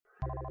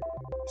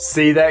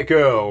See that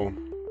girl,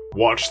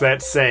 watch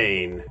that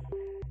scene,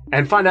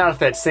 and find out if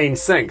that scene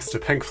syncs to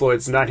Pink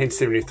Floyd's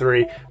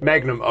 1973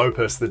 magnum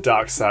opus, The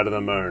Dark Side of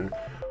the Moon.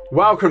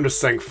 Welcome to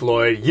Sync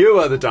Floyd, you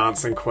are the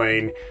dancing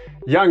queen,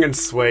 young and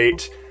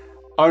sweet,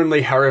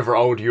 only however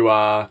old you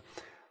are.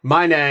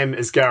 My name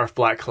is Gareth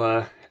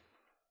Blackler.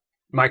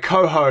 My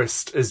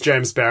co-host is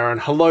James Barron.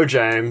 Hello,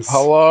 James.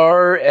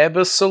 Hello,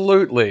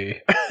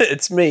 absolutely.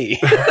 It's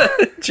me,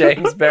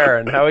 James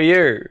Barron. How are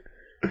you?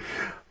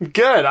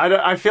 Good.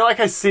 I feel like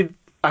I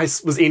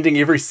was ending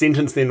every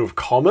sentence then with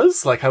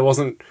commas. Like I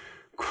wasn't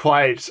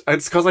quite...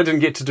 It's because I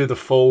didn't get to do the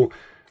full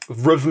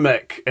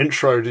rhythmic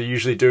intro to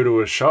usually do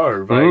to a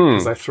show,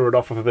 because I threw it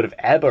off with a bit of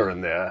ABBA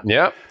in there.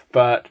 Yep.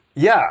 But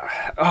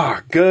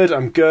yeah, good.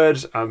 I'm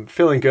good. I'm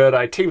feeling good.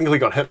 I technically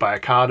got hit by a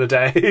car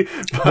today.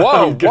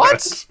 Whoa,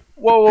 what?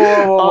 Whoa.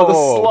 Oh, the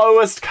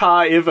slowest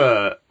car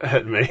ever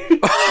hit me.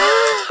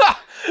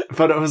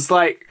 But it was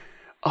like...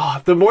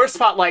 Oh, the worst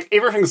part, like,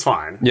 everything's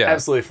fine. Yeah.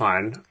 Absolutely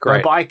fine. Great.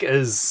 My bike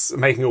is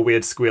making a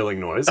weird squealing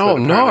noise. Oh,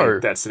 but no.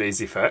 That's an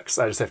easy fix.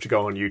 I just have to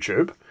go on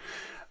YouTube.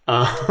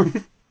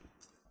 But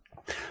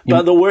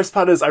the worst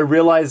part is I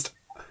realized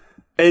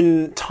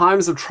in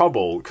times of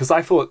trouble, because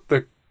I thought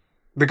the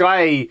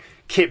guy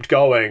kept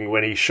going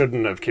when he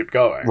shouldn't have kept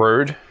going.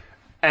 Rude.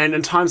 And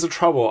in times of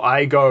trouble,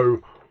 I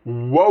go,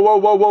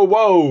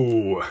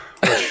 whoa,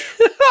 which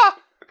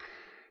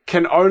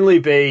can only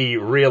be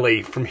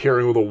really from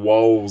hearing all the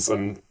woes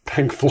and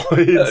Pink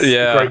Floyd's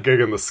Great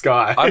Gig in the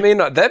Sky. I mean,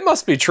 that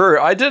must be true.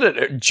 I did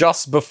it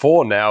just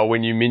before now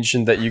when you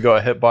mentioned that you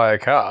got hit by a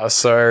car,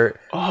 so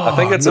I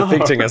think it's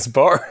affecting us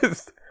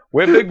both.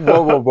 We're big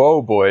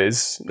whoa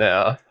boys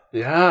now.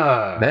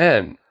 Yeah.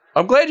 Man,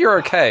 I'm glad you're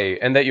okay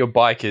and that your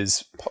bike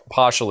is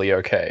partially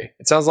okay.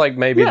 It sounds like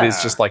maybe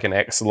there's just like an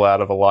axle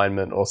out of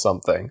alignment or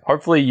something.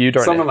 Hopefully you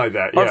don't... Something like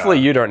that, Hopefully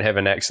you don't have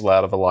an axle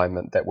out of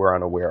alignment that we're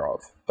unaware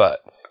of, but...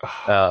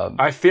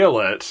 I feel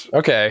it.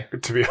 Okay.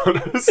 To be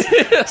honest.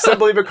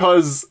 Simply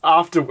because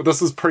after...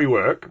 This was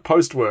pre-work,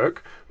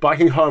 post-work,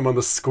 biking home on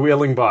the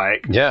squealing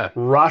bike. Yeah.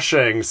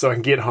 Rushing so I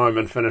can get home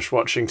and finish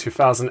watching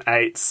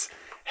 2008's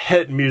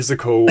hit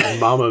musical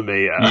Mamma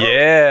Mia.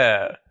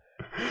 Yeah.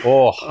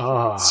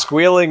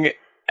 Squealing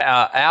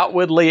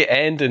outwardly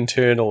and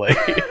internally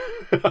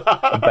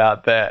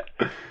about that.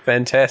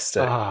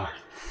 Fantastic.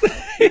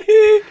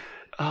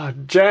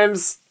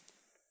 James,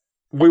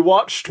 we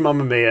watched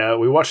Mamma Mia.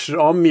 We watched it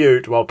on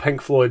mute while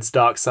Pink Floyd's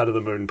Dark Side of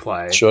the Moon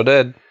played. Sure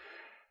did.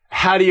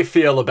 How do you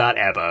feel about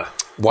ABBA?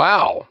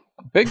 Wow.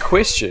 Big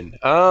question.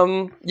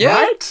 Right?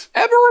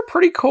 ABBA are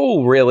pretty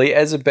cool, really,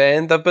 as a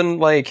band. They've been,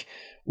 like,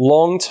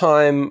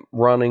 long-time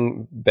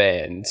running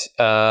band.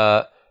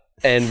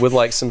 And with,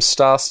 like, some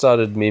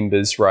star-studded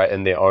members, right,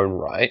 in their own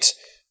right.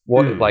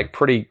 Like,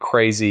 pretty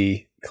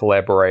crazy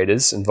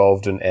collaborators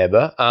involved in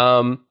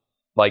ABBA.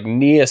 Like,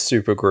 near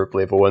supergroup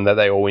level, and that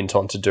they all went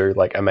on to do,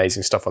 like,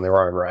 amazing stuff on their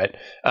own, right?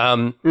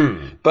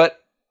 But,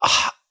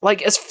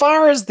 like, as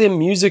far as their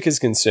music is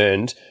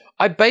concerned,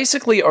 I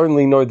basically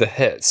only know the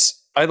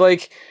hits.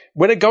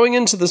 Going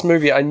into this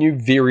movie, I knew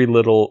very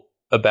little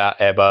about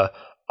ABBA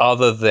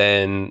other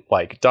than,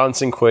 like,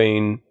 Dancing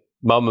Queen,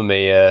 Mamma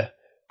Mia,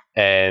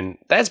 and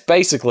that's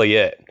basically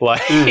it.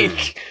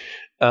 Like,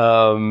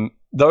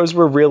 those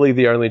were really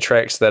the only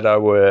tracks that I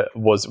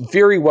was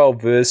very well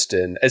versed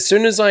in. As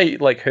soon as I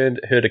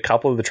heard a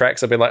couple of the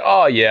tracks, I'd be like,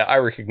 oh yeah, I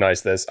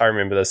recognize this. I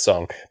remember this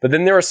song. But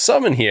then there are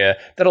some in here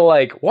that are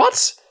like,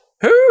 what?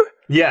 Who?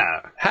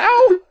 Yeah.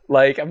 How?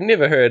 Like, I've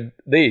never heard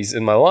these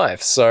in my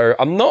life. So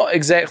I'm not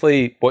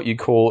exactly what you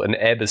call an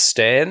ABBA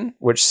stan,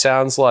 which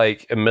sounds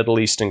like a Middle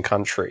Eastern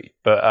country.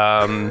 But,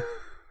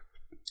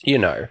 you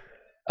know.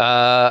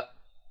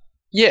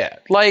 Yeah,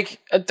 like,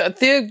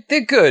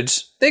 they're good.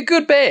 They're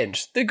good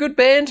band. They're good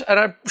band, and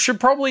I should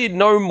probably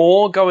know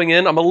more going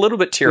in. I'm a little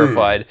bit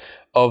terrified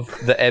of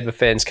the ABBA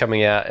fans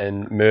coming out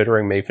and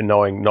murdering me for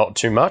knowing not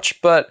too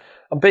much, but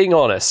I'm being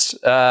honest.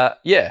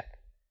 Yeah.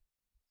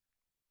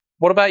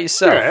 What about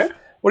yourself? Okay.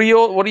 What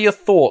are your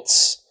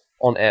thoughts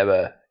on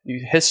ABBA?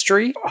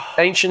 History?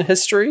 Ancient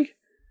history?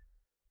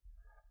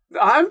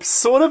 I'm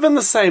sort of in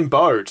the same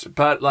boat,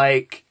 but,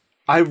 like,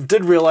 I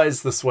did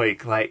realize this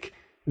week, like,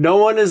 no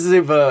one is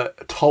ever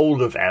told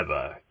of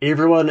ABBA.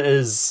 Everyone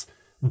is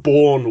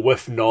born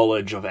with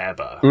knowledge of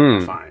ABBA,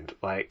 I find.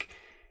 Like,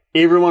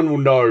 everyone will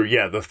know,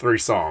 the 3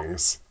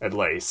 songs, at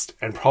least,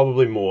 and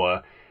probably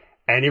more,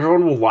 and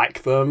everyone will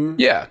like them.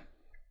 Yeah.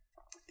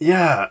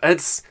 Yeah,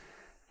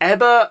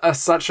 ABBA are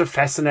such a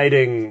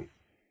fascinating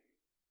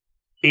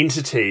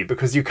entity,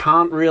 because you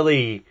can't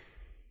really...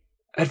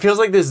 It feels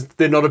like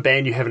they're not a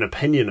band you have an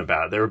opinion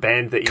about. They're a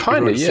band that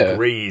everyone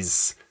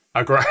agrees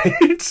are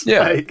great. Yeah.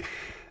 Like,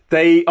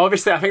 they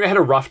obviously, I think they had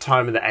a rough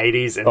time in the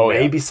 80s and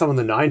maybe some in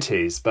the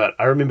 90s, but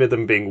I remember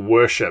them being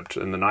worshipped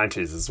in the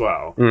 90s as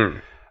well.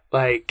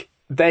 Like,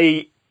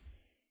 they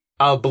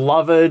are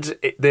beloved.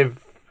 They've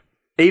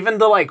even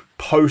the like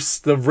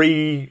the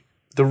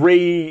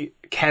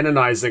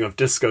re-canonizing of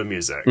disco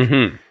music.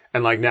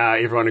 And like now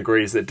everyone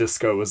agrees that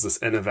disco was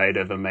this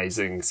innovative,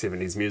 amazing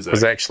 70s music. It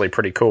was actually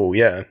pretty cool,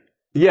 yeah.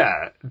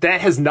 Yeah,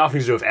 that has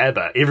nothing to do with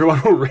ABBA.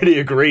 Everyone already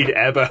agreed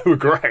ABBA were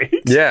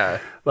great. Yeah.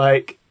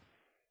 Like,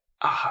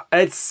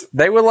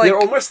 They were like... they're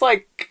almost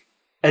like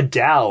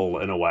Adele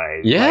in a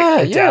way. Yeah,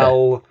 like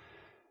Adele,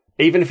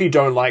 even if you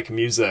don't like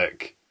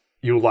music,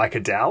 you'll like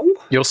Adele.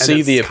 You'll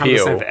see the kind of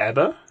appeal. the same for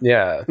ABBA.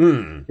 Yeah.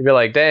 You'll be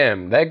like,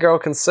 damn, that girl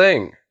can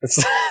sing.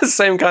 It's the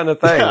same kind of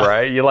thing,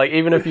 right? You're like,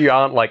 even if you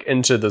aren't like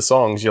into the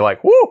songs, you're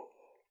like, whoo,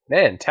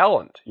 man,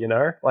 talent, you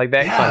know? Like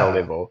that kind of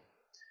level.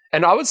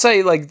 And I would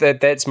say like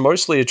that's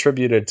mostly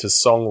attributed to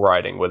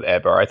songwriting with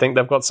ABBA. I think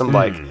they've got some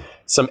like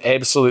some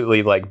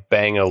absolutely like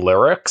banger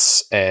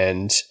lyrics,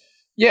 and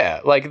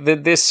yeah, like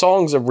their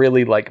songs are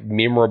really like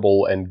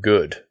memorable and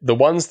good. The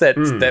ones that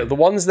the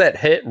ones that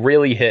hit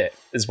really hit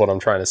is what I'm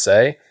trying to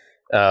say.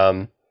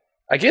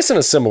 I guess in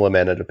a similar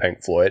manner to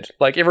Pink Floyd,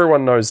 like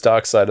everyone knows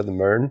Dark Side of the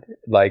Moon,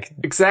 like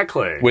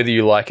exactly whether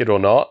you like it or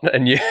not,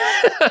 and you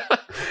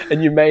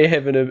and you may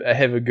have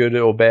a good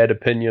or bad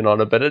opinion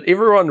on it, but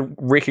everyone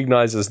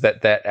recognizes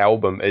that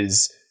album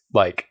is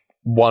like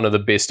one of the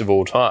best of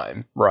all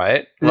time,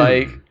 right?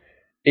 Like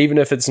even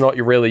if it's not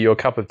really your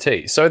cup of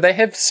tea. So they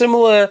have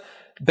similar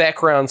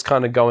backgrounds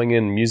kind of going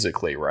in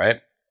musically, right?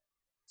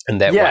 In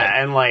that way.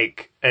 And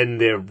like in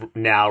their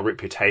now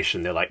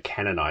reputation, they're like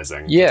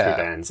canonizing. The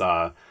two bands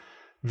are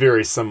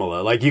very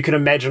similar. Like you can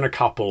imagine a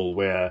couple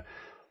where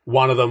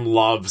one of them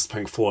loves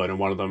Pink Floyd and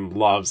one of them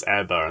loves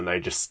ABBA, and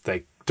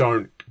they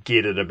don't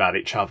get it about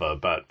each other,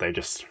 but they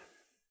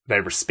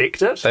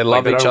respect it. They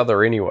love each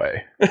other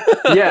anyway.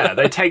 Yeah,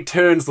 they take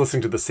turns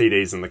listening to the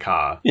CDs in the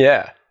car.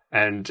 Yeah.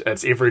 And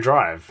it's every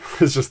drive.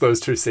 It's just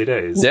those two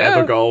CDs. Yeah.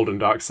 ABBA Gold and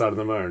Dark Side of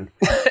the Moon.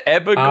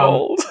 ABBA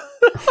Gold.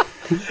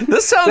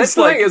 This sounds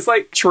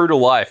like true to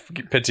life,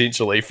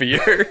 potentially, for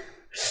you.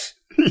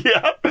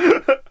 Yeah.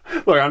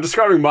 Look, I'm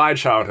describing my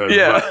childhood.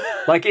 Yeah. But,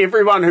 like,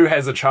 everyone who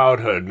has a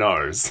childhood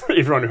knows.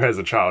 Everyone who has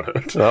a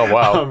childhood. Oh,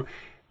 wow.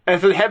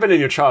 If it happened in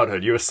your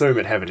childhood, you assume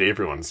it happened to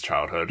everyone's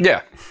childhood.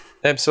 Yeah.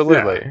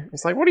 Absolutely. Yeah.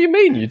 It's like, what do you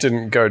mean you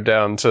didn't go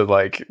down to,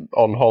 like,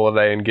 on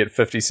holiday and get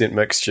 50-cent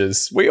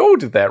mixtures? We all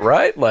did that,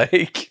 right?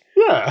 Like...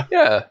 Yeah.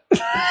 Yeah.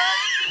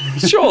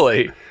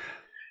 Surely.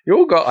 You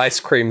all got ice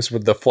creams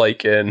with the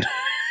flake in.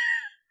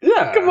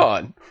 Yeah. Come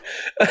on.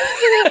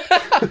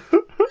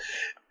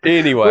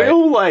 Anyway. We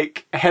all,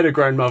 like, had a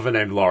grandmother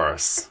named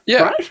Loris.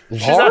 Yeah. Right?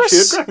 Loris?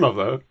 She's actually a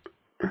grandmother.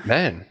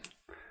 Man.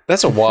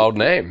 That's a wild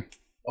name.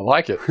 I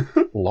like it.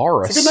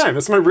 Loris. It's a good name.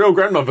 It's my real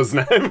grandmother's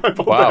name.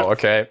 Wow,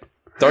 okay.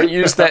 Don't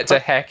use that to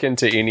hack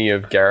into any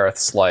of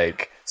Gareth's,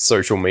 like,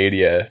 social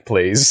media,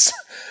 please.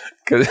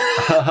 Because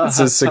it's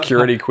a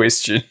security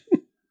question.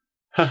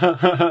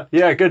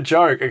 Yeah, good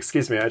joke.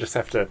 Excuse me, I just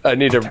have to... I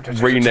need to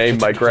rename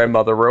my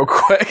grandmother real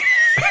quick.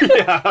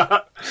 Yeah.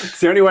 It's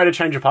the only way to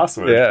change your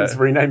password. Yeah. Is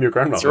rename your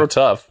grandmother. It's real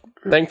tough.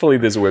 Thankfully,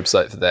 there's a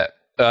website for that.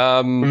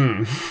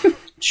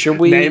 Should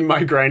we...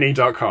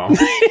 NameMyGranny.com.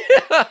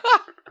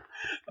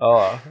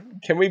 Oh,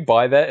 can we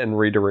buy that and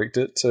redirect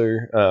it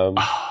to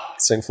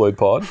Sync Floyd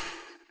Pod?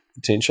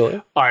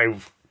 Potentially?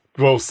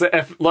 Well,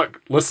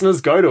 look,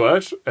 listeners, go to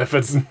it. If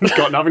it's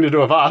got nothing to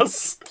do with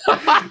us,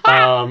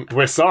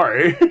 we're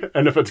sorry.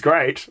 And if it's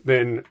great,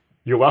 then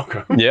you're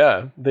welcome.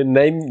 Yeah, then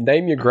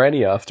name your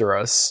granny after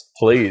us,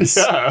 please.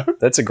 Yeah.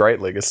 That's a great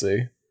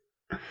legacy.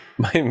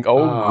 My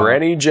old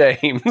Granny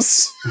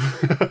James.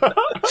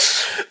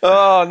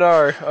 Oh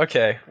no.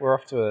 Okay, we're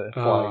off to a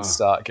flying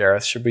start,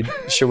 Gareth.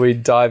 Should we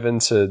dive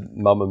into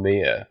Mamma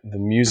Mia, the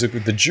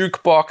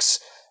jukebox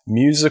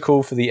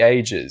musical for the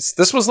ages?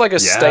 This was like a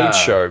stage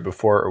show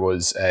before it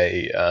was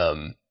a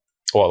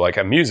like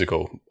a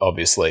musical,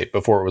 obviously,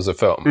 before it was a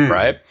film,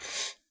 right?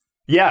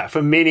 Yeah,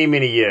 for many,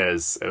 many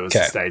years it was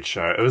a stage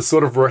show. It was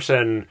sort of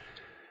written,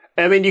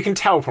 I mean, you can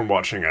tell from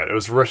watching it, it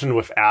was written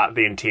without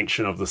the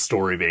intention of the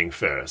story being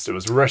first. It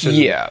was written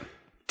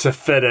to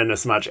fit in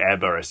as much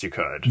ABBA as you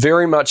could.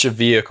 Very much a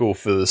vehicle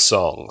for the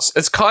songs.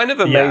 It's kind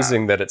of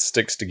amazing that it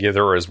sticks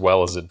together as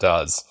well as it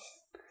does.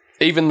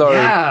 Even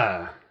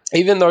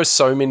though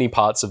so many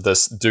parts of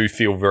this do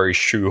feel very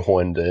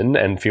shoehorned in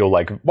and feel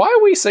like, why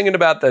are we singing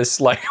about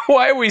this? Like,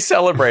 why are we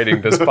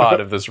celebrating this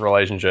part of this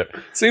relationship?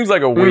 Seems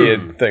like a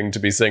weird thing to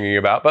be singing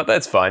about, but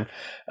that's fine.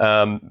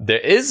 There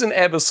is an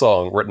ABBA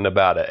song written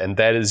about it, and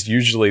that is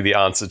usually the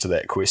answer to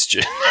that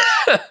question.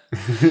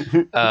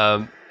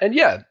 And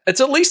yeah,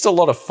 it's at least a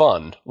lot of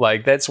fun.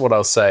 Like, that's what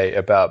I'll say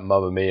about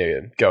Mamma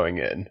Mia going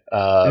in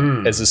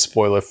as a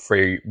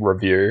spoiler-free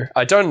review.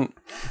 I didn't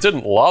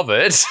love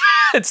it.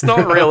 It's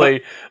not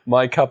really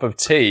my cup of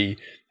tea.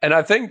 And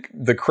I think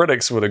the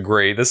critics would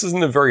agree. This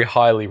isn't a very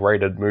highly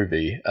rated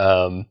movie.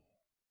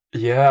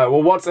 Yeah,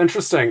 well, what's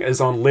interesting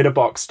is on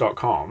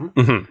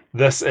Letterboxd.com,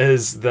 this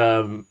is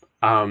the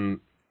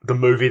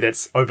movie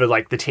that's over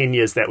like the 10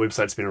 years that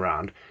website's been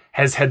around,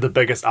 has had the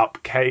biggest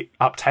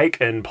uptake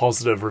in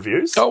positive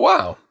reviews. Oh,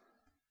 wow.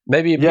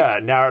 Maybe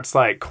now it's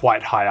like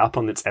quite high up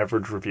on its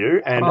average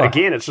review. And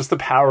again, it's just the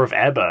power of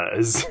ABBA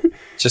is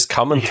just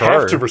coming you through.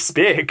 have to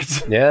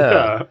respect.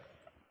 Yeah.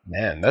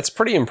 Man, that's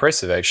pretty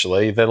impressive,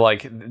 actually. They're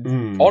like,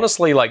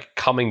 honestly, like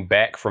coming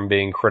back from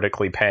being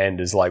critically panned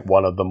is like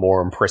one of the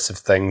more impressive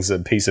things a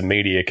piece of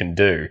media can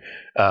do.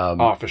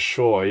 Oh, for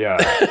sure, yeah.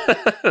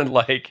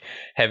 Like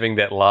having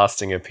that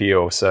lasting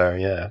appeal. So,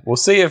 yeah, we'll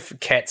see if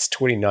Cats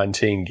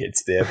 2019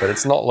 gets there, but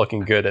it's not looking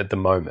good at the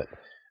moment.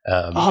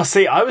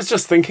 See, I was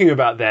just thinking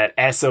about that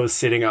as I was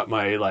setting up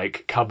my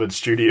like cupboard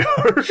studio.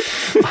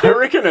 I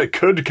reckon it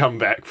could come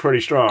back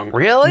pretty strong.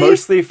 Really?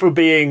 Mostly for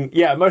being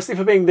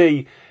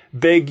the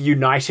big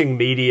uniting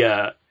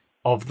media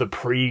of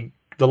the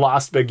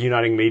last big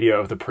uniting media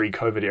of the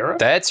pre-COVID era.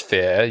 That's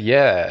fair,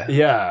 yeah.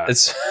 Yeah.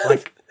 It's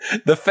like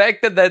the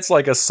fact that that's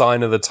like a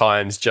sign of the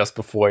times just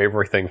before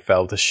everything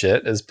fell to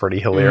shit is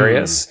pretty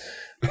hilarious.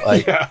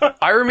 Like, Yeah.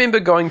 I remember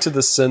going to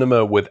the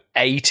cinema with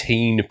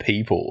 18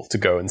 people to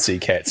go and see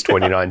Cats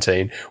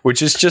 2019,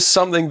 which is just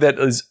something that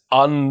is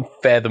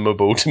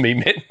unfathomable to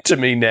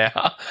me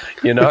now,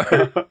 you know?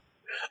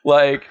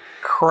 Like,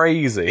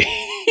 crazy.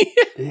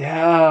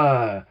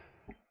 Yeah.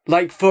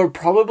 Like, for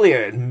probably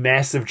a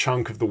massive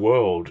chunk of the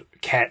world,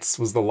 Cats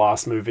was the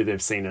last movie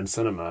they've seen in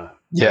cinema.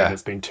 Yeah. And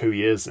it's been 2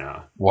 years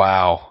now.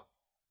 Wow.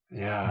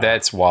 Yeah.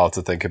 That's wild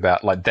to think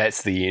about. Like,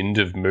 that's the end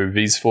of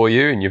movies for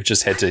you, and you've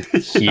just had to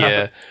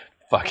hear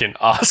fucking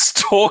us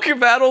talk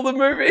about all the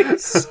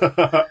movies.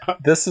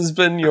 This has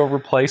been your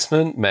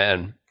replacement?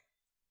 Man.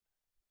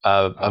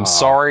 I'm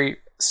sorry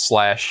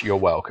 / you're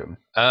welcome.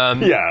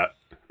 Yeah.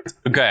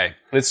 Okay,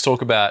 let's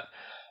talk about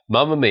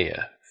Mamma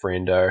Mia,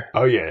 friendo.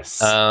 Oh,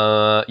 yes.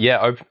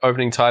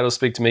 Opening title,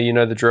 Speak to Me, you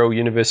know the drill,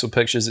 Universal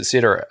Pictures,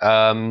 etc.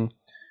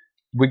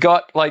 We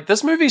got, like,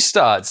 this movie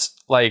starts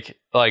like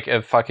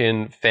a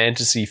fucking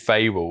fantasy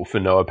fable for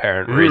no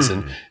apparent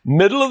reason.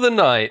 Middle of the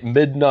night,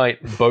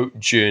 midnight boat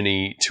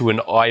journey to an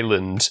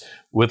island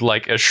with,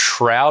 like, a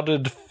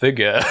shrouded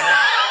figure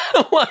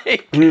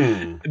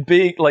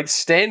being, like,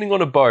 standing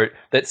on a boat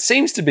that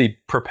seems to be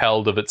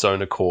propelled of its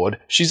own accord.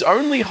 She's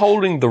only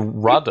holding the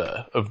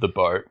rudder of the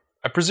boat.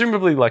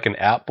 Presumably like an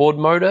outboard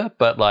motor,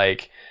 but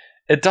like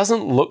it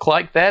doesn't look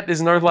like that.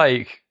 There's no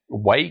like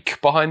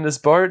wake behind this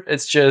boat.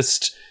 It's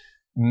just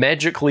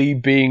magically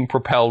being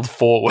propelled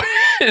forward,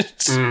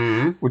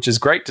 which is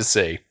great to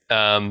see.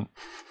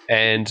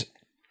 And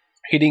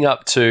heading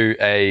up to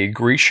a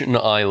Grecian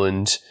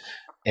island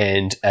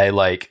and a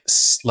like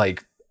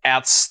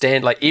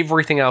outstand, like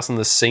everything else in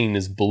the scene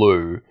is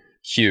blue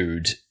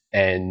hued,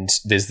 and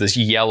there's this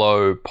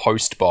yellow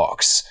post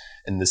box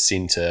in the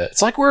center.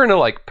 It's like we're in a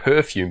like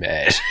perfume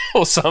ad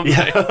or something.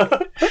 Yeah.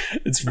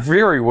 It's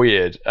very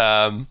weird.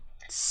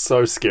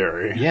 So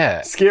scary.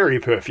 Yeah. Scary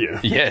perfume.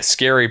 Yeah,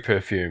 scary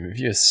perfume. If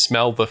you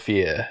smell the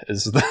fear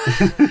is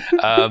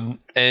the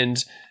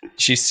and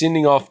she's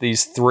sending off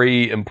these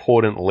 3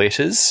 important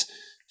letters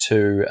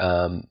to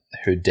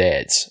her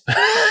dads.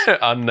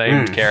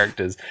 Unnamed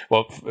characters.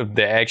 Well,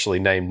 they're actually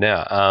named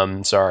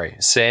now.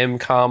 Sam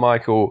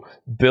Carmichael,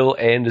 Bill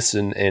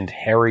Anderson, and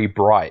Harry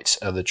Bright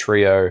are the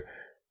trio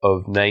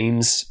of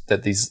names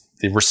that the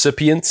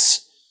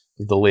recipients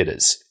of the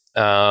letters.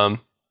 And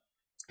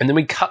then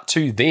we cut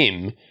to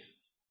them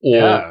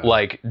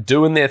like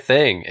doing their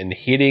thing and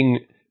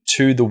heading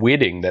to the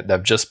wedding that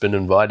they've just been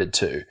invited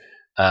to.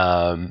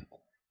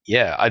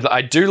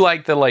 I do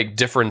like the like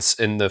difference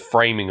in the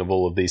framing of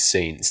all of these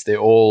scenes. They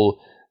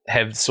all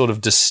have sort of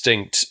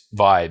distinct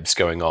vibes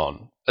going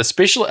on.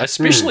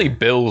 Especially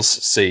Bill's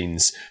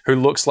scenes, who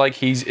looks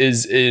like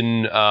is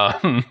in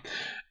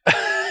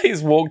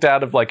he's walked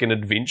out of like an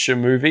adventure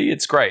movie.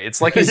 It's great.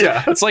 It's like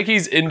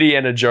he's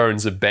Indiana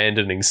Jones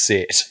abandoning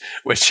set,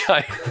 which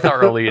I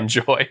thoroughly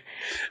enjoy.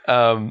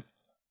 And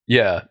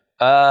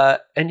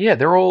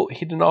they're all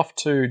heading off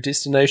to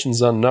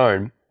destinations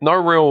unknown. No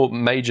real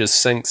major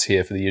syncs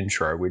here for the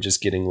intro. We're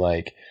just getting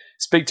like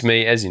Speak to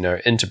Me, as you know,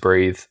 Into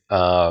Breathe,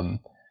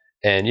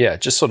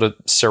 just sort of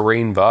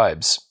serene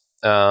vibes.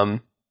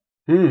 And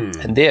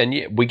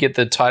then we get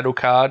the title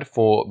card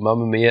for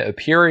Mamma Mia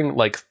appearing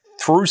like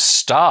through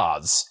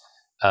stars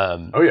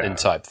in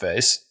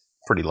typeface.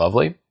 Pretty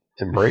lovely.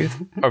 And Breathe.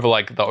 Over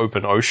like the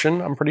open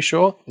ocean, I'm pretty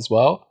sure, as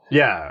well.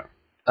 Yeah.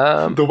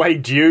 The way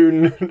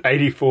Dune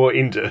 84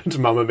 ended,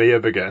 Mamma Mia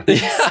began.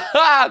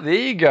 There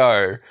you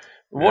go.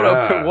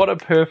 What a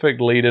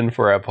perfect lead-in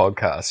for our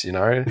podcast, you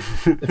know?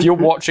 If you're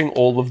watching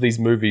all of these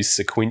movies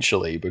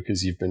sequentially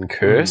because you've been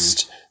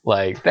cursed,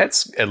 like,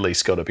 that's at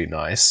least got to be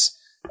nice.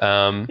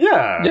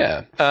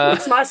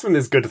 It's nice when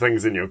there's good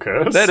things in your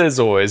curse. That is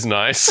always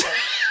nice.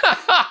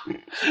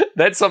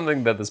 That's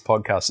something that this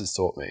podcast has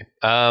taught me.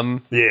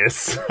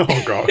 Yes.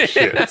 Oh, gosh,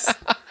 yes.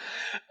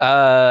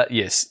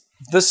 Yes.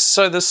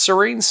 The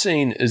serene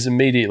scene is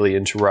immediately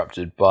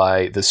interrupted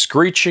by the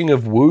screeching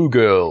of woo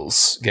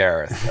girls,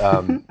 Gareth,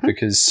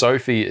 because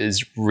Sophie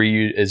is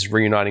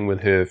reuniting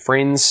with her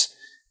friends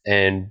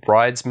and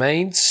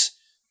bridesmaids.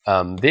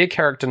 Their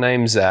character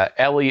names are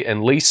Ellie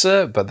and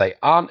Lisa, but they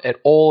aren't at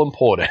all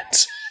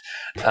important.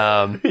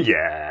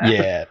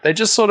 They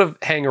just sort of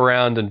hang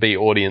around and be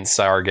audience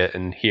surrogate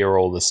and hear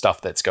all the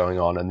stuff that's going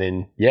on, and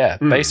then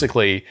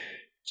basically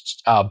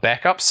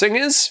backup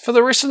singers for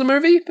the rest of the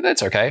movie, but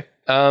that's okay.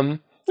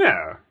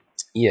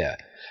 Yeah.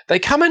 They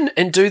come in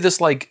and do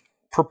this, like,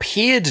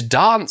 prepared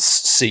dance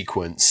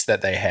sequence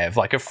that they have,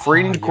 like a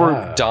friend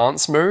group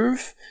dance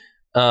move,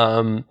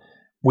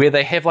 where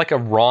they have, like, a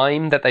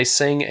rhyme that they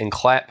sing and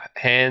clap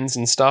hands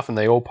and stuff, and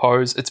they all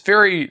pose. It's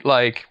very,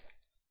 like,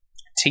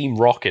 Team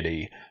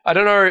Rocket-y. I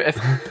don't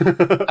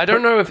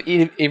know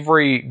if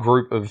every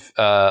group of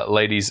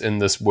ladies in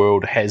this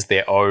world has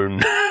their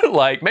own.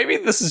 Like, maybe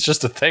this is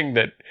just a thing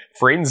that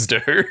friends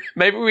do.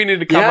 Maybe we need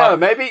to come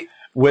up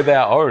with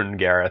our own,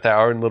 Gareth,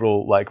 our own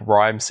little, like,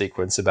 rhyme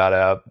sequence about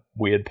our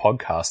weird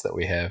podcast that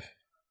we have.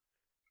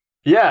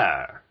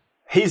 Yeah.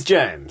 He's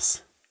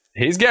James.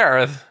 He's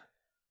Gareth.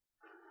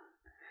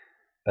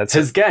 That's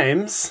his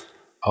games.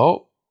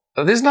 Oh,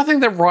 there's nothing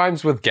that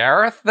rhymes with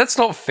Gareth. That's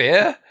not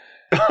fair.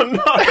 Oh,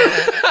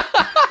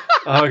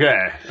 no.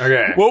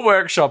 Okay. We'll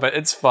workshop it.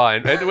 It's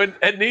fine.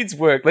 It needs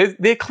work.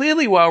 They're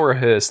clearly well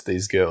rehearsed,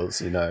 these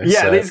girls, you know.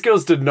 Yeah, these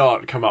girls did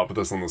not come up with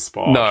this on the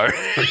spot. No.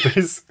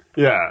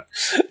 Yeah.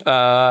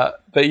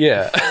 But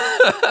yeah.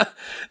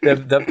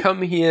 they've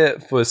come here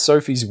for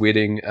Sophie's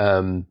wedding.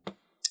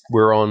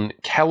 We're on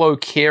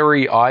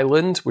Kalokeri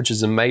Island, which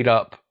is a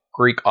made-up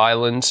Greek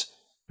island.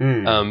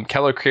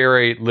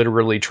 Kalokeri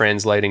literally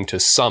translating to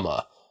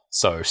summer.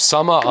 So,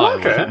 Summer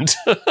Island.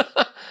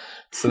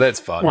 So that's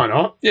fun. Why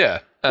not?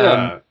 Yeah.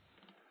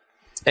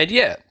 And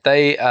yeah,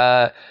 they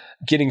are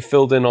getting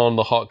filled in on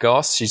the hot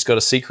goss. She's got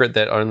a secret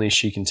that only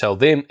she can tell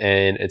them,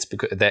 and it's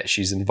because that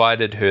she's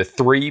invited her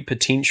 3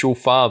 potential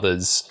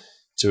fathers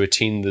to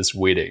attend this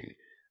wedding.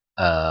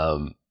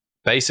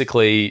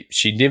 Basically,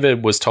 she never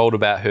was told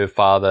about her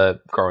father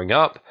growing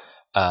up,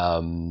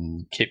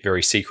 kept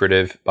very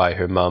secretive by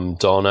her mum,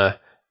 Donna,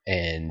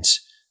 and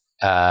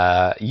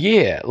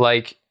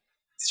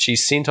she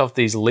sent off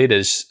these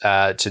letters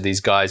to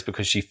these guys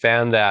because she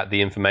found out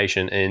the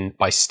information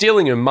by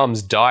stealing her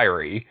mum's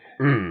diary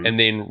and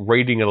then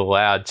reading it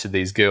aloud to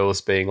these girls,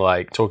 being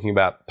like, talking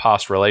about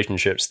past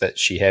relationships that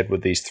she had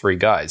with these 3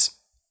 guys.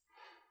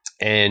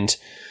 And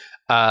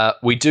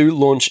we do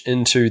launch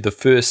into the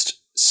first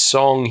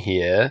song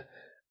here,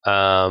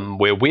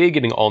 where we're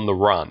getting on the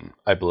run,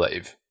 I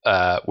believe,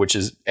 which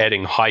is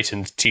adding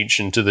heightened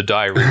tension to the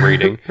diary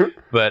reading.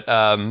 But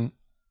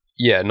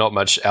yeah, not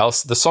much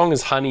else. The song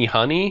is Honey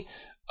Honey.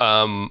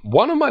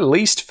 One of my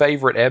least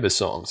favorite ABBA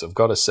songs, I've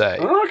got to say.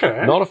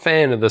 Okay. Not a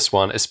fan of this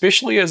one,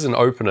 especially as an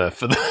opener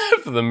for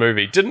the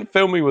movie. Didn't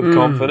fill me with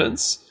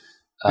confidence.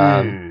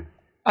 I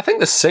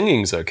think the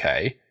singing's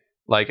okay.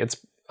 Like, it's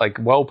like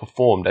well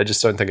performed. I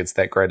just don't think it's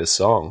that great a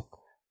song.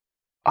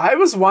 I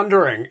was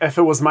wondering if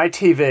it was my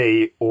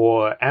TV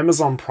or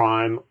Amazon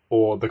Prime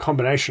or the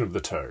combination of the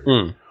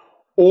two.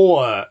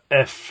 Or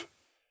if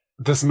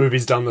this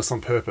movie's done this on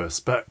purpose.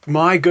 But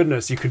my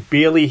goodness, you could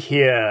barely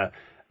hear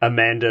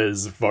Amanda or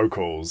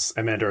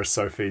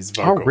Sophie's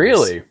vocals. Oh,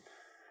 really?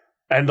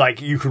 And,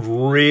 like, you could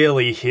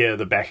really hear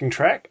the backing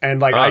track.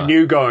 And, like, I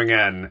knew going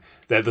in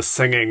that the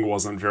singing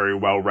wasn't very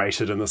well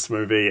rated in this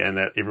movie and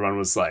that everyone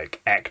was,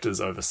 like,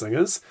 actors over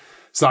singers.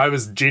 So I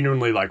was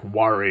genuinely, like,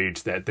 worried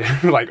that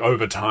they're, like,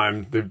 over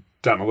time they've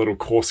done a little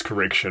course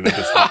correction and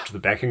just upped the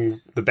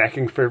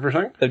backing for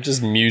everything. They've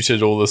just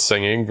muted all the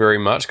singing very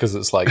much because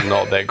it's, like,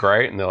 not that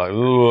great. And they're like,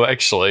 ooh,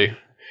 actually,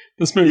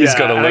 this movie's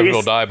got to live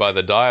or die by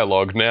the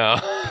dialogue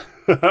now.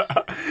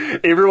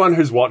 Everyone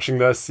who's watching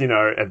this, you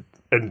know,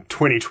 in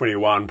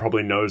 2021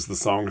 probably knows the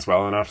songs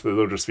well enough that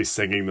they'll just be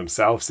singing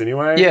themselves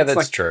anyway. Yeah, it's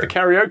that's like true. The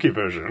karaoke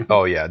version.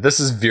 Oh, yeah. This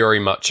is very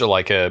much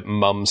like a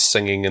mum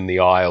singing in the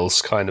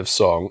aisles kind of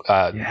song.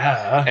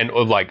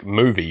 Or like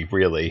movie,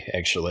 really,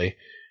 actually.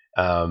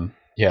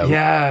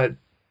 Yeah.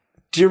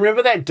 Do you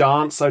remember that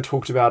dance I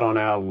talked about on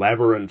our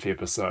Labyrinth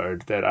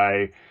episode that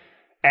I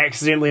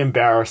accidentally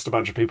embarrassed a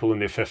bunch of people in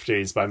their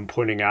 50s by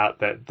pointing out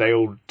that they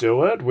all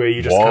do it, where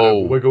you just kind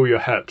of wiggle your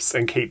hips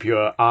and keep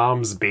your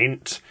arms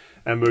bent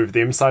and move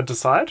them side to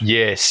side?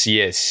 Yes.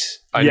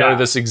 I know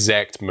this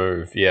exact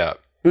move, yeah.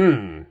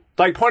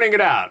 Like, pointing it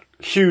out,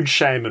 huge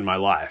shame in my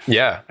life.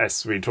 Yeah.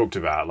 As we talked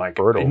about. Like,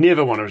 brutal. I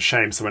never want to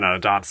shame someone out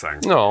of dancing.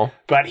 No.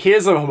 But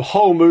here's a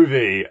whole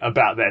movie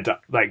about that,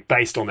 like,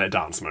 based on that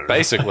dance move.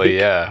 Basically,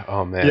 yeah.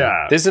 Oh, man.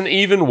 Yeah. There's an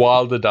even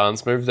wilder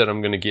dance move that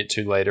I'm going to get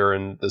to later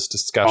in this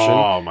discussion.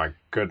 Oh, my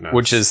goodness.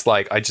 Which is,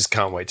 like, I just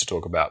can't wait to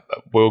talk about,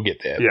 but we'll get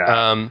there.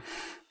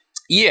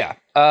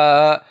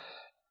 Yeah.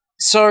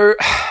 So...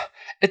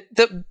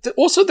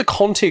 also the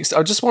context,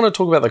 I just want to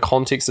talk about the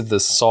context of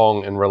this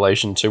song in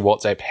relation to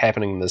what's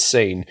happening in the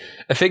scene.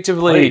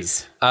 Effectively,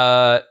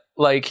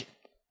 like,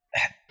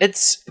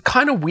 it's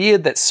kind of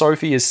weird that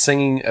Sophie is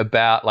singing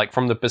about, like,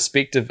 from the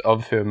perspective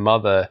of her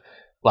mother,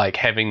 like,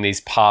 having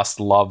these past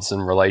loves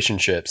and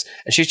relationships.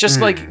 And she's just,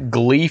 like,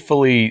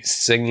 gleefully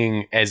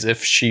singing as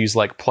if she's,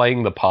 like,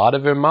 playing the part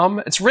of her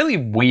mum. It's really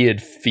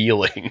weird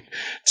feeling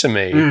to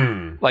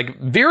me. Like,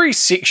 very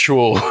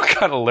sexual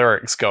kind of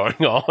lyrics going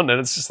on.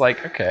 And it's just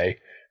like, okay,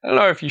 I don't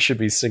know if you should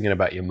be singing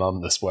about your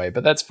mum this way,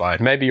 but that's fine.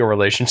 Maybe your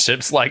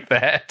relationship's like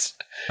that.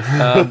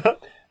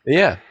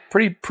 Yeah,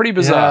 pretty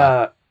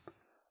bizarre.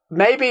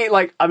 Maybe,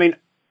 like, I mean,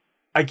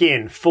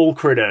 again, full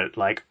credit,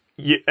 like,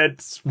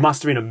 it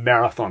must have been a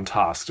marathon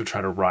task to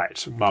try to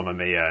write Mamma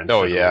Mia and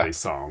Oh, fit all yeah. these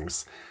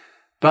songs.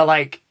 But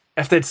like,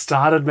 if they'd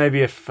started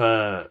maybe a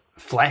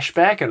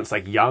flashback and it's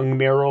like young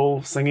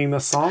Meryl singing the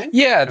song,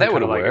 Yeah, and that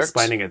would kinda, have like worked.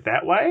 explaining it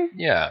that way.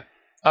 Yeah,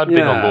 I'd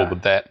been on Yeah. board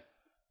with that.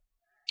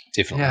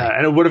 Definitely. Yeah,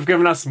 and it would have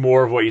given us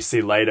more of what you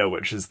see later,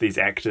 which is these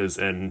actors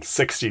in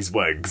 60s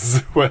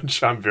wigs,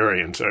 which I'm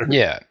very into.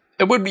 Yeah.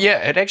 It would, yeah,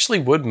 it actually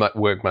would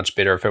work much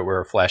better if it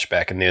were a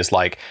flashback and there's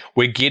like,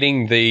 we're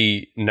getting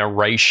the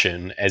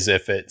narration as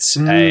if it's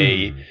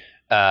a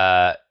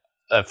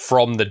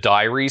from the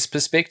diary's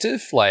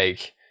perspective.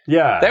 Like,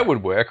 Yeah. that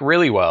would work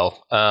really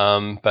well.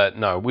 But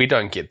no, we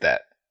don't get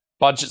that.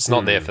 Budget's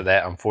not there for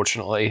that,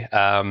 unfortunately.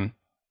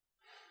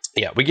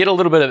 Yeah, we get a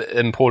little bit of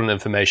important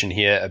information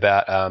here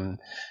about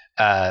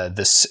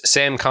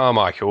Sam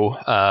Carmichael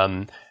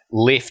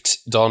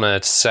left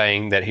Donna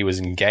saying that he was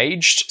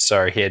engaged,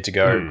 so he had to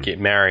go get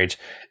married.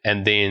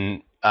 And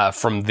then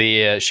from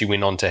there, she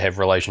went on to have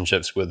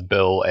relationships with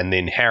Bill and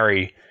then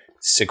Harry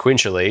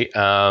sequentially,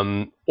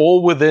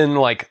 all within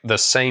like the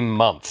same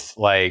month.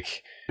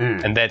 Like,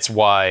 and that's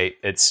why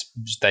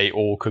they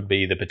all could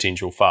be the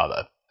potential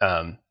father.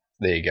 There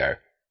you go.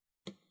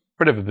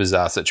 Bit of a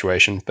bizarre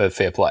situation, but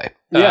fair play.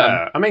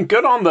 Yeah, I mean,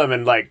 good on them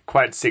and like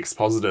quite sex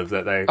positive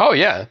that they, Oh,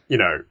 yeah. you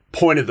know,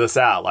 pointed this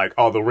out. Like,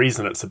 oh, the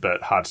reason it's a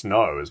bit hard to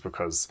know is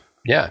because,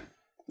 Yeah.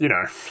 you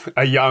know,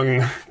 a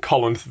young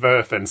Colin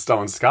Firth and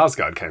Stellan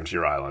Skarsgård came to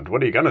your island.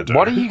 What are you going to do?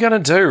 What are you going to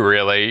do,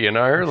 really? You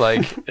know,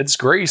 like, it's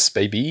Greece,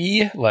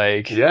 baby.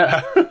 Like,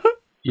 Yeah.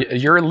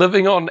 you're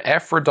living on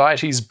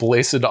Aphrodite's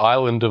blessed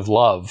island of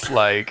love.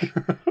 Like,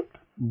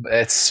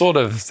 it's sort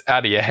of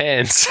out of your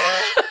hands.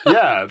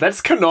 Yeah,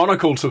 that's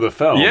canonical to the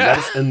film. Yeah.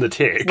 That's in the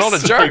text. Not a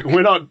joke. Like,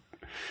 we're not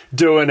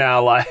doing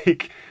our,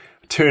 like,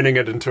 turning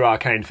it into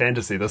arcane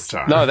fantasy this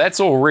time. No,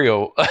 that's all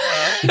real.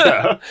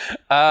 Yeah.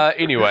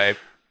 Anyway,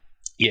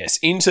 yes,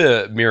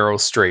 into Meryl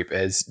Streep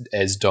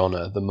as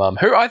Donna, the mum,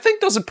 who I think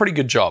does a pretty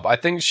good job. I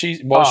think she's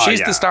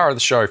yeah. the star of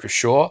the show for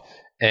sure,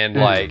 and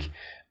like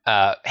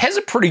has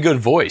a pretty good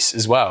voice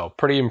as well.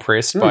 Pretty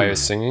impressed by her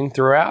singing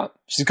throughout.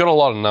 She's got a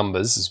lot of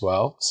numbers as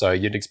well, so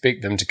you'd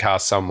expect them to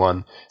cast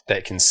someone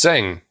that can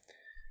sing.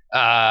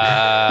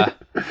 Dot.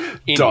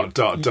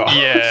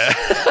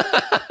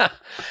 Yeah.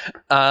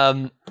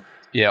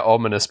 Yeah,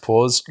 ominous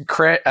pause. We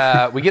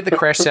get the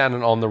crash sound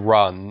and On the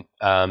Run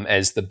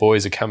as the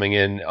boys are coming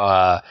in,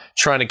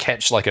 trying to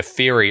catch like a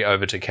ferry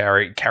over to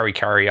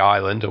Kari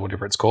Island or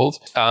whatever it's called.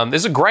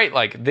 There's a great,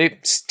 like, their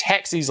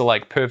taxis are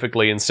like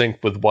perfectly in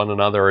sync with one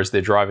another as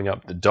they're driving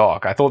up the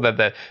dock. I thought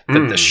that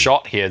the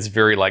shot here is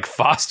very like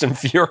Fast and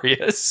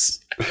Furious.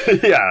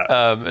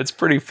 Yeah. It's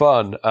pretty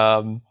fun.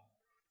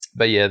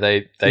 But yeah,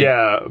 they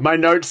Yeah, my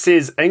note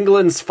says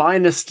England's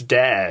finest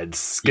dads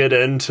skid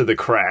into the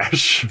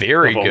crash.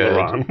 Very of On the good.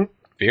 Run.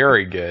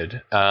 Very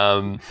good.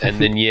 And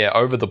then, yeah,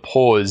 over the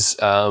pause,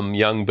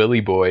 young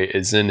Billy Boy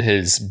is in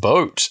his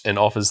boat and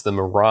offers them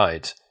a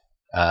ride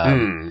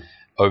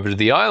over to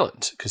the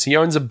island because he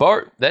owns a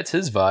boat. That's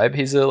his vibe.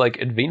 He's a, like,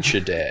 adventure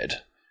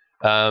dad.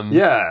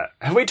 Yeah.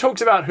 Have we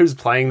talked about who's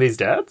playing these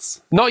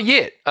dads? Not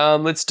yet.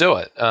 Let's do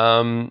it.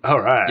 All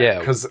right. Yeah.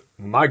 Because,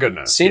 my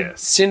goodness,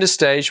 yes. Center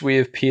stage, we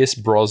have Pierce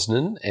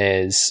Brosnan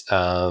as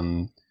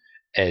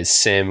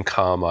Sam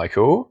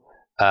Carmichael.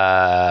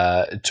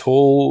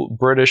 Tall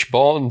British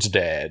Bond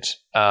dad.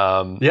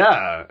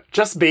 Yeah,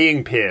 just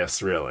being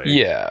Pierce, really.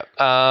 Yeah.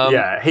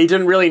 Yeah, he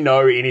didn't really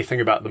know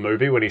anything about the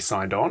movie when he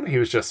signed on. He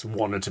was just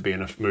wanted to be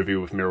in a movie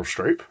with Meryl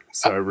Streep,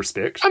 so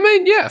respect. I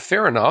mean, yeah,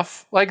 fair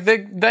enough. Like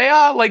they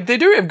are like they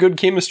do have good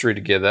chemistry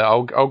together.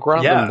 I'll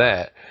grant them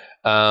that.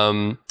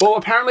 Well,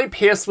 apparently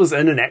Pierce was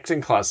in an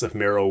acting class with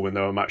Meryl when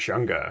they were much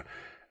younger,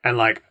 and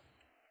like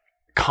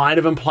kind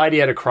of implied he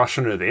had a crush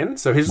on her then.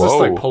 So he's just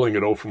like pulling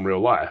it all from real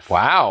life.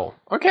 Wow.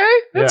 Okay,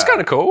 that's Yeah.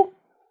 kind of cool.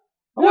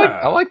 Yeah.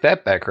 I like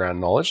that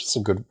background knowledge. It's a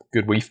good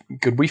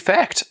wee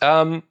fact.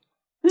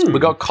 We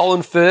got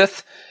Colin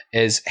Firth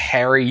as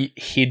Harry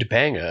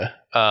Headbanger.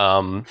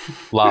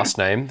 Last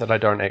name that I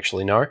don't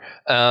actually know.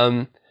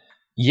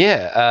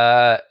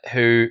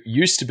 Who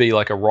used to be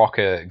like a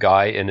rocker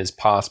guy in his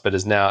past, but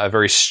is now a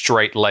very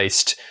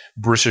straight-laced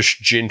British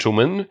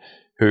gentleman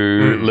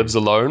who lives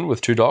alone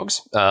with 2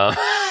 dogs.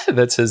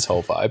 That's his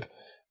whole vibe.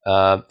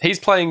 He's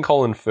playing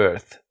Colin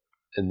Firth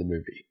in the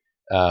movie.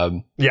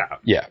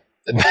 Yeah,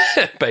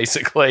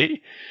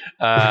 basically.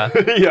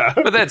 Yeah.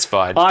 But that's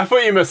fine. I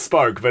thought you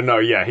misspoke, but no,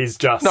 yeah, he's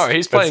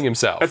playing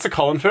himself. It's a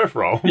Colin Firth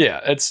role. Yeah,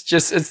 it's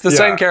the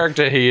same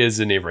character he is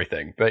in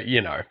everything. But,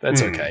 you know,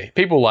 that's okay.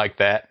 People like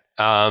that.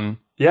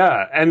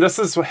 Yeah, and this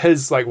is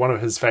his like one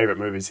of his favorite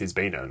movies he's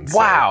been in. So,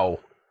 Wow.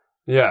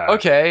 Yeah.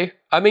 Okay.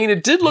 I mean,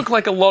 it did look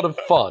like a lot of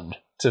fun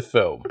to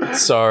film.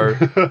 So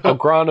I'll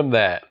grant him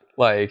that.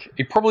 Like,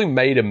 he probably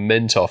made a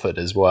mint off it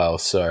as well.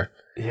 So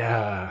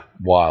Yeah.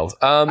 wild.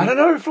 I don't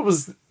know if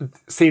it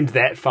seemed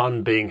that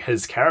fun being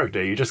his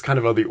character. You just kind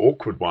of are the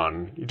awkward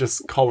one. You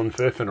just Colin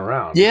Firthing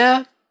around.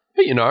 Yeah.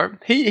 But, you know,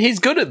 he's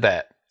good at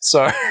that.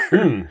 So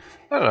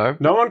I don't know.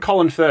 No one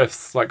Colin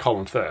Firth's like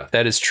Colin Firth.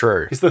 That is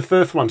true. He's the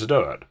first one to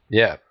do it.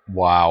 Yeah.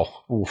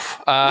 Wow.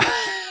 Oof. That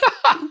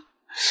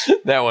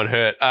one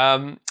hurt.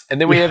 And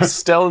then we have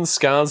Stellan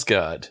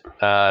Skarsgård,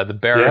 the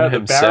Baron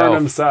himself. Baron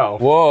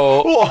himself.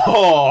 Whoa.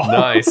 Oh.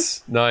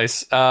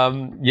 Nice.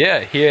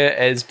 Here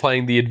as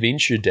playing the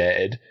adventure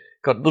dad.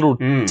 Got little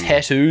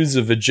tattoos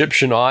of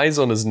Egyptian eyes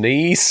on his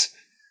knees.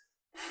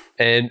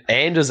 And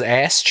his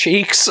ass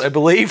cheeks, I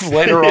believe,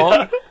 later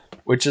on.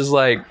 Which is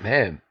like,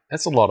 man,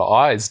 that's a lot of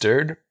eyes,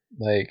 dude.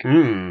 Like,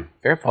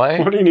 fair play.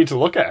 What do you need to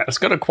look at? It's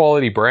got a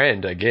quality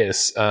brand, I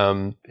guess.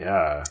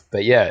 Yeah.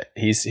 But yeah,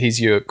 he's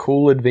your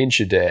cool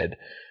adventure dad,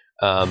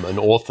 an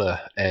author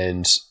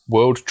and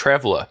world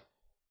traveler.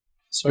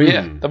 So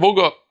yeah, they've all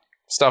got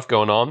stuff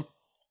going on.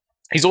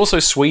 He's also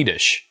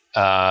Swedish,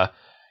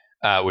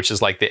 which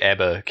is like the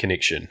ABBA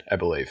connection, I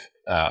believe.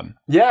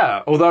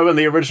 Yeah, although in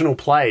the original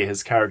play,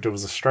 his character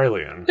was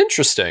Australian.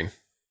 Interesting.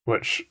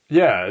 Which,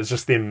 yeah, is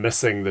just them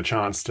missing the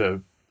chance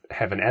to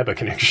have an ABBA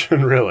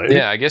connection, really.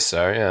 Yeah, I guess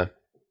so, yeah.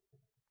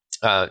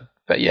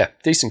 But yeah,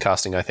 decent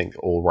casting, I think,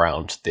 all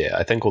round there.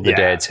 I think all the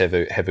dads have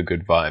a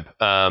good vibe.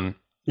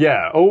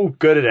 Yeah, all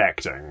good at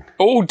acting.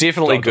 All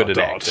definitely good at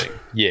acting.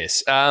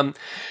 Yes.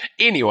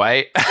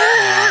 Anyway.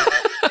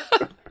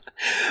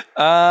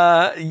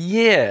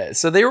 Yeah,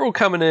 so they're all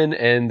coming in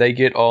and they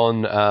get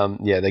on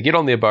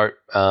their boat,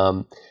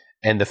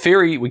 and the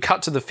ferry, we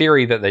cut to the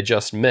ferry that they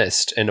just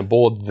missed, and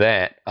aboard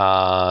that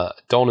are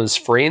Donna's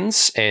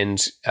friends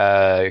and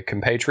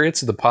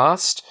compatriots of the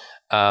past,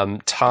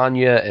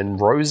 Tanya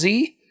and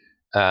Rosie,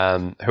 who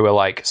are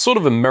like sort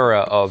of a mirror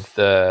of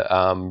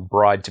the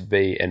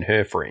bride-to-be and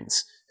her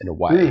friends in a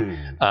way.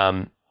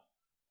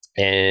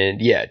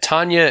 And yeah,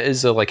 Tanya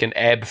is like an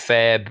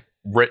ab-fab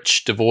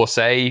rich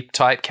divorcee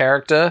type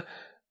character,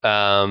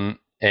 and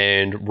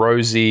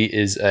Rosie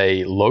is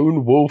a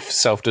lone wolf,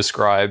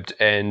 self-described,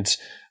 and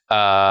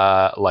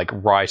like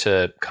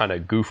writer kind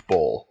of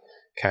goofball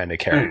kind of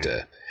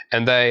character.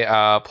 And they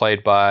are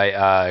played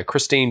by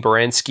Christine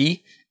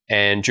Baranski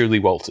and Julie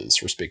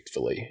Walters,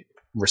 respectively.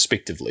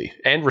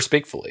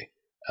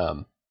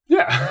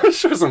 Yeah,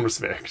 show some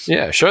respect.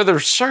 Yeah,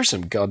 show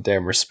some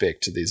goddamn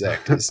respect to these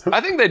actors.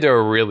 I think they do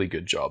a really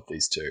good job,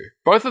 these two.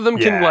 Both of them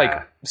can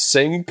like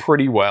sing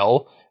pretty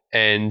well,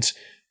 and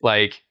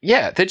like,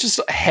 yeah, they just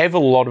have a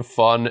lot of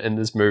fun in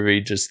this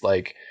movie. Just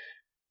like,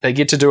 they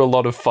get to do a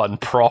lot of fun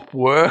prop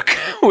work,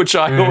 which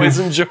I always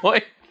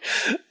enjoy.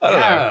 I don't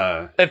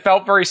know. It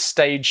felt very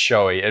stage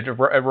showy. It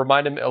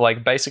reminded me,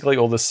 like, basically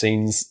all the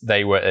scenes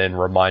they were in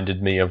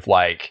reminded me of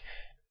like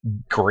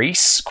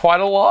Grease quite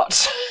a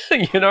lot.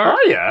 You know?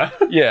 Oh yeah.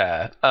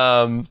 Yeah.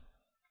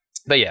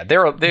 But yeah,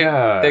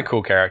 they're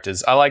cool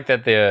characters. I like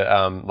that they're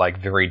like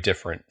very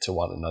different to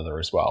one another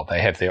as well.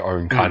 They have their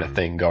own kind of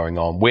thing going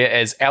on.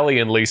 Whereas Ellie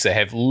and Lisa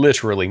have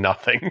literally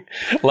nothing.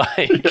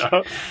 Like,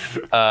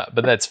 but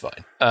that's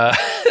fine.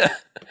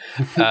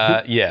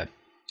 Yeah.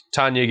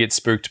 Tanya gets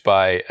spooked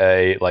by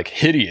a like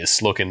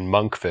hideous looking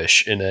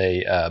monkfish in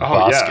a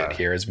basket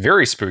here. It's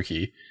very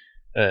spooky.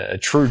 A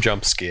true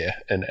jump scare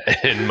in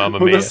Mamma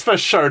Mia. When this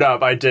first showed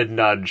up, I did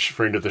nudge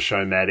friend of the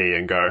show Maddie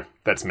and go,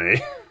 "That's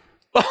me."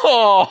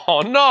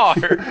 Oh no!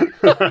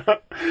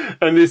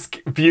 And this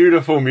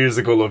beautiful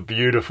musical of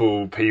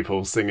beautiful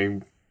people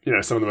singing, you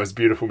know, some of the most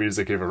beautiful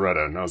music ever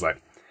written. I was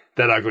like,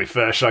 that ugly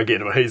fish, I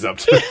get what he's up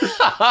to.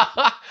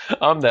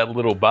 I'm that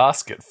little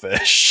basket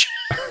fish.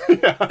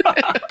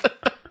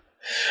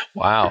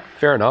 Wow,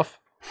 fair enough.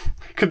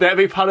 Could that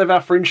be part of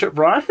our friendship,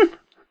 Ryan?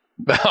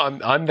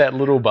 I'm that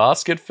little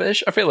basket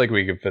fish. I feel like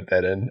we could fit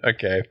that in.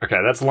 Okay,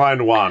 that's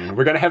line one.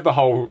 We're going to have the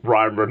whole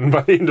rhyme written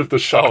by the end of the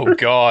show. Oh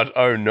God!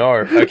 Oh no!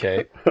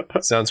 Okay,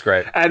 sounds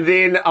great. And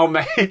then I'll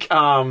make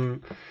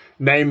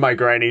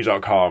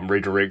namemygranny.com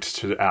redirect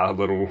to our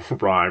little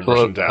rhyme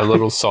written down. A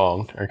little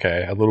song.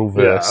 Okay, a little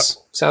verse.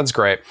 Yeah. Sounds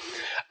great.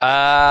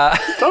 Does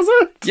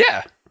it?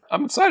 Yeah,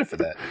 I'm excited for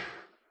that.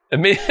 I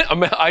mean,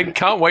 I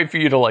can't wait for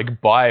you to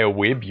like buy a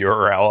web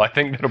URL. I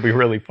think that'll be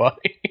really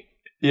funny.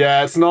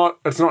 Yeah, it's not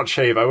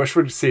cheap. I wish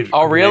we'd see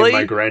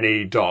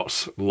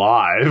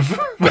namemygranny.live.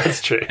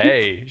 That's cheap.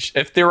 Hey,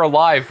 if they're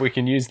alive, we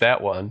can use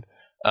that one.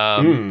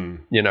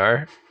 You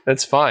know,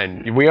 that's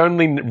fine. We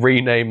only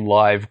rename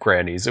live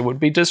grannies. It would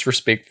be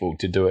disrespectful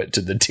to do it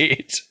to the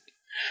dead.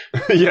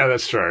 Yeah,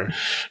 that's true.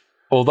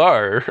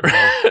 Although,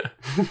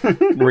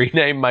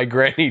 rename my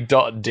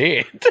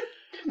granny.dead.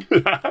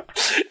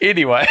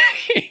 Anyway.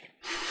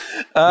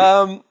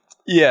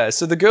 Yeah,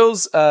 so the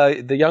girls,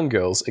 the young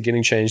girls, are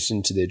getting changed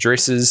into their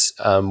dresses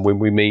when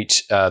we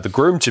meet the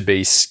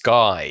groom-to-be,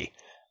 Sky,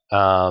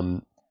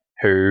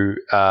 who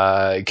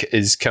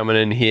is coming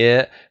in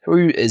here.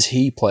 Who is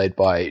he played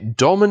by?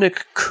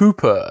 Dominic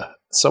Cooper,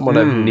 someone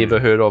I've never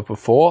heard of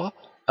before.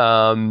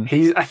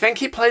 I think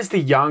he plays the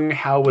young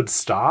Howard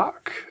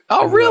Stark.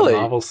 Oh, really? The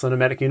Marvel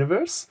Cinematic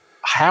Universe.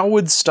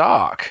 Howard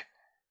Stark?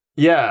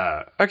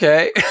 Yeah.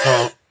 Okay.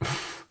 Well,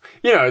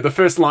 you know, the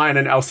first line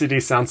in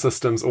LCD Sound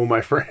System's All My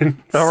Friends.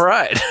 All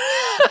right.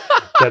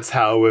 That's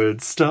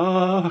Howard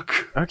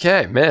Stark.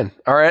 Okay, man.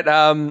 All right.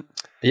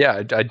 Yeah,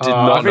 I did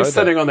not I've been know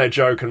sitting that. on that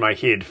joke in my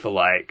head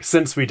for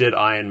since we did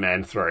Iron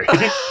Man 3.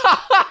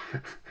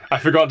 I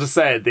forgot to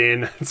say it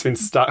then. It's been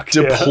stuck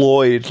here.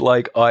 Deployed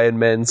like Iron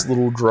Man's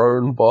little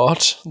drone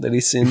bot that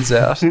he sends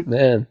out.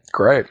 Man,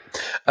 great.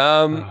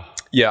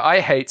 Yeah, I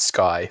hate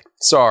Sky.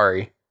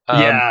 Sorry.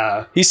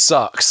 Yeah. He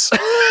sucks.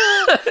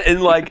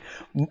 And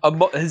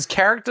his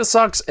character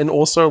sucks, and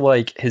also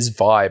his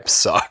vibe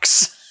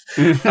sucks.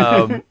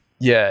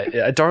 Yeah,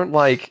 I don't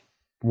like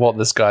what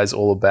this guy's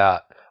all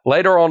about.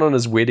 Later on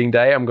his wedding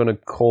day, I'm going to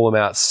call him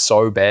out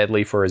so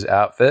badly for his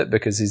outfit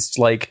because he's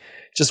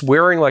just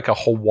wearing a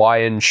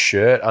Hawaiian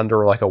shirt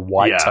under a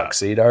white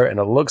tuxedo, and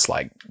it looks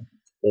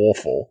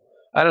awful.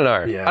 I don't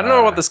know. Yeah. I don't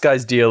know what this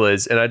guy's deal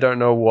is, and I don't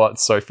know what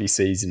Sophie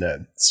sees in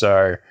it.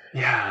 So,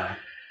 yeah.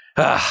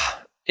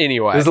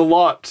 Anyway. There's a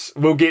lot.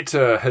 We'll get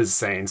to his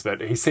scenes,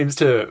 but he seems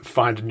to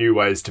find new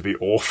ways to be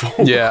awful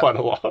quite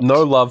a lot.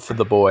 No love for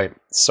the boy.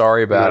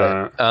 Sorry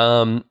about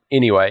it.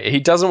 Anyway, he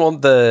doesn't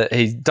want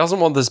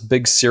this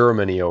big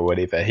ceremony or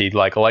whatever. He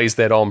lays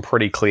that on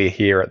pretty clear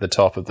here at the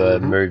top of the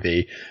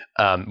movie.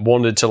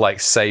 Wanted to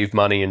save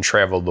money and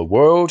travel the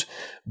world,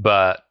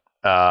 but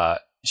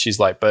she's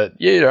but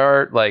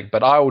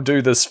but I will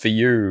do this for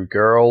you,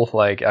 girl.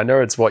 I know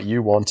it's what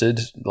you wanted.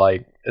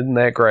 Isn't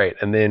that great?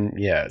 And then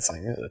it's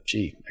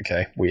gee,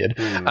 okay, weird.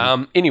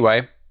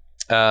 Anyway,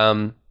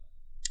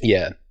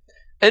 yeah.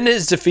 In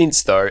his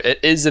defense, though, it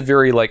is a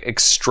very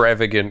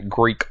extravagant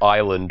Greek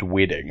island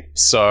wedding,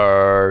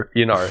 so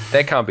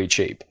that can't be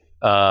cheap.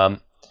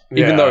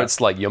 Even though it's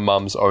your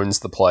mum's owns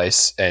the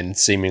place and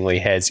seemingly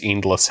has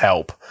endless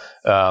help,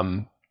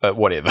 but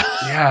whatever.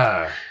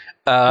 Yeah.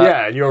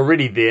 And you're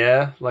already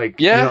there.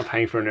 You're not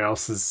paying for anyone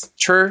else's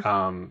true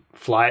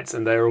flights,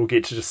 and they all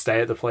get to just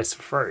stay at the place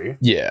for free.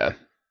 Yeah.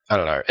 I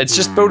don't know. It's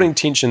just building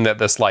tension that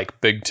this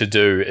big to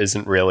do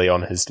isn't really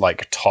on his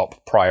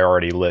top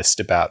priority list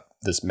about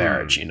this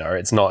marriage.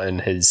 It's not in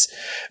his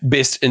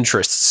best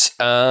interests.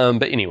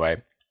 But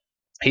anyway,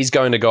 he's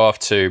going to go off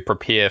to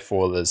prepare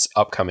for this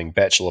upcoming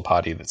bachelor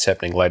party that's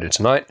happening later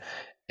tonight,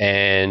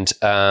 and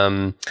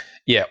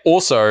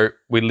also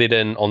we let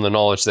in on the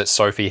knowledge that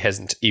Sophie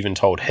hasn't even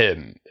told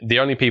him. The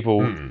only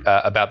people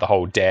about the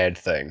whole dad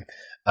thing,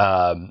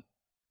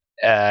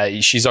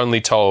 she's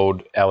only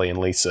told Ellie and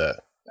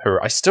Lisa. Who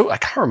I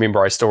can't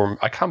remember. I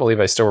can't believe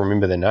I still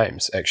remember their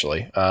names,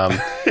 actually.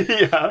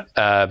 Yeah.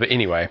 But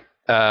anyway,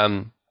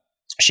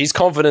 she's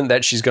confident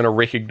that she's going to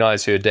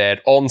recognize her dad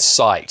on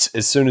sight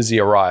as soon as he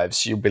arrives.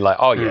 She'll be like,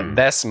 "Oh yeah,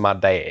 that's my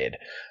dad.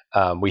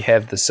 We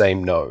have the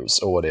same nose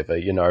or whatever,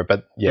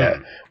 But yeah,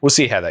 we'll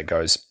see how that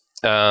goes.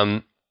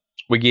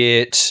 We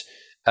get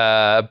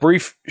a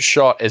brief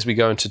shot as we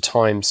go into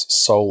Time's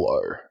solo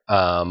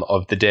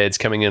of the dads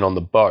coming in on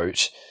the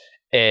boat.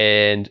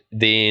 And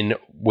then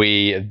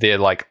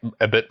they're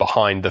a bit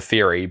behind the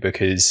ferry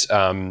because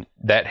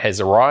that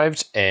has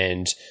arrived,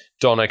 and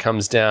Donna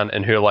comes down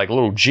in her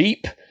little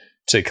Jeep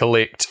to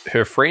collect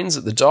her friends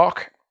at the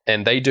dock,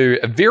 and they do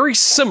a very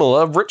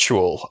similar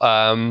ritual.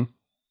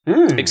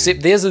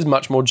 Except theirs is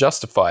much more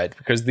justified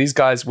because these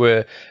guys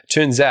were,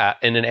 turns out,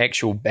 in an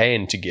actual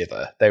band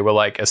together. They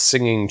were a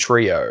singing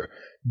trio,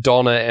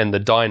 Donna and the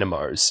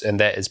Dynamos, and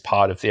that is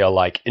part of their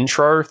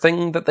intro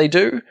thing that they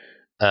do.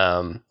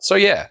 So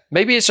yeah,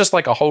 maybe it's just a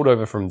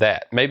holdover from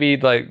that. Maybe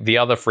the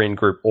other friend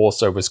group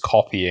also was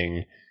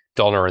copying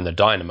Donna and the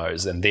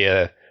Dynamos and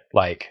their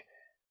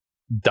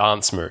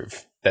dance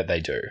move that they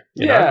do.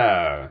 You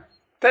know?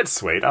 That's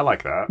sweet. I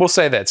like that. We'll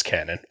say that's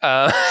canon.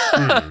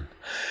 But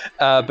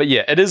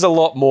yeah, it is a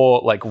lot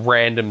more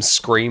random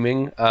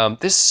screaming.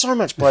 There's so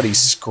much bloody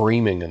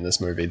screaming in this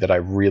movie that I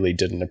really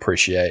didn't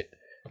appreciate.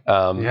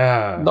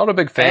 Not a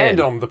big fan. And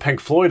on the Pink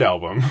Floyd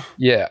album.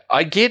 Yeah,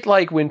 I get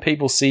when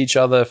people see each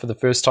other for the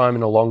first time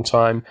in a long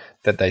time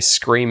that they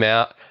scream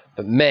out,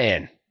 but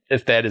man,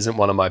 if that isn't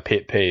one of my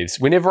pet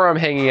peeves. Whenever I'm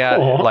hanging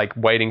out,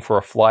 waiting for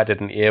a flight at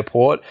an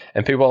airport,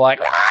 and people are like,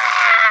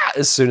 "Ah!"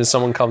 as soon as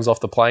someone comes off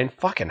the plane,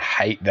 fucking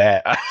hate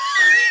that.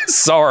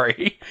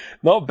 Sorry,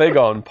 not big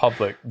on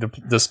public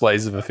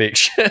displays of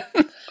affection.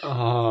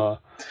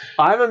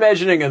 I'm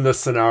imagining in this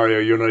scenario,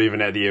 you're not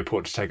even at the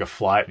airport to take a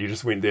flight. You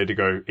just went there to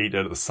go eat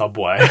at the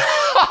Subway.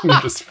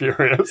 You're just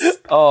furious.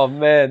 Oh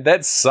man,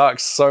 that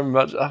sucks so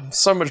much. I'm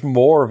so much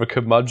more of a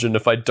curmudgeon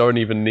if I don't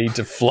even need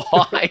to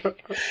fly.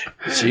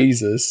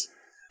 Jesus,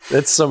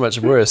 that's so much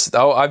worse.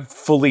 Oh, I've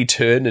fully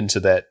turned into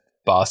that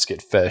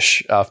basket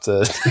fish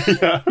after,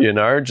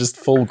 just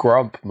full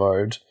grump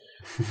mode.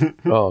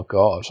 Oh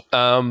god.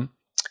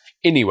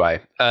 Anyway,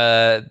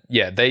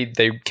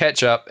 they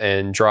catch up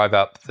and drive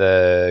up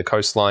the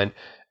coastline,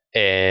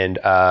 and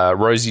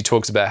Rosie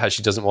talks about how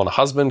she doesn't want a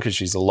husband because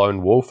she's a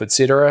lone wolf,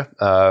 etc.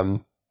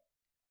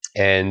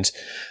 And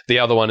the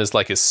other one is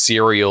a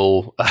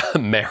serial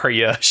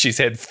marrier. She's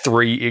had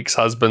 3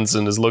 ex-husbands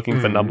and is looking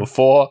for number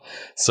 4.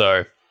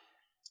 So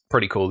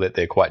pretty cool that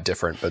they're quite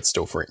different but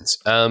still friends.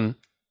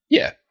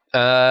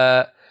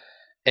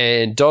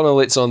 And Donna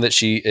lets on that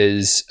she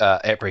is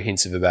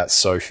apprehensive about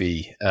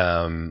Sophie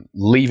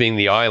leaving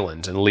the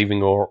island and leaving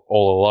her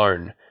all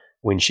alone.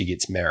 when she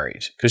gets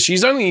married, because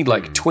she's only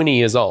like 20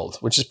 years old,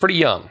 which is pretty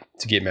young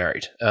to get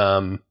married.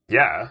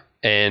 Yeah.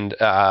 And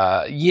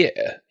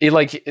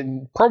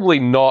probably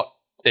not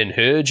in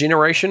her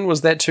generation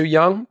was that too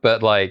young,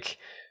 but like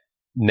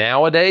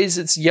nowadays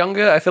it's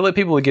younger. I feel like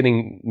people are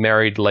getting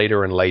married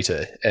later and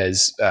later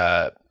as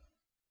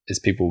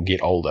people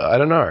get older. I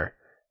don't know.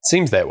 It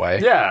seems that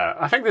way. Yeah,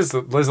 I think there's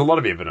a lot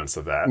of evidence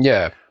of that.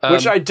 Yeah.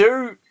 Which I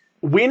do.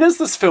 When is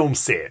this film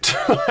set?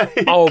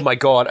 Like, oh my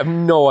god, I have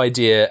no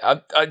idea.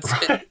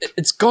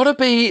 It's got to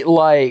be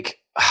like.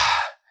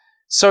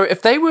 So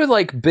if they were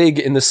like big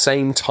in the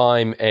same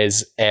time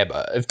as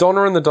ABBA, if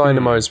Donna and the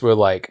Dynamos were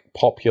like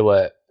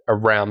popular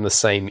around the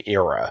same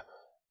era,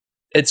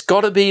 it's got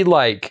to be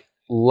like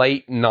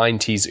late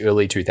 90s,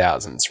 early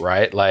 2000s,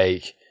 right?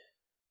 Like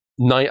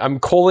I'm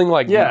calling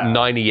like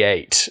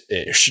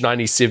 98-ish,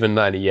 97,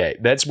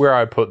 98. That's where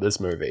I put this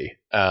movie.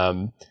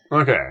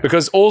 Okay.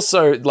 Because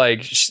also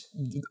like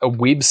a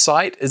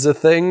website is a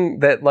thing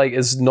that like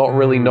is not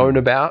really known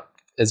about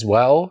as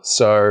well.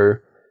 So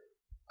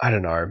I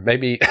don't know.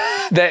 Maybe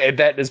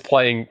that is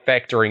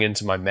factoring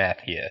into my math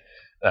here.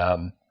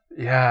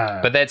 Yeah.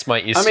 But that's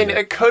my estimate. I mean,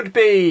 it could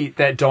be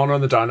that Donna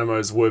and the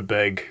Dynamos were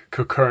big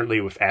concurrently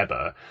with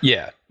ABBA.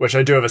 Yeah. Which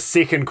I do have a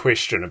second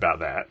question about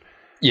that.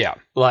 Yeah.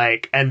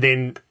 Like, and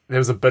then there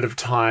was a bit of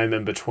time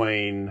in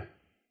between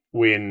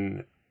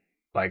when,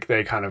 like,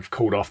 they kind of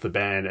called off the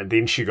band and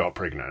then she got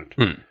pregnant.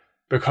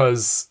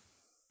 Because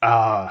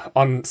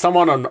on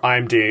someone on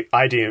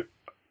IMDb,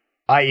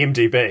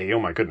 oh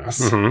my goodness,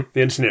 the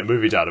Internet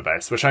Movie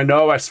Database, which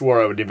I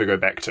swore I would never go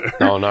back to.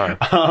 Oh, no.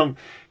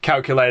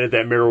 Calculated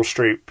that Meryl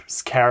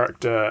Streep's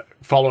character,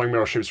 following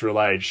Meryl Streep's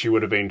real age, she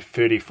would have been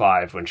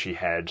 35 when she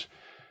had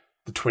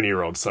the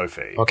 20-year-old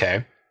Sophie.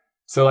 Okay.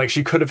 So, like,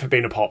 she could have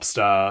been a pop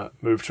star,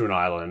 moved to an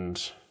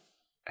island,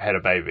 had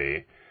a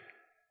baby.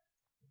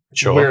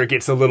 Sure. Where it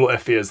gets a little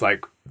iffy is,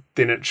 like,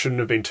 then it shouldn't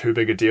have been too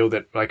big a deal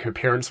that, like, her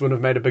parents wouldn't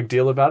have made a big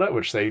deal about it,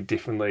 which they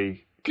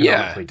definitely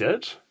canonically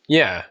did.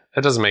 Yeah,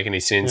 that doesn't make any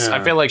sense. Yeah.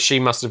 I feel like she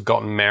must have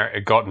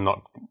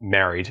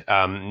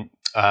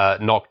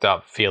knocked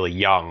up fairly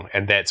young,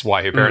 and that's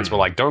why her parents were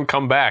like, don't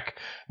come back,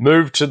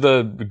 move to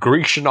the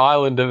Grecian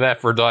island of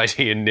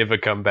Aphrodite and never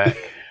come back.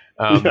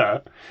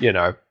 You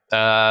know,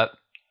 because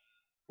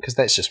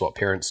that's just what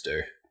parents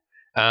do.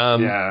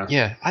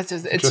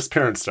 It's just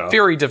parent stuff.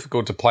 Very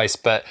difficult to place,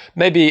 but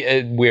maybe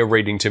we're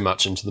reading too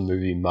much into the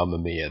movie Mamma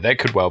Mia. That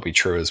could well be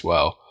true as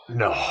well.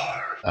 No.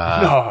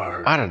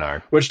 I don't know.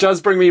 Which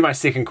does bring me my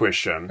second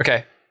question.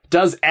 Okay.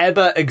 Does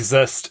ABBA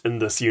exist in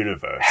this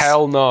universe?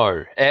 Hell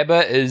no.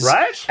 ABBA is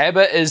right?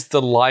 ABBA is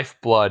the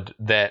lifeblood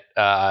that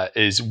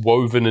is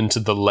woven into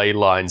the ley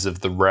lines of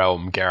the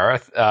realm,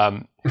 Gareth.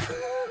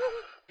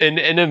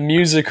 In a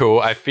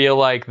musical, I feel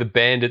like the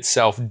band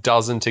itself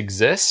doesn't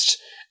exist,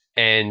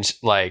 and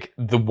like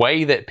the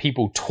way that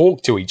people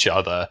talk to each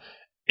other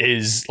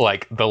is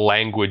like the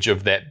language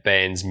of that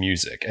band's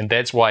music, and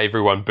that's why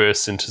everyone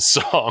bursts into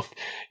song.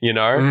 You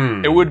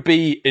know, it would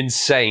be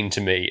insane to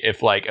me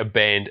if like a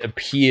band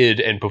appeared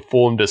and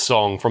performed a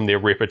song from their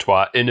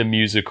repertoire in a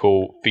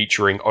musical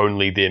featuring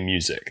only their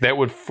music. That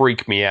would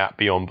freak me out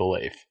beyond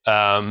belief.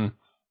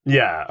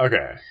 Yeah.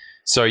 Okay.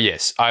 So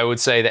yes, I would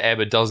say that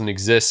ABBA doesn't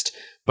exist,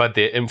 but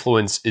their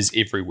influence is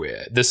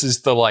everywhere. This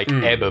is the like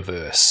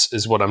ABBA-verse,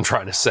 is what I'm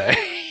trying to say.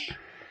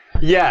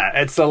 Yeah,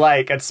 it's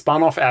it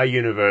spun off our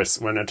universe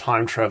when a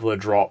time traveler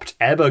dropped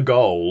ABBA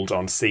Gold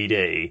on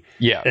CD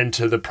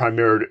into the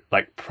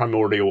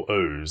primordial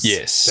ooze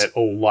that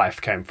all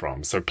life came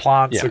from. So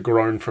plants are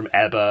grown from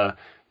ABBA.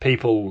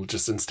 People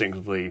just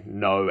instinctively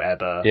know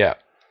ABBA. Yeah.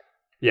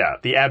 Yeah,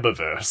 the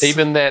ABBA-verse.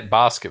 Even that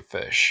basket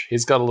fish,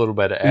 he's got a little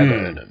bit of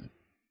ABBA in him.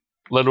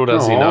 Little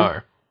does he know.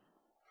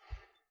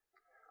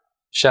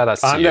 Shout out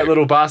to you. I'm that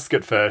little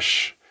basket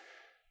fish.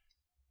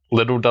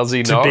 Little does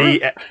he know?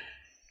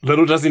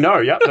 Little does he know.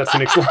 Yep, that's the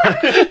next line.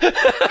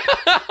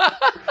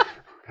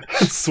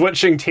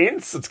 Switching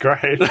tense. It's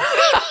great.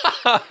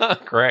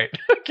 Great.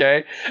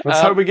 Okay.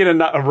 Let's hope we get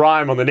a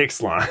rhyme on the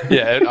next line.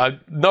 Yeah, I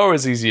know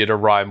is easier to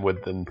rhyme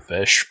with than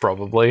fish,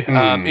 probably.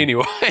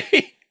 Anyway.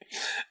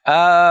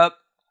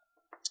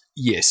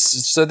 Yes.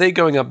 So they're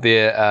going up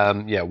there,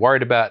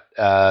 worried about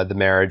the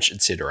marriage,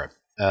 etc.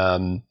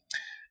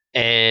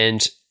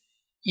 And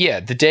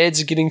yeah, the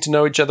dads are getting to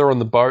know each other on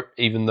the boat,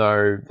 even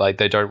though like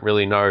they don't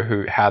really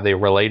know how they're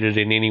related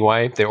in any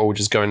way. They're all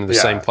just going to the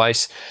same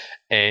place.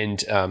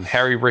 And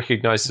Harry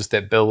recognizes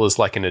that Bill is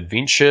like an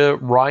adventure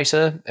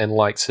writer and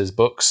likes his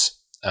books.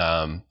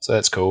 So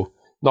that's cool.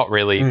 Not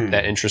really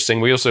that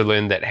interesting. We also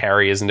learned that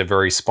Harry isn't a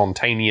very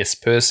spontaneous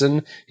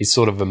person. He's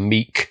sort of a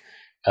meek,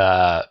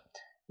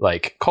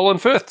 like Colin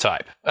Firth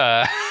type.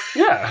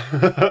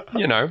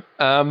 You know.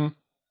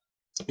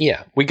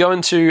 Yeah, we go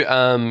into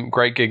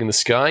Great Gig in the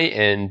Sky,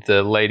 and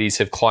the ladies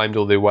have climbed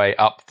all their way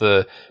up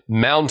the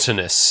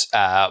mountainous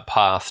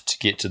path to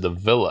get to the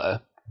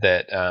villa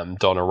that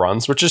Donna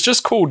runs, which is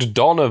just called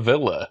Donna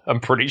Villa,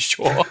 I'm pretty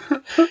sure.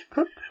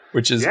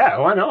 Which is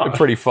why not? a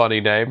pretty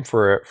funny name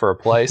for a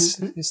place.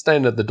 You're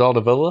staying at the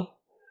Donna Villa.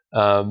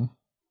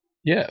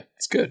 Yeah,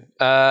 it's good.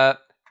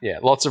 Yeah,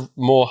 lots of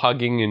more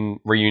hugging and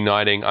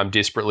reuniting. I'm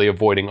desperately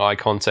avoiding eye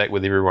contact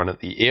with everyone at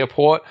the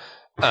airport.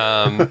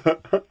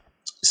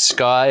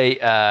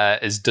 Sky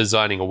is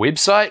designing a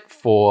website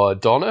for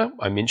Donna.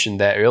 I mentioned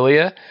that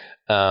earlier.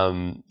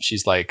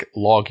 She's like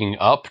logging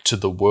up to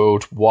the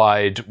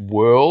worldwide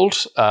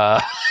world,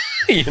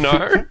 you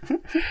know?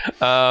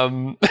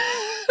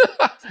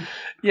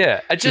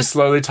 Yeah, I just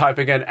slowly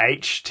typing in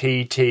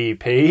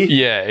HTTP.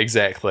 Yeah,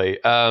 exactly.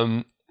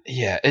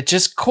 Yeah, it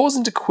just calls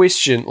into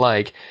question,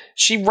 like,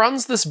 she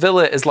runs this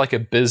villa as like a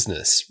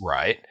business,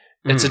 right?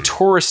 It's a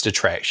tourist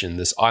attraction,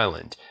 this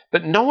island,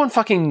 but no one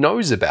fucking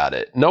knows about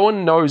it. No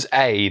one knows,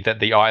 A, that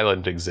the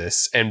island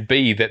exists, and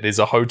B, that there's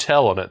a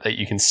hotel on it that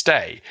you can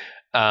stay.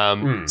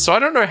 So I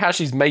don't know how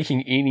she's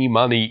making any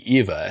money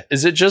ever.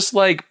 Is it just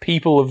like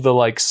people of the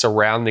like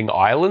surrounding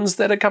islands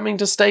that are coming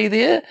to stay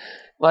there?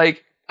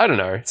 Like, I don't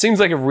know. It seems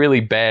like a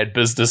really bad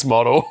business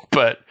model,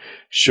 but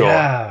sure.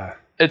 Yeah.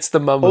 It's the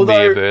Mamma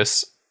Mia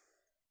verse.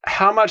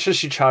 How much is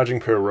she charging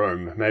per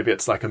room? Maybe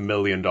it's like $1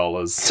 million.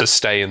 To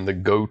stay in the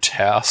goat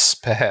house,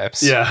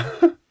 perhaps. Yeah.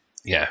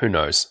 Yeah, who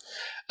knows?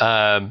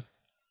 Yeah,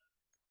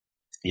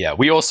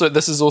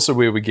 this is also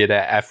where we get our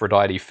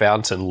Aphrodite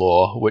fountain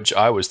lore, which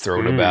I was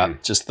thrilled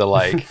about. Just the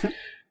like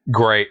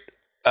great,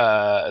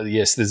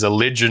 yes, there's a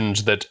legend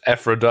that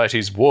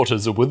Aphrodite's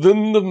waters are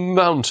within the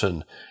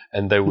mountain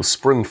and they will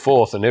spring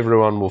forth and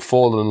everyone will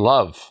fall in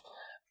love.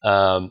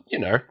 You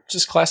know,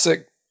 just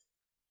classic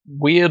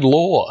weird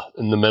lore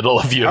in the middle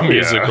of your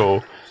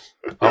musical.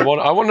 Yeah. I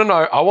want to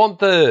know. I want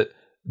the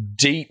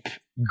deep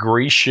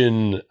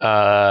Grecian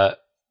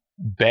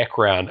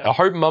background. I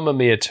hope Mamma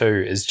Mia 2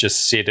 is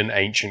just set in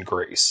ancient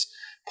Greece.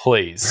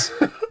 Please.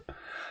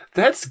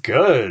 That's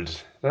good.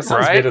 That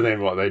sounds better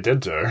than what they did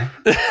do.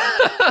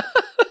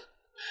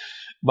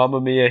 Mamma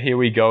Mia, Here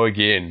We Go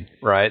Again,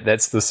 right?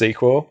 That's the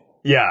sequel.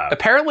 Yeah.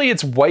 Apparently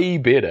it's way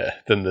better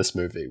than this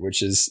movie,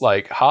 which is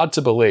like hard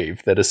to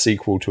believe that a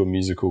sequel to a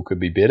musical could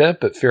be better,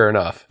 but fair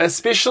enough.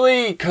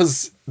 Especially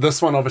because this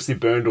one obviously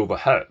burned all the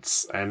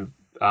hits, and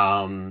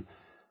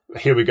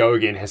Here We Go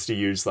Again has to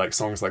use like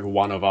songs like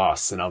One of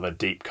Us and other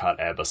deep cut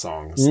ABBA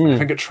songs. I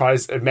think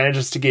it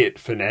manages to get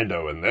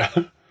Fernando in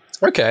there.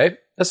 Okay,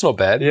 that's not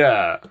bad.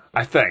 Yeah,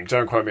 I think.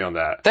 Don't quote me on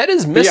that. That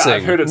is missing. Yeah,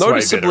 I've heard it's way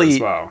better as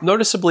well.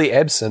 Noticeably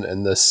absent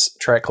in this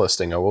track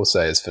listing, I will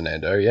say, is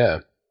Fernando,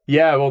 yeah.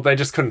 Yeah, well, they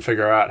just couldn't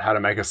figure out how to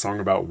make a song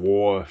about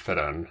war fit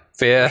in.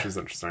 Fair. Which is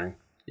interesting.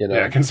 You know.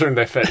 Yeah, considering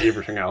they fit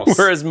everything else.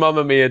 Whereas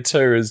Mamma Mia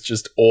 2 is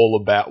just all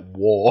about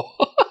war.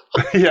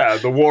 Yeah,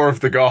 the war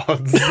of the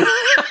gods.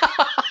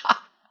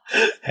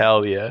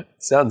 Hell yeah.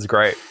 Sounds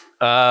great.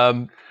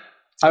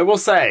 I will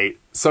say,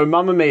 so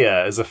Mamma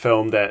Mia is a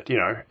film that, you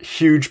know,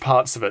 huge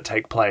parts of it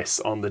take place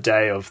on the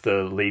day of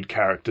the lead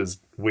character's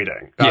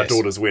wedding,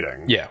 daughter's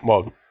wedding. Yeah,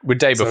 well, we're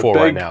day before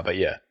right now, but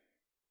yeah.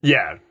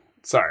 Yeah,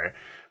 sorry.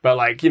 But,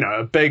 like, you know,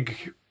 a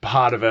big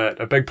part of it,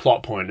 a big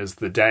plot point is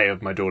the day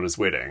of my daughter's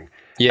wedding.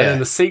 Yeah. And then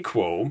the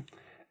sequel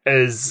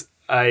is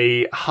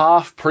a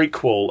half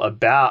prequel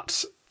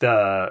about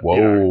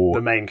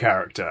the main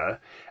character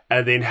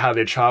and then how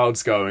their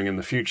child's going in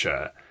the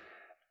future.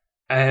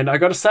 And I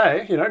got to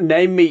say, you know,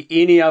 name me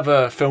any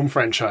other film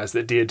franchise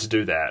that dared to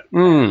do that.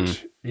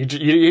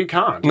 You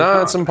can't.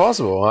 No, it's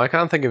impossible. I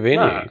can't think of any.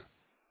 No.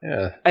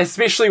 Yeah.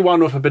 Especially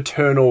one with a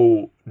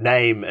paternal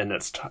name in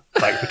its,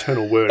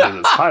 paternal word in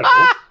its title.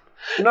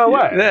 No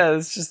way. Yeah,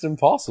 it's just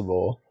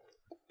impossible.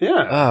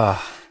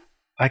 Yeah.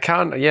 I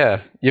can't,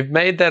 You've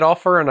made that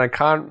offer and I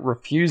can't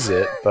refuse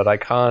it, but I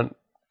can't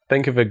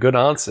think of a good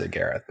answer,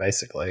 Gareth,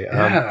 basically.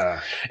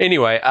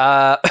 Anyway,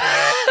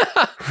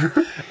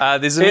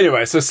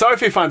 Anyway, so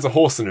Sophie finds a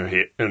horse in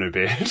her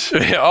bed.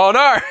 Oh,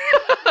 no!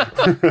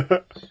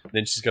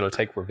 Then she's going to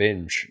take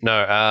revenge.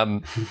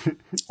 No,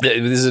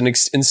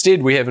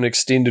 instead we have an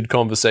extended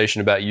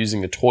conversation about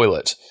using a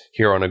toilet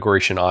here on a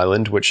Grecian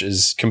island, which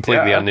is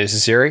completely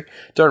unnecessary.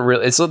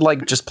 It's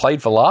like just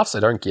played for laughs. I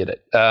don't get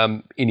it.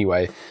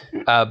 Anyway,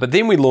 but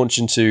then we launch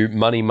into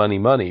money, money,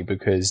 money,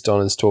 because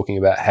Donna's talking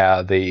about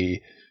how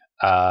the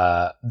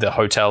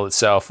hotel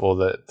itself, or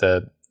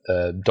the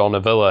Donna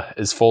Villa,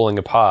 is falling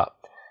apart.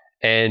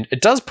 And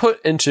it does put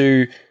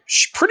into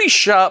pretty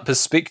sharp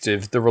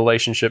perspective the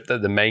relationship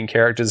that the main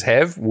characters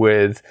have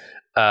with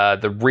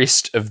the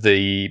rest of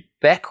the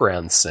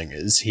background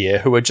singers here,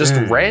 who are just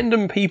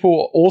random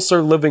people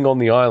also living on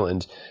the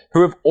island,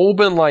 who have all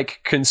been like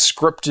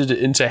conscripted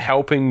into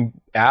helping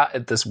out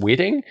at this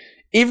wedding.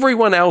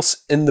 Everyone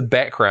else in the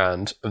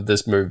background of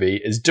this movie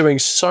is doing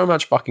so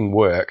much fucking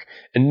work,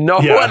 and no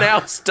one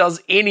else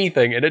does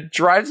anything, and it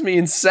drives me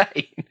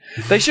insane.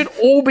 They should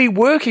all be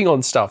working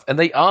on stuff, and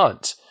they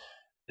aren't.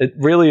 It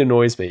really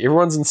annoys me.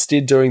 Everyone's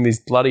instead doing these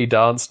bloody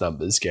dance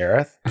numbers,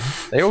 Gareth.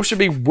 They all should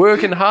be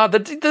working hard.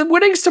 The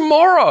wedding's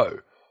tomorrow.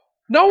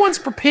 No one's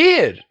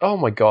prepared. Oh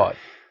my God.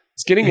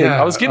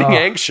 I was getting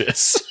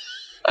anxious.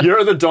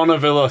 You're at the Donna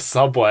Villa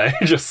subway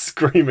just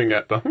screaming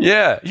at them.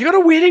 Yeah. You got a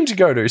wedding to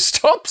go to.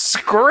 Stop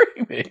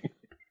screaming.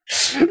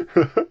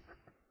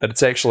 But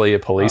it's actually a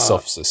police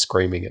officer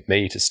screaming at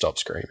me to stop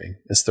screaming.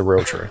 It's the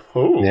real truth.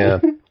 Ooh. Yeah.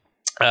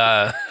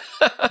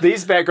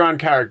 These background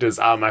characters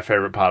are my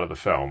favorite part of the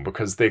film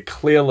because they're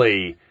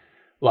clearly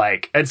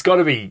like, it's got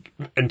to be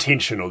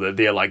intentional that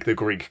they're like the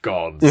Greek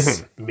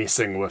gods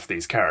messing with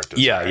these characters.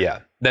 Yeah, right? yeah.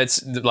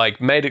 That's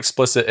like made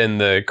explicit in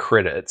the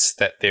credits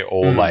that they're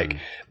all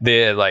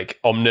they're like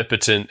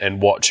omnipotent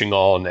and watching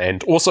on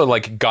and also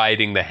like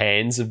guiding the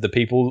hands of the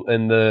people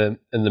in the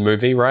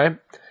movie, right?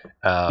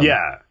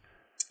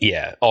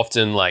 Yeah,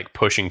 often like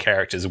pushing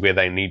characters where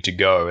they need to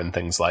go and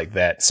things like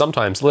that.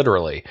 Sometimes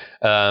literally,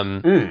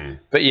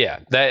 but yeah,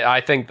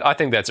 I think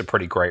that's a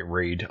pretty great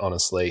read,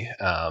 honestly.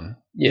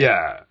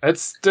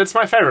 It's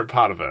my favorite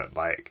part of it.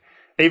 Like,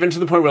 even to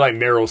the point where like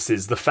Meryl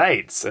says the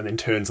fates, and then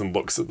turns and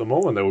looks at them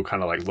all, and they all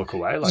kind of like look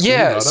away. Like,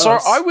 so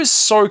I was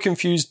so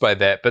confused by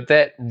that, but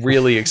that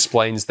really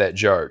explains that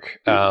joke,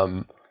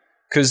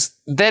 because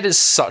that is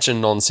such a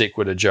non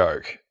sequitur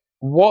joke.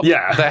 What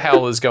the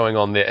hell is going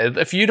on there?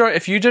 If you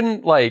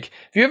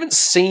haven't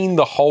seen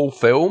the whole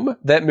film,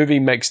 that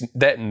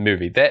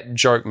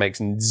joke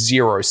makes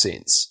zero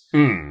sense.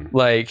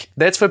 Like,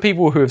 that's for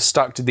people who have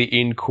stuck to the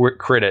end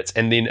credits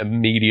and then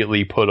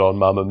immediately put on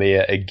Mamma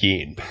Mia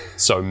again.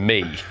 So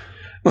me.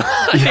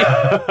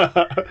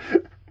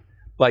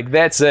 Like,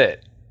 that's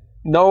it.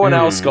 No one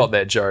else got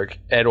that joke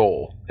at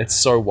all. It's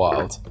so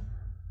wild.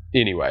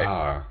 Anyway.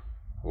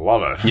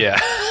 Love it. Yeah.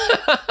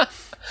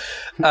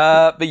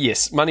 But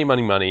yes, Money,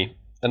 Money, Money,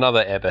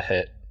 another ABBA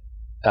hit.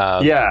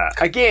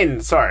 Again,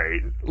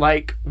 sorry,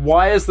 like,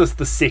 why is this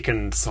the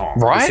second song,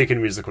 right? The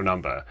second musical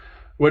number,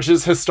 which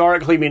is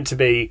historically meant to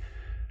be,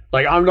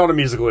 like, I'm not a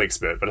musical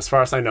expert, but as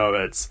far as I know,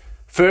 it's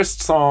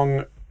first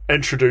song,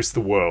 introduce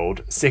the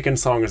world, second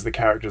song is the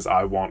characters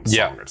I want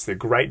song. It's their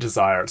great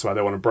desire, it's why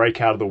they want to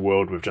break out of the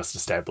world we've just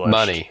established.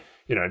 Money.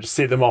 You know, just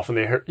set them off on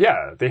their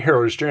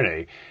hero's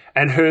journey.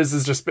 And hers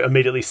is just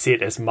immediately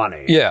set as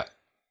money. Yeah.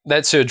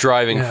 That's her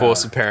driving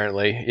force,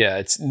 apparently. Yeah,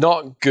 it's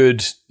not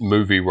good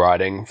movie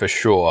writing for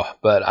sure,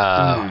 but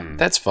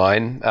that's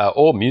fine.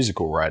 Or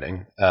musical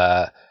writing.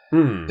 But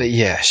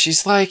yeah,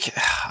 she's like,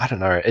 I don't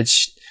know.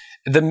 It's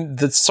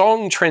the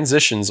song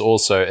transitions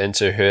also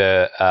into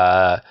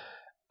her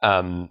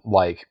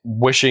like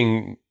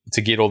wishing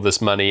to get all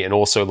this money and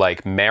also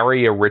like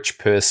marry a rich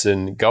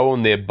person, go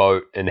on their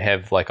boat and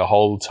have like a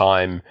whole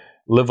time.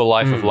 Live a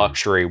life of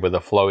luxury with a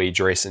flowy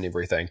dress and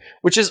everything,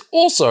 which is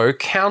also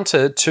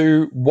counter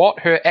to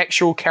what her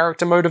actual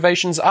character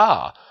motivations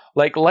are.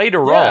 Like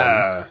later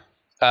on,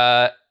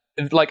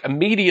 like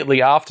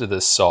immediately after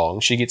this song,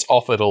 she gets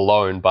offered a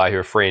loan by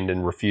her friend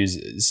and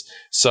refuses.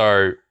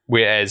 So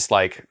whereas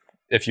like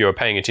if you were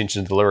paying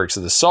attention to the lyrics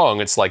of the song,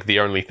 it's like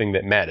the only thing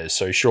that matters.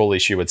 So surely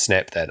she would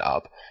snap that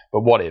up,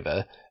 but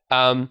whatever.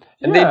 And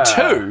then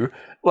two,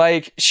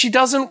 like, she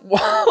doesn't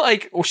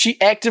she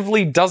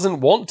actively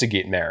doesn't want to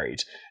get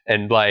married.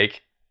 And,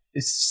 like,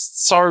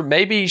 so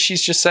maybe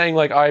she's just saying,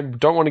 like, I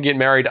don't want to get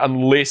married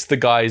unless the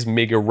guy's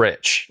mega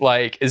rich.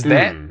 Like, is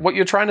that what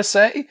you're trying to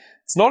say?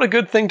 It's not a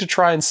good thing to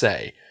try and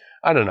say.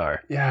 I don't know.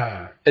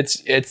 Yeah.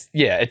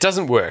 It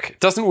doesn't work. It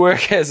doesn't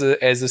work as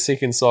a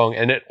second song,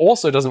 and it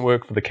also doesn't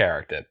work for the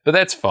character. But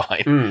that's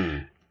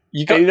fine.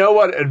 You know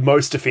what it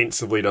most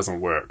offensively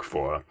doesn't work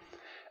for?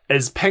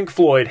 Is Pink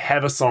Floyd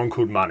have a song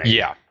called Money.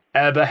 Yeah.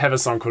 ABBA have a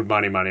song called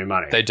Money, Money,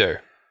 Money. They do.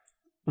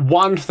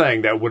 One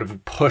thing that would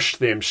have pushed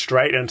them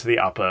straight into the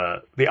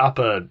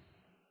upper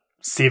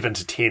 7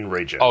 to 10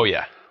 region. Oh,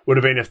 yeah. Would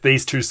have been if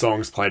these two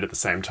songs played at the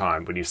same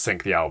time when you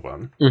sync the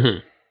album.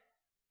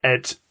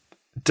 It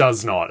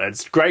does not.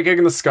 It's Great Gig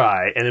in the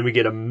Sky, and then we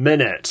get a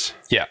minute.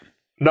 Yeah.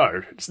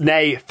 No,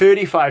 nay,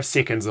 35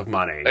 seconds of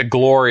Money. A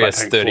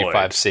glorious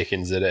 35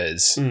 seconds it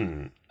is.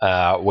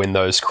 When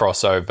those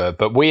cross over.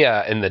 But we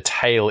are in the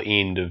tail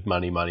end of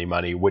Money, Money,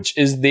 Money, which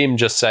is them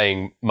just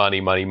saying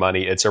money, money,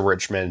 money, it's a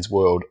rich man's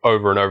world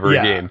over and over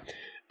again.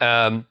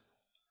 And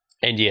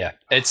yeah,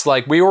 it's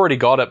like we already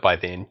got it by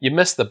then. You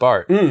missed the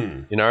boat.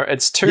 You know,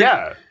 it's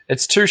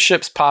two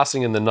ships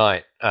passing in the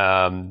night.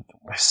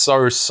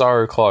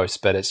 So close,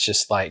 but it's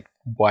just like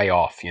way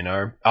off, you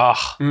know?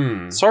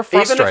 So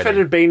frustrating. Even if it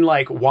had been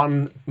like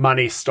one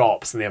money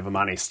stops and the other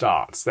money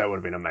starts, that would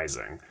have been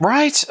amazing.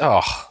 Right?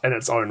 In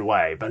its own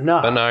way. But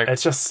no.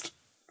 It's just...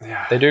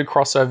 Yeah. They do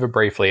cross over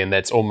briefly, and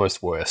that's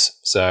almost worse.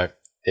 So,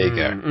 there you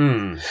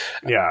go.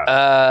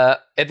 Yeah.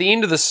 At the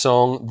end of the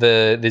song,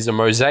 there's a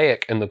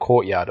mosaic in the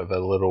courtyard of a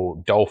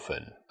little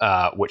dolphin,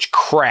 which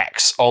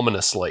cracks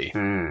ominously.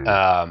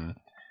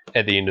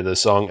 At the end of the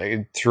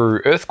song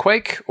through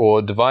earthquake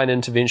or divine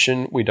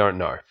intervention, we don't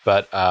know,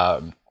 but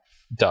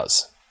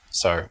does.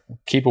 So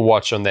keep a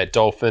watch on that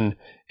dolphin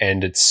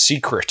and its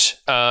secret.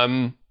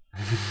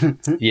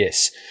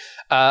 Yes.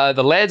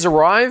 The lads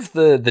arrive,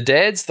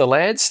 the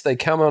lads, they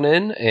come on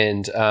in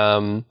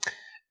and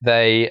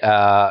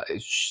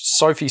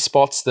Sophie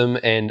spots them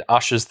and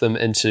ushers them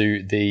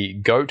into the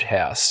goat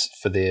house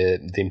for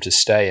them to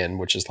stay in,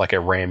 which is like a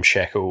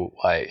ramshackle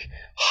like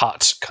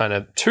hut kind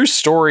of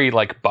 2-story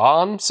like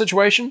barn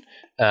situation.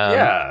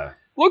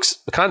 Looks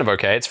kind of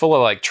okay. It's full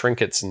of like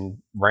trinkets and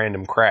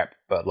random crap,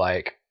 but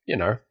like, you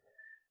know,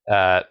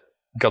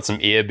 got some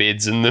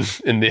earbeds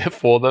in there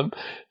for them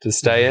to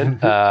stay in.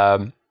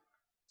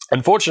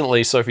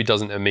 Unfortunately, Sophie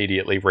doesn't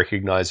immediately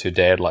recognize her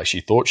dad like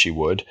she thought she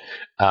would,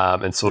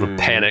 and sort of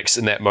panics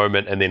in that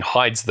moment and then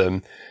hides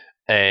them.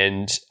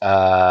 And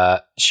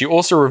she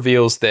also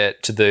reveals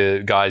that to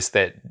the guys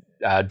that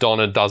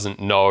Donna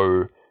doesn't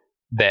know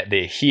that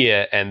they're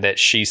here and that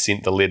she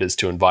sent the letters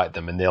to invite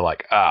them. And they're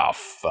like, oh,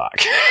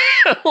 fuck.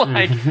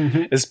 Like,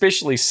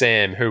 especially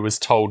Sam, who was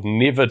told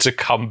never to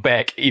come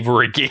back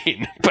ever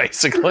again,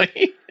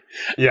 basically.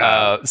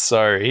 Yeah.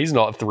 So he's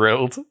not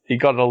thrilled. He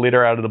got a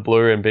letter out of the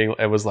blue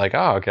and was like,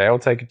 "Oh, okay, I'll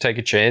take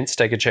a chance."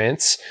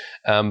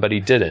 But he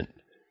didn't.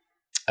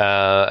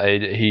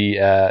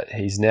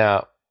 He's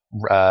now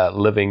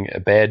living a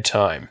bad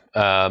time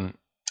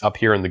up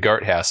here in the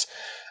goat house.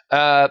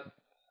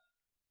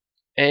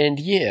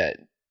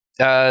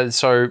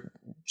 So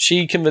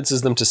she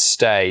convinces them to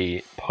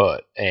stay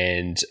put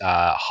and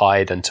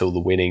hide until the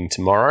wedding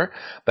tomorrow.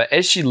 But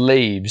as she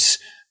leaves,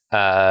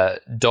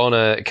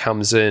 Donna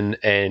comes in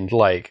and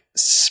like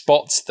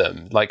spots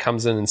them, like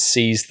comes in and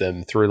sees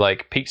them through,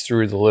 like peeks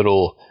through the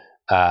little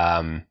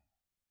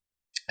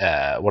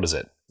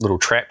little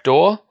trap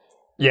door.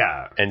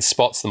 Yeah. And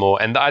spots them all.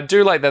 And I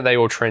do like that they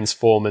all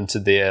transform into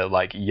their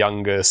like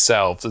younger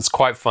selves. It's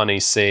quite funny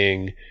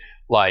seeing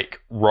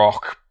like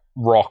rock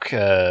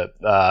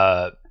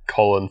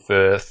Colin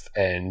Firth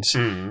and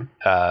hippie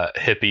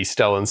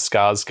Stellan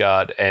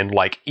Skarsgård and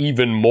like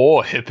even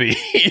more hippie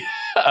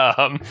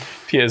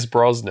Pierce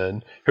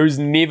Brosnan, who's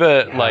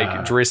never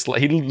like dressed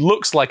like, he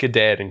looks like a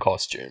dad in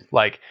costume.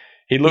 Like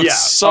he looks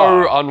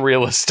so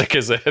unrealistic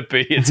as a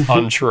hippie, it's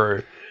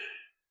untrue.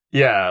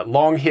 Yeah,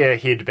 long hair,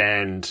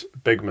 headband,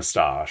 big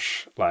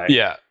moustache.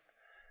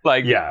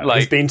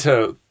 He's been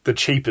to the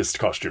cheapest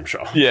costume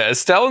shop. Yeah,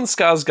 Stellan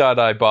Skarsgård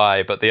I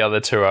buy, but the other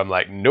two I'm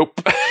like,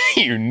 nope,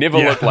 you never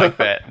look like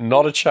that.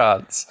 Not a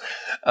chance.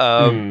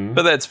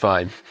 But that's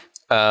fine.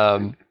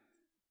 And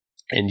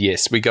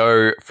yes, we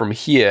go from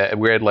here,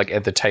 and we're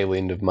at the tail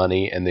end of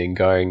Money, and then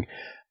going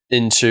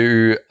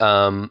into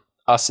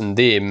Us and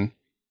Them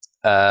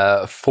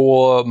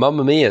for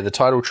Mamma Mia, the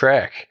title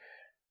track.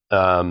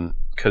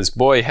 Because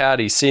boy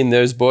howdy, seeing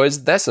those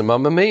boys, that's a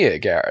Mamma Mia,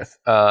 Gareth.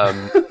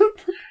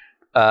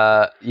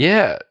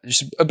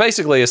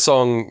 Basically a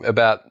song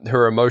about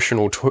her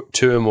emotional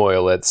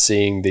turmoil at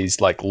seeing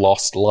these like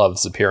lost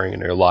loves appearing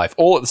in her life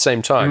all at the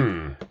same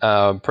time.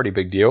 Pretty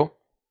big deal.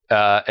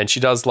 And she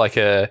does like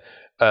a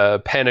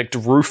panicked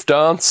roof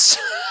dance.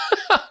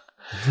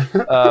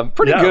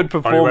 Pretty good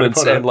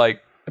performance and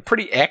like a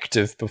pretty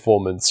active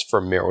performance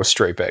from Meryl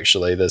Streep,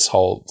 actually, this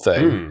whole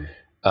thing.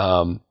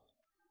 But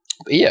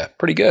yeah,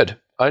 pretty good.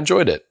 I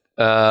enjoyed it.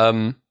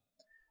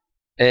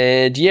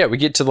 And yeah, we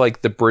get to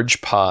like the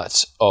bridge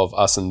part of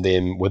Us and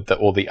Them with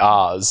all the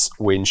R's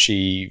when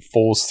she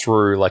falls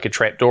through like a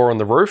trapdoor on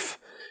the roof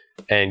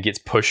and gets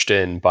pushed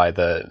in by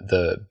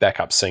the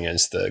backup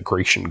singers, the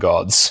Grecian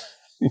gods,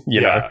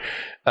 you know.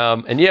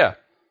 And yeah,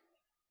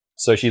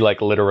 so she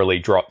like literally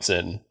drops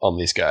in on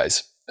these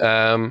guys.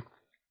 And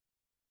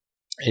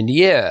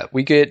yeah,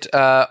 we get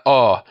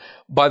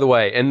by the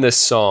way, in this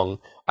song,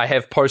 I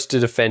have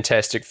posted a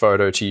fantastic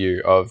photo to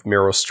you of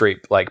Meryl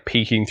Streep like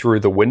peeking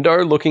through the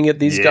window looking at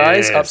these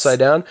guys upside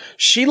down.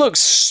 She looks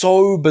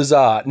so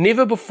bizarre.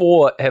 Never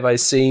before have I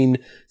seen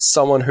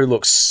someone who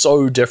looks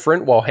so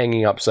different while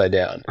hanging upside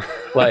down.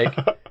 Like,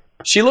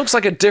 she looks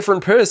like a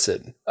different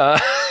person.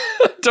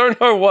 Don't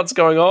know what's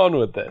going on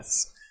with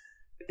this.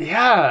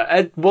 Yeah,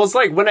 it was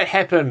like when it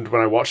happened,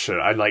 when I watched it,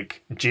 I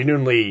like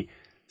genuinely,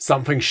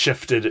 something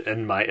shifted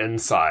in my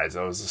insides.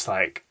 I was just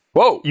like,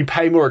 whoa, you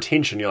pay more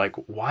attention. You're like,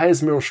 why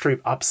is Meryl Streep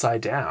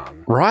upside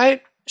down?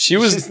 Right?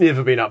 She's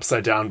never been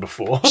upside down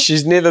before.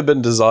 She's never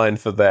been designed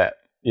for that,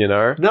 you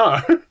know?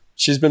 No.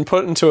 She's been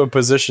put into a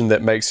position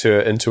that makes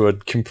her into a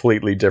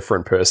completely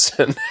different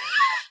person.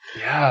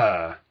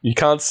 Yeah. You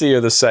can't see her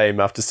the same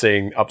after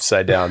seeing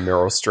upside down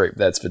Meryl Streep,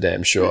 that's for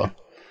damn sure.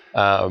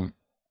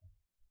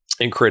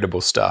 Incredible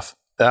stuff.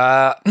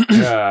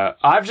 Yeah,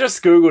 I've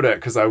just Googled it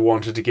because I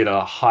wanted to get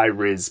a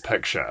high-res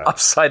picture.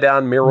 Upside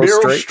down Meryl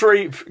Streep?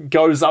 Meryl Streep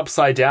goes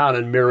upside down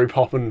in Mary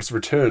Poppins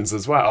Returns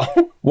as well.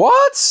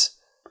 What?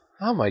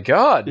 Oh my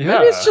god. Yeah.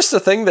 Maybe it's just a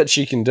thing that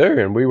she can do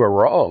and we were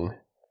wrong.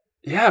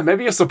 Yeah,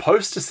 maybe you're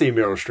supposed to see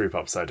Meryl Streep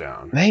upside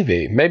down.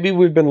 Maybe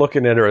we've been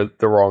looking at her at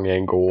the wrong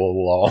angle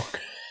all along.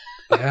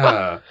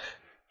 Yeah.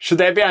 Should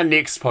that be our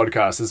next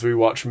podcast as we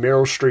watch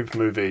Meryl Streep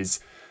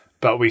movies,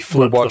 but we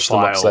flip the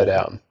file? Them upside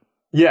down.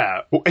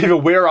 Yeah, either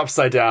we're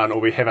upside down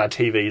or we have our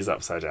TVs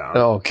upside down.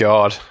 Oh,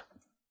 God.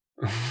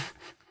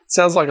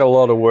 Sounds like a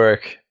lot of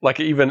work. Like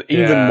even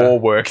more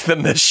work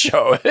than this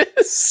show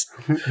is.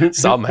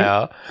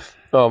 Somehow.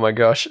 Oh, my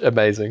gosh.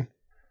 Amazing.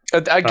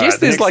 I guess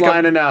there's the next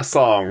line in our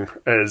song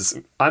is,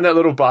 I'm that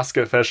little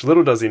basket fish,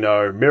 little does he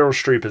know, Meryl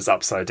Streep is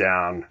upside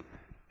down,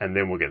 and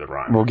then we'll get the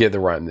rhyme. We'll get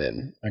the rhyme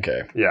then.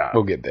 Okay. Yeah.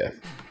 We'll get there.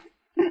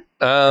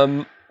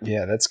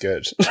 Yeah, that's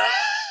good.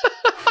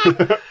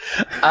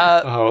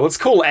 Let's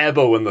call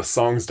ABBA when the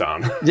song's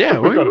done. Yeah,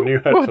 we've got a new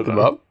hit for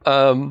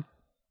them.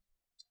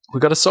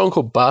 We've got a song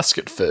called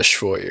Basket Fish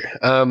for you.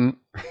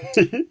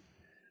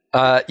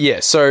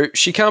 So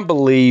she can't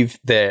believe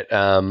that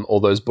all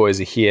those boys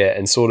are here,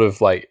 and sort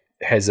of like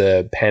has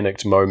a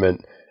panicked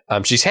moment.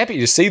 She's happy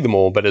to see them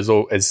all, but is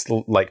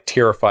like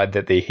terrified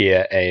that they're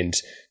here and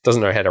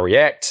doesn't know how to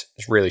react.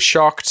 Is really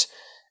shocked,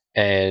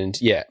 and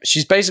yeah,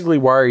 she's basically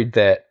worried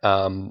that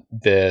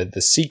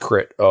the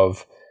secret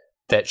of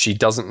that she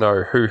doesn't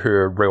know who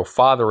her real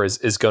father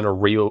is going to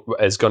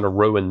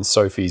ruin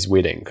Sophie's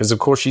wedding, because of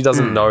course she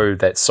doesn't know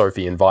that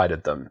Sophie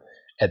invited them.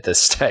 At this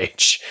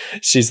stage,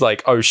 she's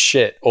like, "Oh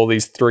shit! All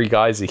these three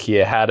guys are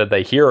here. How did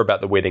they hear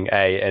about the wedding?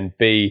 A and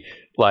B,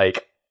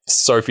 like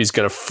Sophie's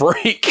gonna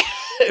freak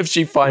if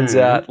she finds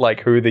out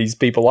like who these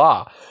people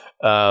are."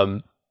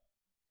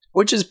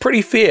 Which is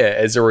pretty fair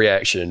as a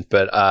reaction,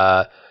 but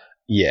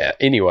yeah.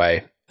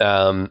 Anyway,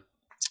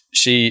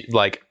 she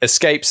like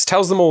escapes,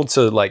 tells them all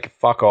to like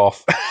fuck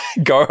off,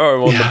 go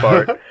home on the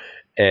boat,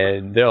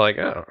 and they're like,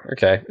 "Oh,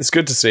 okay, it's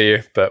good to see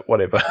you, but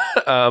whatever."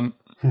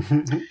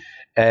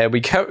 And we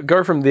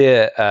go from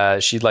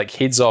there. She like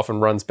heads off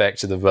and runs back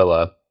to the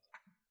villa,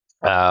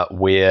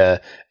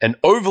 where an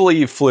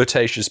overly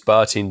flirtatious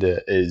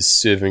bartender is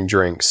serving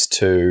drinks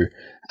to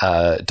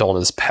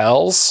Donna's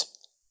pals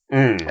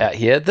out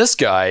here. This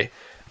guy,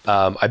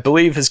 I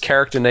believe his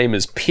character name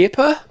is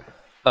Pepper.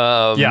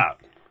 Yeah.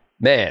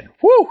 Man,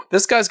 whoo!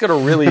 This guy's got a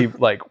really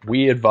like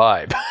weird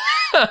vibe.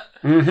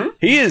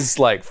 He is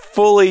like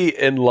fully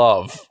in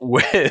love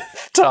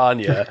with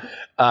Tanya.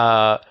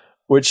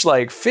 Which,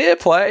 like, fair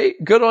play,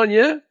 good on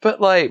you,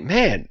 but, like,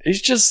 man, he's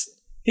just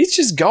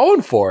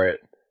going for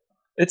it.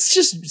 It's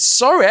just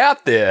so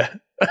out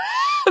there.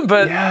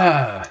 But,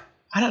 yeah,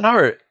 I don't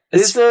know.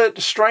 There's a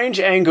strange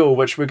angle,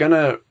 which we're going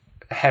to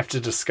have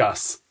to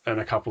discuss in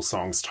a couple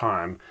songs'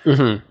 time,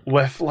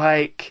 with,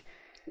 like,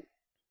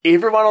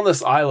 everyone on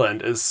this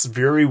island is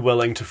very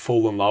willing to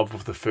fall in love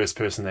with the first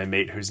person they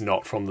meet who's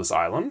not from this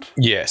island.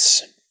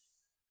 Yes.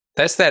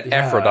 That's that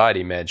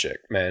Aphrodite magic,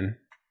 man.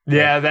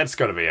 Yeah, that's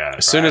got to be it.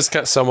 As soon as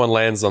someone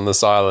lands on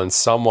this island,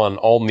 someone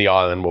on the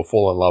island will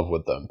fall in love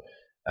with them.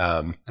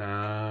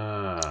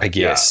 I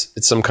guess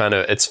it's some kind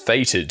of, it's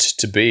fated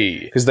to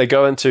be, because they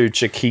go into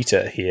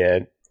Chiquita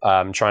here,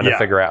 trying to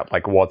figure out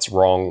like what's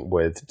wrong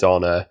with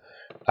Donna.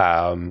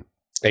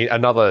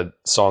 Another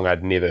song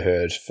I'd never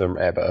heard from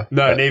ABBA.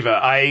 No, neither.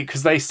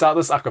 Because they start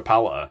this a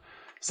cappella.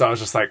 So I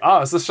was just like,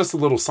 oh, is this just a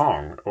little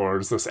song? Or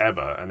is this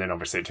ABBA? And then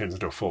obviously it turns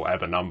into a full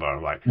ABBA number.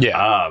 I'm like,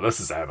 this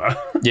is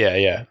ABBA.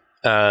 Yeah.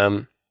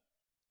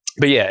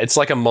 But yeah, it's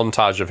like a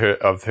montage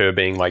of her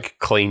being like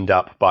cleaned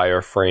up by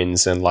her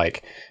friends and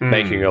like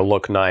making her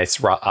look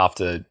nice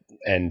after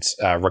and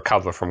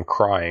recover from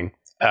crying.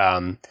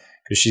 Because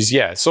she's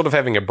sort of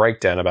having a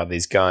breakdown about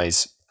these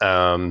guys.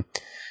 And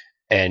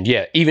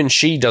yeah, even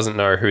she doesn't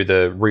know who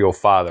the real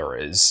father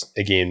is,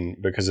 again,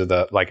 because of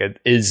the like it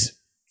is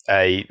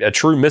a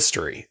true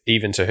mystery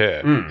even to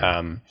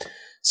her.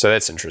 So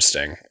that's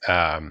interesting.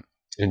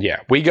 And yeah,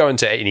 we go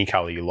into any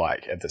color you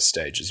like at this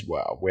stage as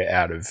well. We're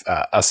out of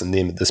us and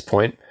them at this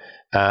point.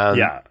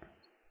 Yeah,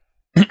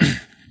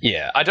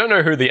 I don't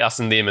know who the us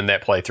and them in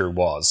that playthrough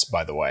was,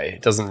 by the way.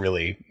 It doesn't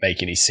really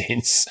make any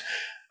sense.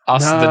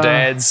 Us, the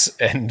dads,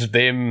 and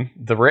them,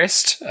 the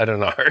rest? I don't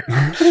know.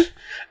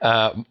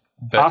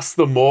 But, us,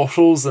 the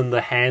mortals, in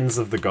the hands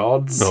of the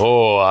gods.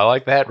 Oh, I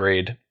like that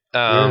read.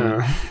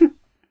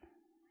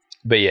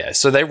 But yeah,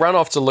 so they run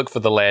off to look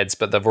for the lads,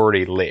 but they've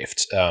already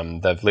left.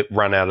 They've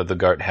run out of the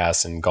goat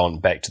house and gone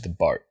back to the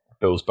boat,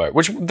 Bill's boat,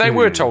 which they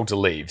were told to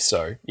leave.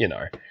 So,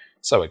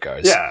 so it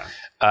goes. Yeah,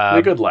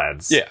 they're good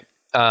lads. Yeah.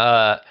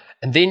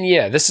 And then,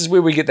 this is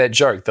where we get that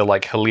joke, the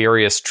like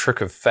hilarious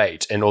trick of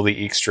fate, and all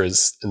the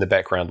extras in the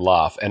background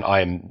laugh. And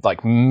I am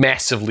like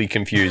massively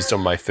confused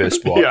on my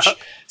first watch,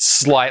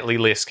 slightly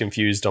less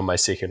confused on my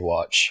second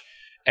watch.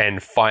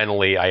 And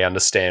finally, I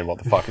understand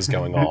what the fuck is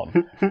going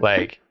on.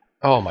 Like,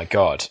 oh my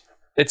God.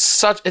 It's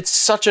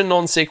such a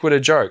non sequitur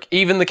joke.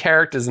 Even the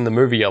characters in the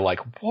movie are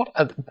like,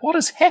 what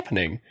is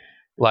happening?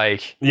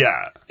 Like,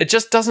 it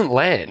just doesn't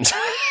land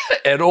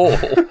at all.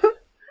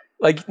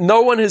 Like,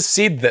 no one has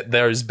said that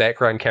those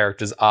background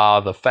characters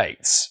are the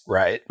Fates,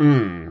 right?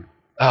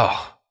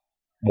 Oh,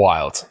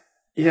 wild.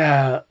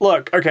 Yeah.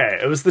 Look, okay,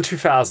 it was the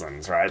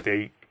 2000s, right?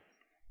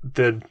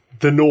 The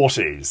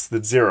noughties,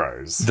 the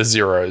zeros. The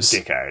zeros.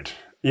 Decade.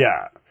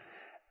 Yeah.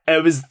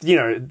 It was,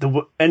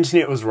 the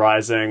internet was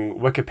rising.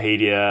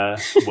 Wikipedia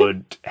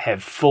would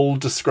have full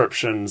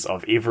descriptions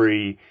of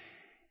every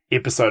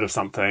episode of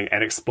something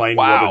and explain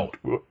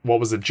what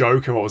was a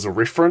joke and what was a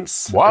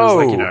reference. Whoa.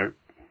 It was like,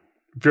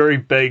 very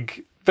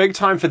big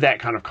time for that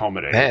kind of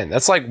comedy. Man,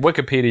 that's like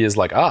Wikipedia's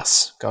like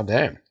us. God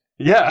damn.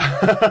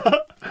 Yeah.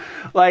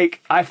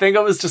 Like, I think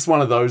it was just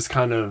one of those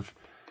kind of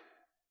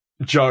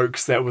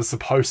jokes that was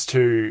supposed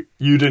to,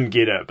 you didn't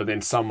get it, but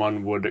then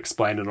someone would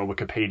explain it on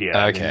Wikipedia.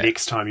 Okay. And the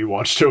next time you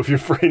watched it with your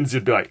friends,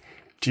 you'd be like,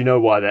 do you know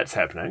why that's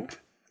happening?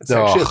 It's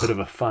actually a bit of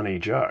a funny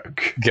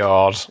joke.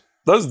 God.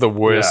 Those are the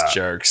worst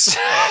jokes.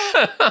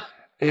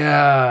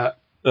 Yeah.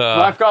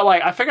 Well,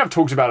 I think I've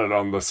talked about it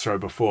on this show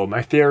before.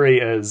 My theory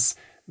is,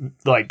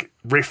 like,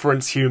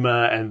 reference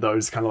humor and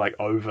those kind of, like,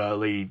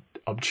 overly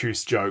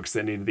obtuse jokes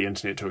that needed the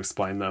internet to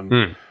explain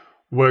them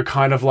were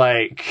kind of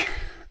like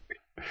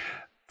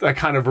a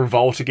kind of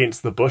revolt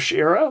against the Bush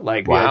era.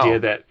 Like the idea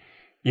that,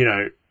 you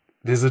know,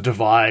 there's a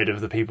divide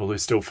of the people who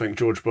still think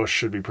George Bush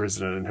should be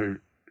president and who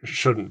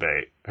shouldn't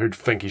be, who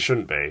think he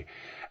shouldn't be.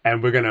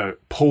 And we're going to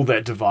pull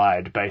that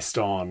divide based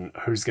on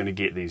who's going to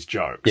get these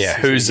jokes. Yeah,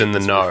 who's in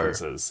the know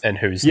and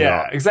who's not.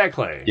 Yeah,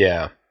 exactly.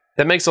 Yeah,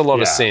 that makes a lot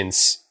of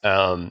sense.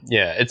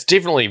 It's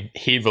definitely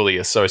heavily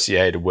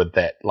associated with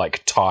that,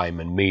 like, time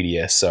and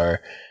media. So,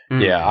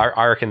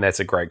 I reckon that's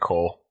a great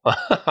call.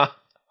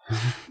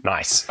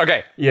 Nice.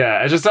 Okay.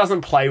 Yeah, it just doesn't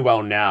play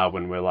well now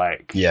when we're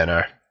like... Yeah,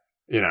 no.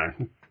 You know,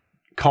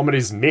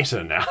 comedy's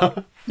meta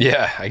now.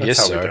 Yeah, I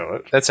guess so. That's how we do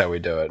it. That's how we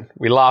do it.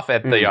 We laugh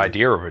at the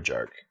idea of a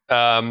joke.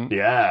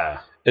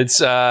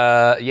 It's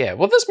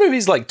well, this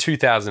movie's like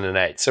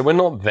 2008, so we're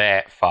not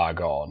that far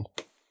gone,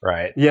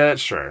 right? Yeah,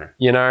 that's true.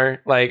 You know,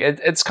 like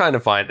it's kind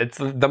of fine. It's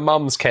the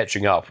mum's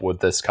catching up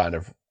with this kind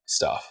of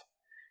stuff.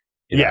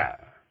 You know? Yeah,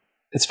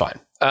 it's fine.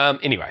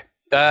 Anyway,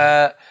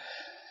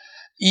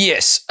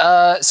 yes.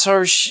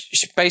 So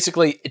she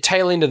basically,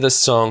 tail end of this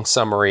song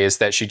summary is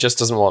that she just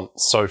doesn't want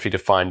Sophie to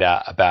find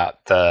out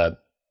about the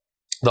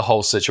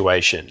whole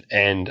situation,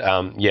 and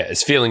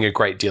is feeling a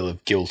great deal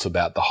of guilt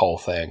about the whole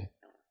thing.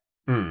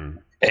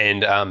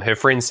 And her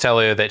friends tell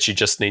her that she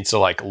just needs to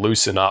like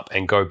loosen up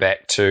and go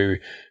back to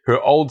her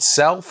old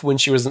self when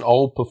she was an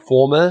old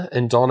performer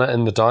in Donna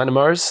and the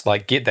Dynamos,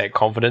 like get that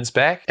confidence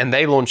back. And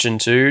they launch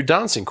into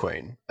Dancing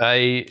Queen,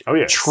 a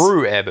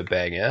true ABBA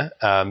banger.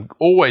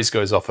 Always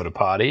goes off at a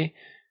party.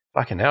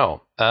 Fucking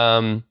hell.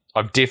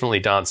 I've definitely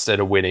danced at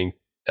a wedding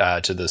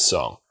to this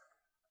song.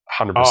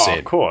 100%. Oh,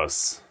 of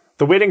course.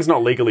 The wedding's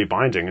not legally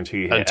binding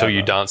until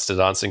you dance to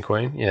Dancing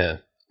Queen. Yeah.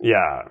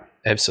 Yeah.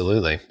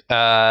 Absolutely.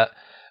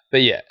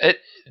 But yeah,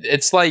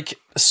 it's like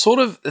sort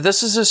of,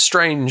 this is a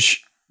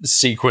strange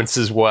sequence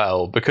as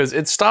well, because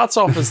it starts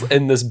off as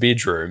in this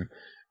bedroom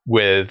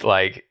with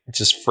like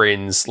just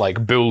friends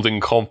like building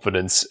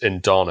confidence in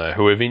Donna,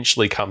 who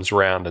eventually comes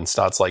around and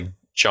starts like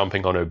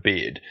jumping on her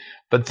bed.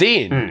 But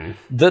then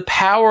the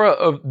power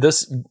of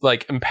this,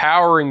 like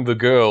empowering the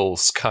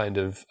girls kind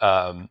of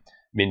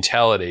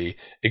mentality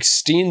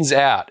extends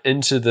out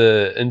into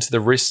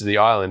the rest of the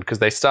island, because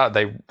they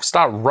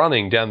start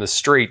running down the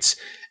streets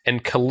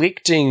and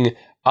collecting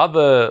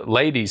other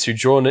ladies who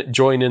join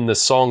in the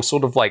song,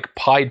 sort of like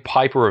Pied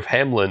Piper of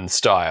Hamelin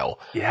style.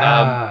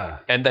 Yeah.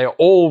 And they're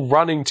all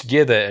running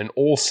together and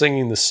all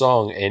singing the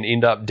song and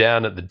end up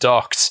down at the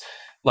docks,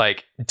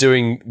 like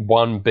doing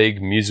one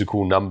big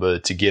musical number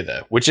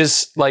together, which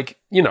is like,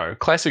 you know,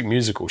 classic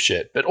musical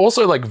shit, but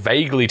also like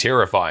vaguely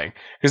terrifying,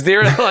 because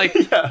they're like...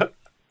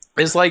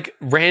 There's like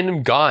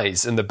random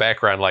guys in the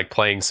background like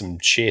playing some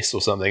chess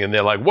or something, and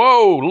they're like,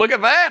 whoa, look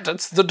at that,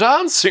 it's the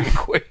Dancing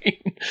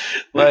Queen.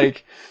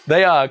 Like,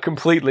 they are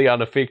completely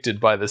unaffected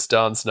by this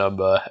dance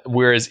number,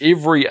 whereas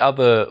every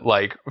other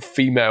like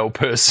female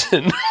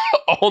person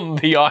on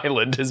the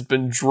island has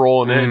been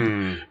drawn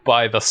in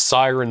by the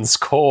siren's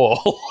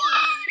call.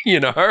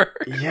 You know?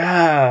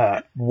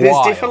 Yeah.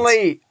 There's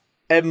definitely,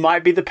 it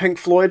might be the Pink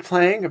Floyd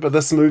playing, but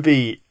this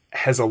movie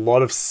has a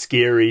lot of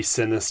scary,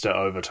 sinister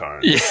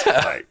overtones.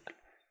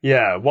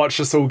 Yeah. Watch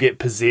us all get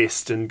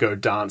possessed and go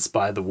dance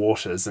by the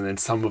waters, and then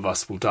some of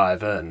us will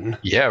dive in.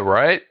 Yeah,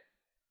 right?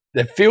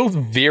 It feels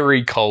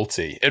very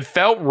culty. It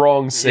felt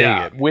wrong seeing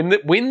it. When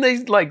they,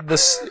 like,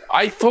 this...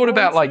 I thought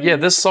about, like,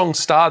 this song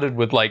started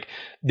with, like,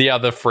 the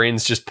other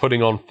friends just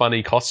putting on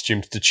funny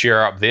costumes to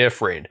cheer up their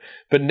friend.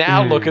 But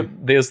now look at...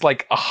 There's,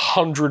 like,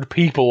 100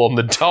 people on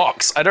the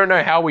docks. I don't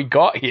know how we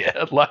got here.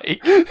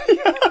 Like...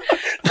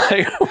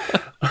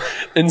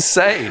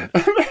 insane.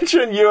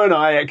 Imagine you and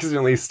I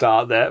accidentally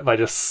start that by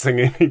just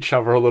singing each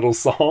other a little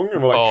song,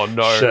 and we're like, "Oh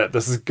no, shit,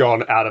 this has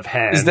gone out of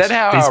hand." Is that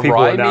how these our people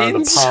rhyme are now ends?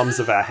 in the palms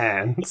of our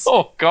hands?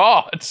 Oh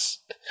god,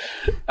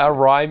 our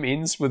rhyme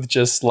ends with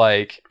just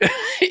like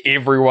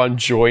everyone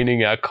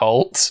joining our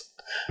cult.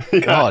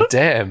 God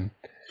damn.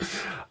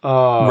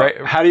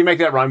 How do you make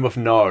that rhyme with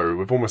no?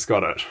 We've almost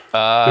got it.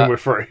 Then we're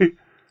free.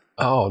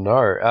 Oh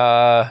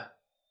no.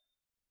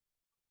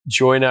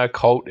 Join our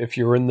cult if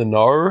you're in the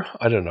know.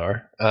 I don't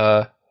know.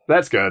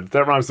 That's good.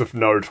 That rhymes with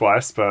no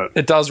twice, but...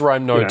 It does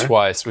rhyme no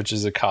twice, which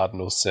is a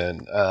cardinal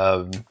sin.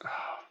 I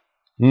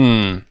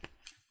don't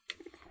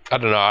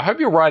know. I hope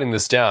you're writing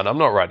this down. I'm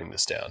not writing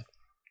this down.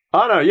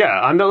 Oh, no,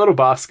 yeah. I'm the little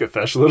basket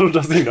fish. Little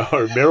does he know.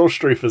 Meryl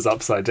Streep is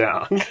upside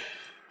down.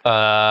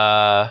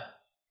 Oh,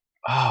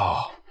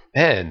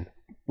 man.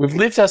 We've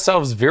left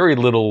ourselves very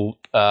little...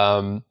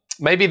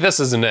 maybe this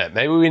isn't it.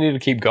 Maybe we need to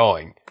keep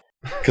going.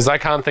 Because I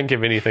can't think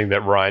of anything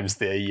that rhymes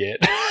there yet.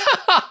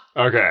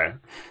 Okay.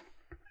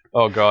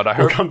 Oh, God.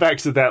 We'll come back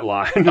to that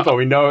line, but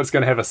we know it's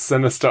going to have a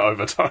sinister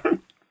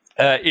overtone.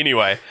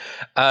 Anyway.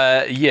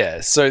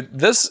 So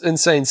this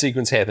insane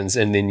sequence happens,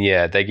 and then,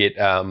 they get...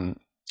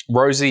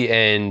 Rosie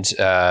and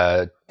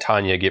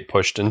Tanya get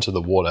pushed into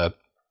the water,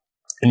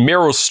 and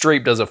Meryl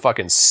Streep does a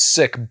fucking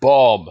sick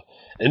bomb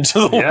into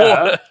the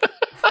water,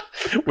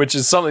 which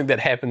is something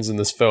that happens in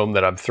this film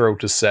that I'm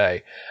thrilled to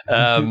say.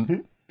 But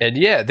And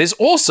yeah, there's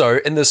also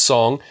in this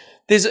song,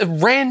 there's a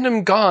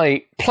random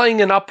guy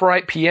playing an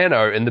upright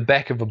piano in the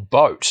back of a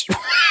boat.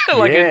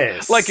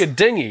 like a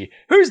dinghy.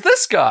 Who's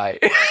this guy?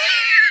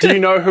 Do you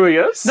know who he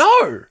is?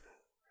 No.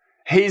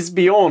 He's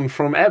Bjorn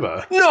from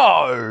ABBA.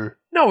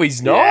 No,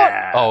 he's not.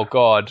 Yeah. Oh,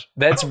 God.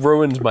 That's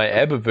ruined my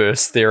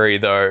ABBA-verse theory,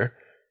 though.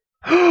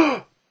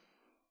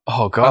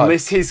 Oh, God.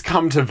 Unless he's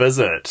come to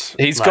visit.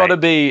 He's got to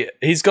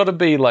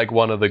be like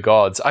one of the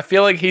gods. I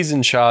feel like he's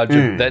in charge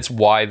of, that's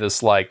why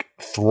this like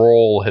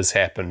thrall has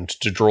happened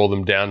to draw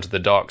them down to the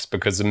docks,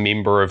 because a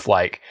member of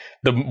like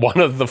one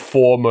of the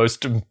 4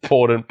 most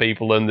important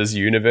people in this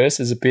universe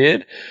has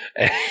appeared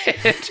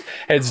and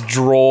has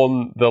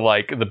drawn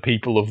the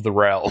people of the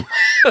realm.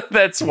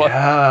 That's what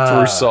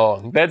through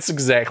song. That's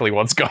exactly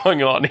what's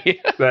going on here.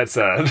 That's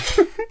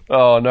it.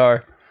 Oh no.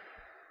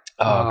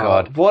 Oh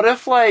God. What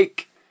if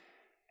like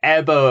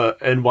ABBA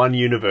in one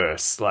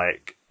universe,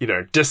 like, you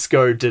know,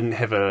 disco didn't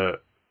have a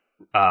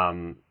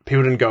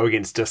people didn't go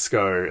against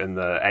disco in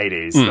the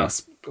 80s,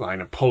 thus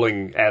kind of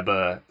pulling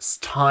ABBA's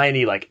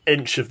tiny like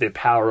inch of their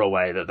power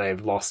away that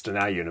they've lost in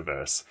our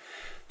universe.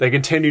 They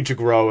continued to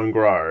grow and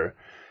grow.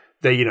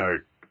 They, you know,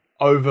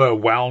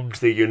 overwhelmed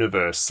the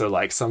universe, so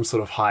like some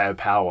sort of higher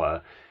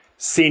power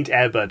sent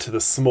ABBA to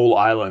the small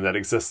island that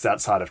exists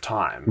outside of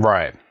time.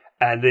 Right.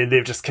 And then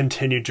they've just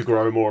continued to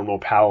grow more and more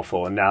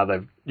powerful, and now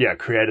they've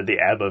created the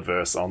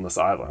ABBA-verse on this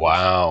island.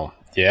 Wow.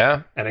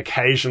 Yeah. And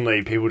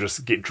occasionally people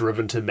just get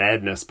driven to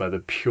madness by the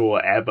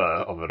pure ABBA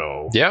of it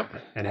all. Yep.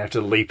 And have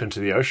to leap into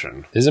the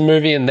ocean. There's a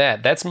movie in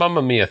that. That's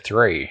Mamma Mia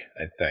 3,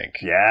 I think.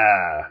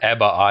 Yeah.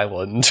 ABBA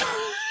Island.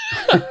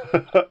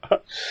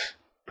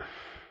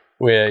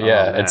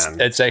 Where,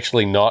 it's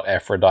actually not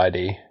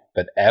Aphrodite,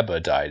 but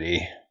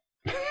Aphrodite.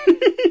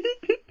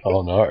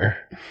 Oh, no.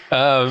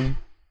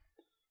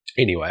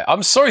 Anyway,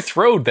 I'm so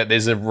thrilled that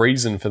there's a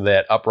reason for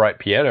that upright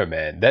piano,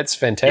 man. That's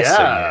fantastic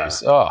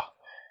news. Oh,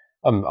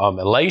 I'm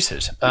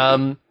elated.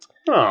 Yeah.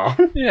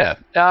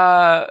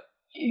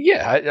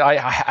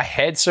 I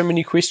had so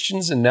many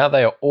questions, and now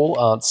they are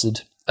all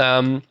answered.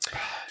 That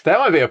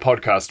might be a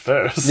podcast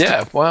first.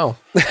 Yeah, wow.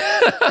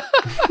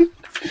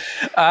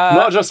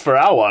 Not just for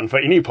our one, for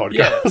any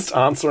podcast,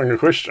 answering a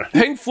question.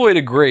 Pink Floyd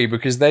agree,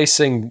 because they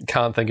sing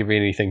Can't Think of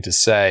Anything to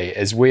Say,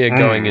 as we are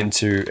going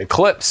into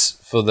Eclipse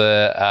for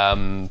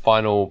the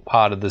final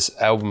part of this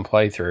album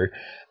playthrough.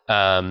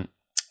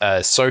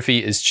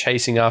 Sophie is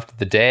chasing after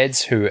the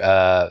dads who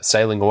are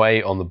sailing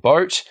away on the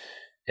boat,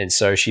 and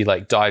so she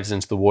like dives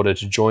into the water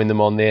to join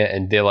them on there,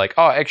 and they're like,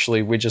 oh,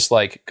 actually, we're just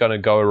like gonna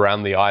go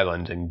around the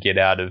island and get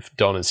out of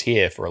Donna's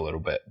hair for a little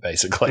bit,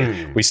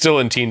 basically. We still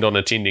intend on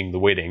attending the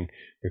wedding,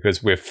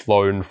 because we're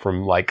flown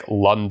from like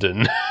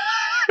London.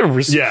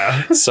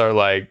 Yeah. So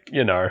like,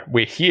 you know,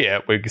 we're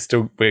here, we're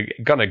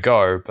gonna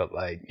go, but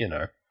like, you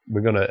know,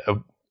 we're gonna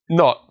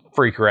not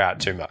freak her out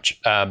too much.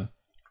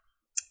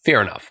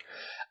 Fair enough.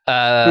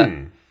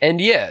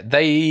 And yeah,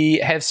 they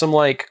have some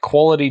like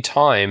quality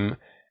time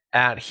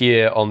out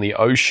here on the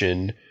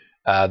ocean.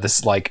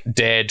 This like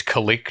dad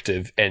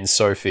collective and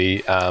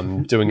Sophie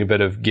doing a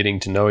bit of getting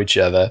to know each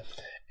other,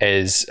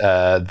 as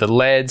the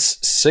lads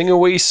sing a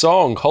wee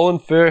song. Colin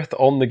Firth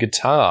on the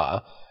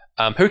guitar,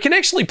 who can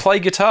actually play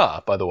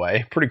guitar, by the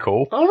way. Pretty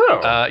cool. Oh,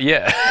 no.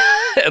 Yeah,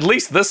 at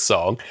least this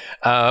song.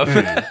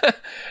 And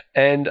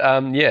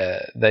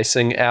they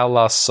sing Our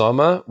Last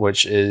Summer,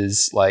 which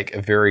is like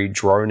a very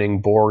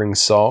droning, boring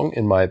song,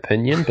 in my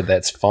opinion, but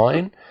that's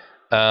fine.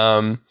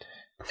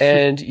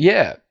 And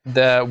yeah,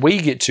 we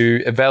get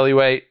to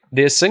evaluate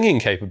their singing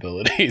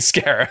capabilities,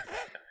 Gareth.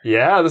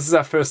 Yeah, this is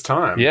our first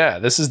time. Yeah,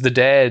 this is the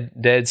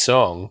dad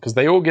song, because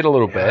they all get a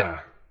little bit.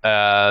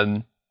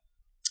 I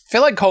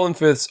feel like Colin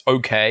Firth's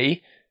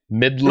okay,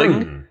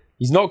 middling.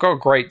 He's not got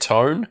great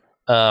tone,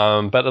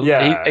 but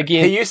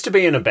he used to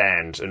be in a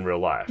band in real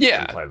life.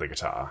 Yeah, and play the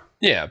guitar.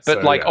 Yeah,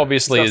 but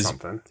obviously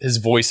his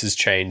voice has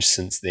changed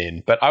since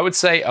then. But I would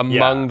say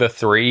among the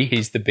 3,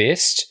 he's the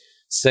best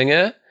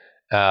singer.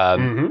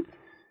 Stellan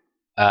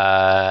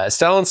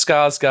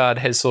Skarsgård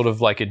has sort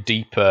of like a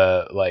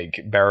deeper, like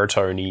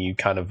baritone-y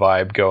kind of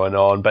vibe going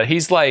on, but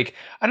he's like,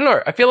 I don't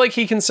know, I feel like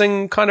he can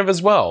sing kind of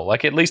as well.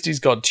 Like at least he's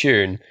got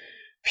tune.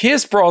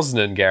 Pierce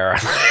Brosnan,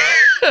 Gareth.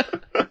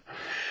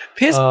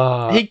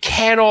 He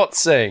cannot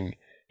sing.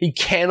 He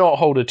cannot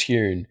hold a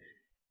tune.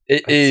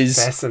 It is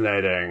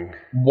fascinating,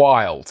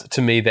 wild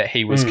to me that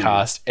he was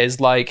cast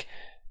as like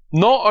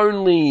not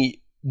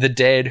only the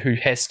dad who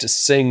has to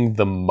sing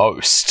the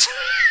most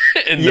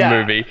in the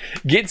movie,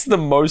 gets the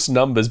most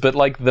numbers, but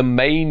like the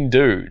main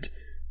dude.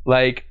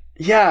 Like,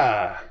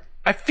 I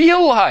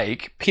feel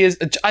like Piers,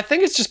 I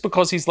think it's just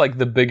because he's like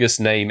the biggest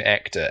name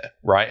actor,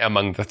 right,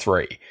 among the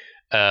 3.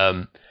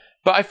 But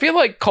I feel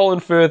like Colin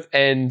Firth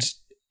and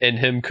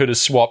him could have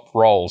swapped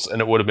roles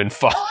and it would have been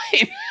fine.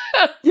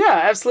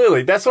 Yeah,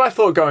 absolutely. That's what I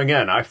thought going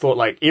in. I thought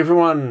like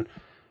everyone,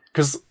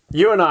 because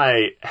you and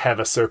I have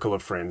a circle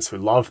of friends who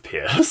love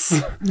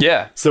Pierce.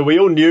 Yeah. So we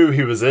all knew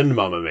he was in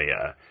Mamma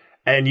Mia.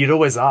 And you'd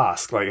always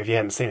ask, like, if you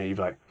hadn't seen it, you'd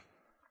be like,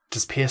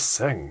 does Pierce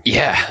sing?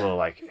 Yeah. Well,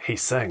 like, he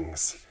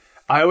sings.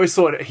 I always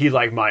thought he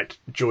like might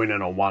join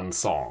in on one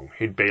song.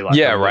 He'd be like,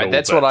 yeah, right.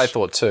 That's what I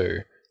thought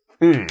too.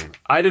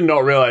 I did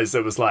not realize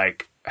it was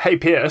like, hey,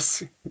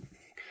 Pierce,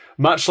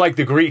 much like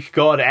the Greek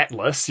god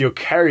Atlas, you're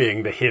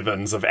carrying the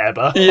heavens of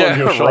ABBA on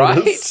your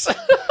shoulders. Right?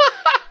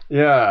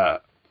 Yeah.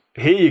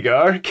 Here you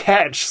go.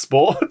 Catch,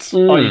 sport.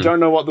 Oh, you don't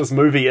know what this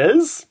movie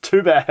is?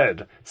 Too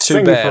bad. Too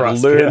Sing bad. for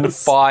us, Learn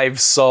Pierce. 5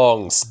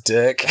 songs,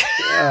 dick.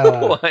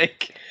 Yeah.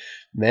 Like,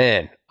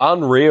 man,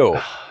 unreal.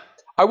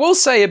 I will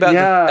say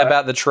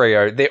about the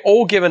trio, they're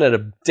all giving it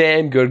a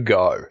damn good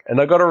go,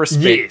 and I got to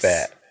respect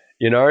that.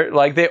 You know,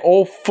 like they're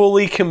all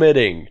fully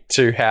committing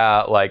to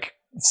how like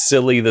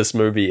silly this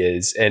movie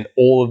is, and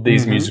all of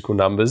these musical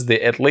numbers.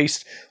 They're at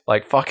least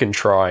like fucking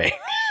trying.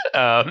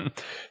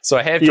 So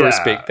I have to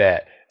respect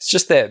that. It's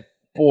just that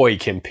boy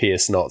can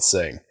Pierce not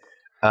sing.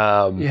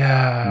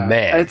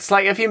 Man, it's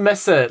like if you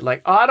miss it,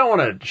 like I don't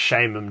want to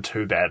shame him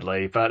too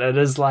badly, but it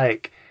is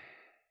like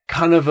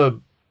kind of a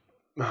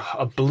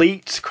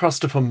bleat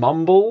Christopher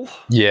Mumble.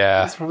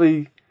 Yeah, it's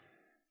probably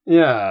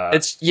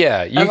It's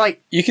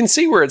you can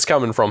see where it's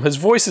coming from. His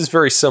voice is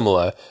very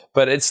similar,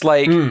 but it's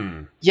like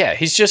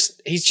he's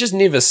just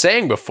never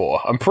sang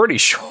before. I'm pretty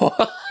sure.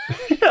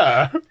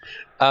 Yeah.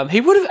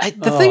 He would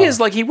have. The thing is,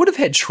 like, he would have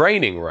had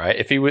training, right?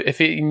 If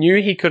he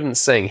knew he couldn't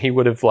sing, he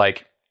would have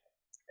like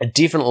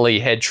definitely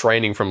had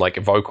training from like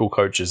vocal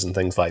coaches and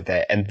things like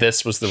that. And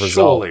this was the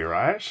result, surely,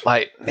 right?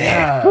 Like,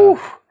 man,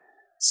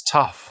 it's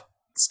tough.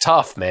 It's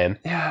tough, man.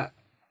 Yeah,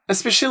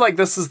 especially like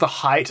this is the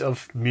height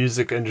of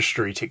music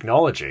industry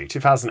technology,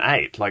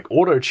 2008, like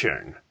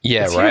auto-tune.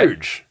 Yeah, it's right.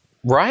 Huge.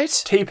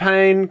 Right?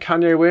 T-Pain,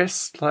 Kanye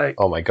West, like,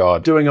 oh my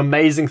god, doing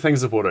amazing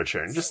things with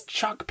auto-tune. Just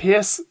chuck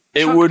Pierce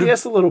a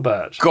little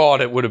bit.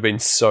 God, it would have been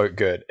so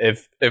good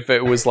if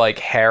it was like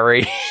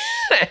Harry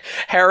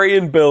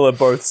and Bill are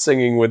both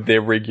singing with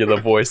their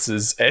regular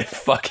voices, and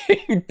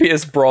fucking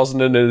Pierce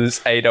Brosnan in his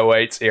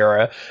 808s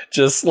era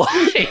just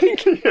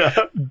like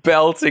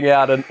belting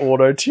out an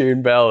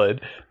auto-tune ballad.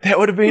 That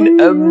would have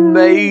been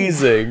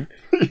amazing.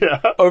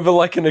 Yeah. Over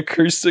like an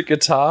acoustic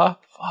guitar.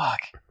 Fuck,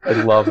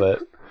 I love it.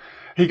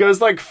 He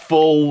goes like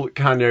full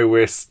Kanye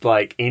West,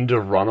 like End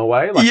of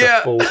Runaway, like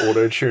a full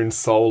auto-tune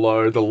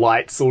solo. The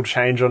lights all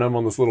change on him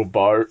on this little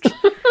boat.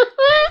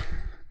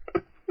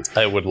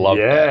 I would love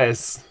that.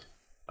 Yes.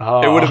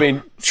 Oh. It would have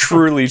been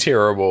truly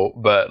terrible,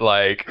 but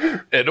like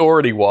it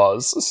already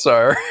was.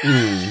 So,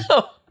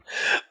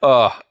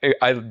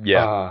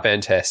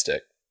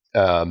 fantastic.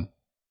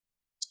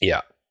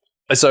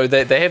 So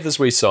they have this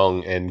wee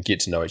song and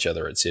get to know each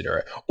other,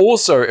 etc.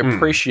 Also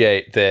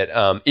appreciate that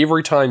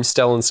every time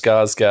Stellan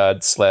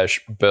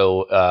Skarsgård /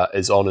 Bill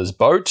is on his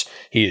boat,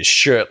 he is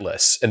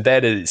shirtless, and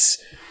that is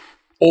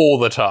all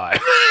the time.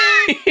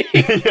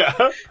 Yeah.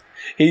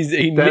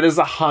 That is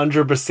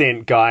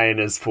 100% guy in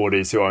his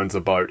 40s who owns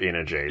a boat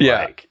energy.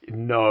 Yeah. Like,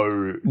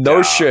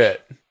 no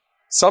shirt.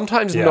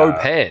 Sometimes no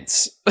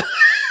pants.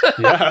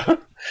 Yeah.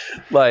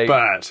 Like,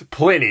 but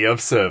plenty of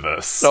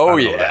service. Oh,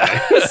 yeah.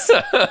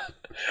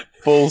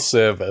 Full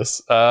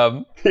service.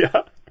 Yeah.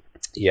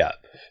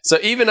 So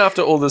even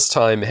after all this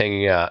time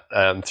hanging out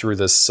through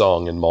this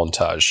song and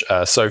montage,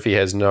 Sophie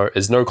is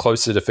no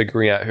closer to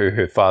figuring out who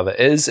her father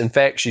is. In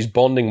fact, she's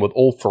bonding with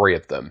all 3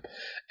 of them,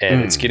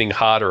 and it's getting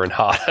harder and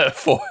harder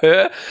for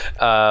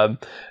her.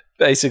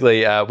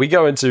 Basically, we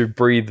go into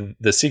Breathe,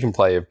 the second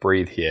play of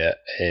Breathe here,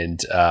 and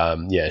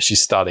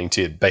she's starting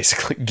to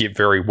basically get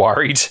very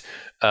worried.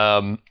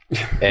 And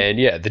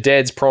the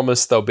dads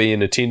promise they'll be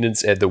in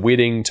attendance at the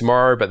wedding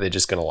tomorrow, but they're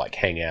just going to like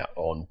hang out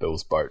on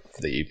Bill's boat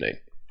for the evening.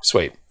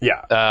 Sweet.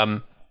 Yeah.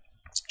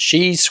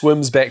 She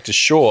swims back to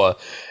shore,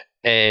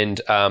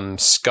 and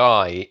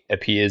Sky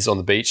appears on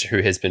the beach,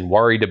 who has been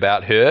worried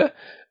about her.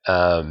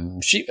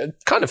 She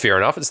kind of fair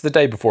enough. It's the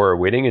day before her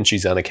wedding, and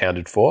she's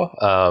unaccounted for.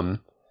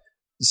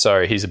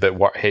 So he's a bit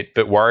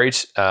worried.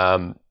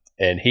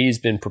 And he's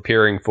been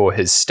preparing for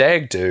his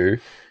stag do.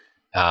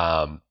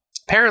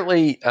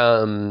 Apparently,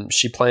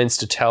 she plans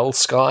to tell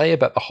Sky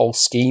about the whole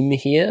scheme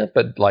here,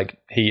 but like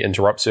he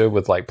interrupts her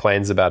with like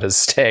plans about his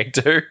stag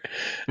do,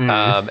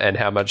 and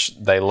how much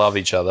they love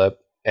each other.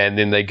 And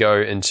then they go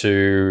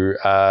into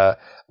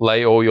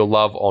 "Lay All Your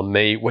Love on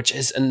Me," which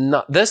is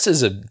this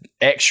is an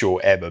actual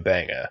ABBA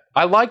banger.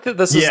 I like that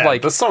this is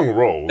like the song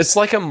rolls. It's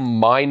like a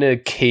minor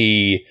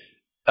key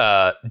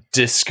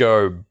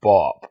disco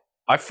bop.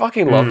 I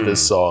fucking love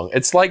this song.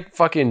 It's like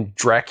fucking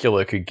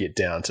Dracula could get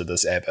down to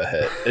this ABBA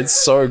hit. It's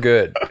so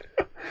good.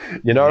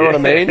 You know what I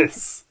mean?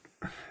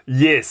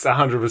 Yes,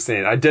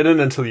 100%. I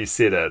didn't until you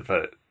said it,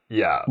 but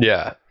yeah.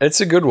 Yeah,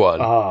 it's a good one.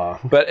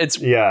 But it's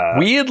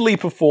weirdly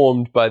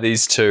performed by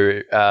these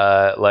two,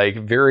 like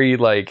very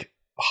like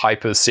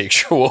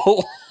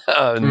hypersexual,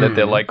 and that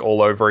they're like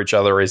all over each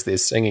other as they're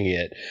singing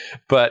it.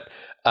 But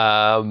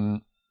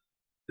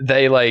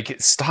they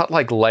like start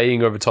like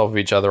laying over top of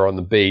each other on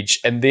the beach,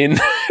 and then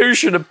who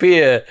should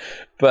appear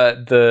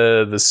but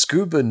the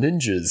scuba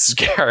ninjas,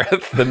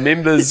 Gareth, the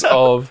members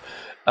of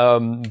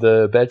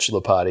the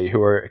bachelor party,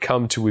 who are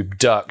come to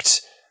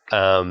abduct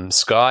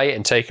Sky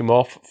and take him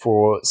off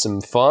for some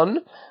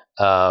fun.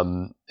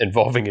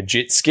 involving a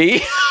jet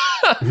ski.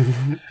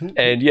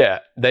 And yeah,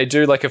 they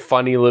do like a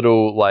funny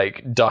little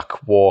like duck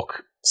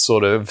walk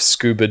sort of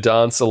scuba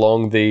dance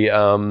along the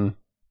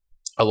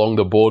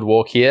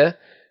boardwalk here,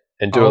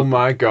 and do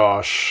my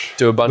gosh,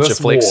 do a bunch of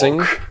flexing.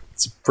 Walk.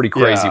 It's a pretty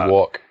crazy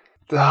walk.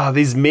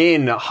 These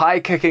men high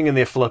kicking in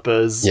their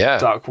flippers,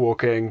 duck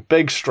walking,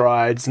 big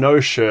strides, no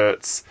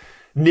shirts.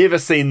 Never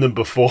seen them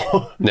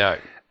before. No.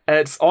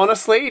 It's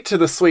honestly, to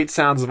the sweet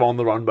sounds of On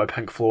the Run by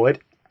Pink Floyd,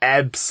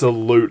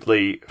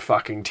 absolutely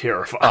fucking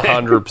terrifying.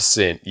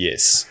 100%,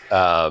 yes.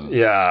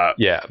 Yeah.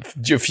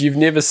 If you've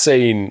never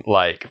seen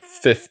like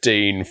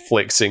 15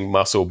 flexing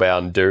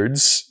muscle-bound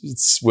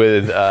dudes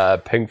with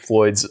Pink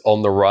Floyd's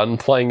On the Run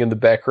playing in the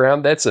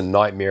background, that's a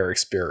nightmare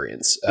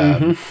experience.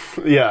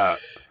 Yeah.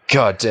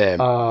 God damn.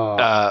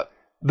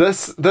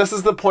 This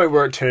is the point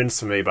where it turns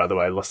for me, by the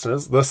way,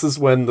 listeners. This is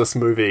when this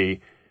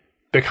movie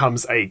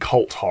becomes a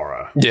cult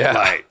horror. Yeah.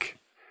 Like,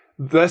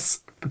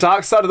 this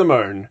Dark Side of the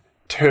Moon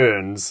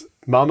turns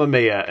Mamma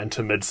Mia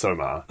into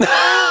Midsommar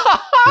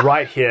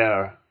right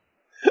here.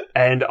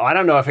 And I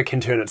don't know if it can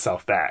turn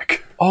itself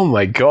back. Oh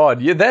my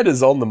God. Yeah, that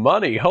is on the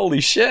money. Holy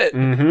shit.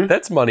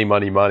 That's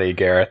money,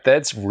 Gareth.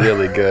 That's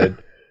really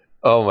good.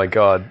 Oh my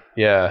God.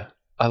 Yeah.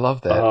 I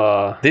love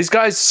that. These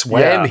guys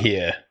swam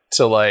here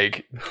to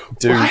like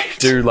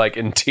do like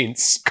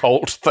intense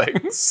cult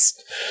things.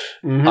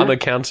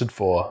 Unaccounted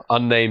for.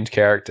 Unnamed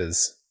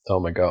characters. Oh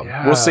my God.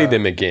 Yeah. We'll see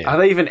them again. Are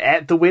they even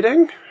at the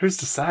wedding? Who's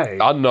to say?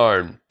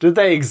 Unknown. Did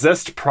they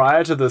exist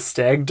prior to the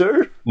stag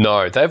do?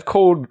 No, they've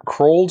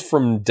crawled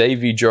from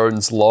Davy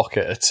Jones'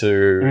 locker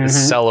to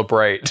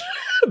celebrate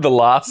the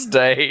last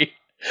day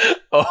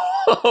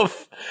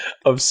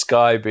of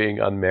Sky being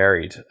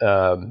unmarried. These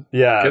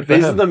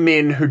are the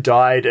men who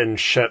died in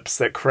ships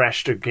that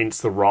crashed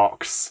against the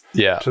rocks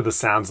to the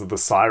sounds of the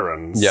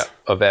sirens. Yeah,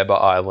 of Abba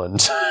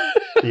Island.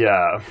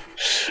 Yeah.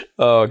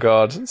 Oh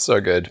God,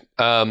 so good.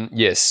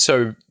 Yes,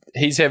 so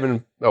he's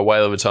having a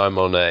whale of a time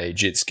on a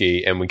jet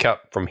ski, and we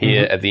cut from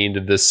here at the end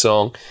of this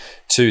song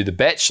to the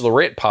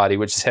bachelorette party,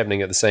 which is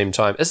happening at the same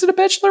time. Is it a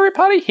bachelorette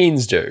party?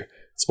 Hens do.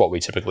 It's what we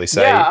typically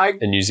say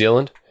in New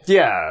Zealand.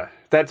 Yeah.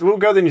 We'll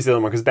go to the New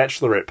Zealand one because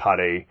bachelorette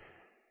party,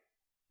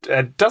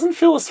 it doesn't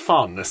feel as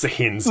fun as the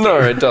hens do. No,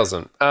 it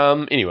doesn't.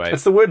 Anyway.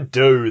 It's the word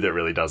do that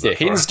really does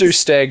it. Yeah, hens do,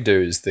 stag do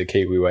is the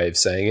Kiwi way of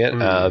saying it.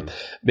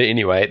 But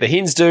anyway, the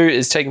hens do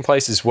is taking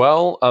place as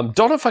well.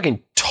 Donna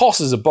fucking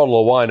tosses a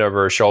bottle of wine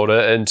over her shoulder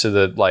into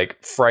the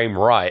like frame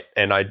right,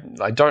 and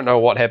I don't know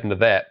what happened to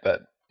that,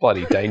 but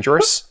bloody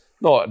dangerous.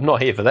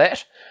 Not here for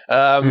that.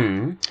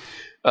 I'm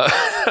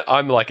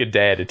like a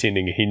dad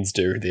attending a hens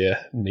do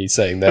there, me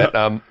saying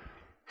that.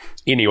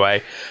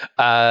 Anyway,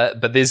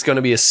 but there's going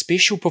to be a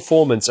special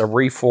performance, a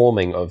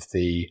reforming of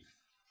the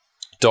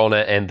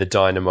Donna and the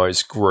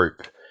Dynamos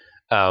group.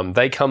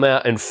 They come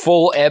out in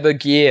full ABBA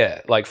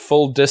gear, like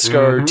full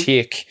disco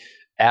tech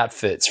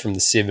outfits from the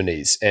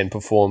 70s, and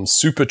perform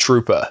Super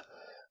Trooper,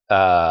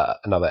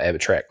 another ABBA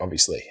track,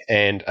 obviously.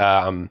 And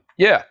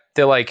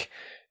they're like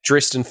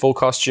dressed in full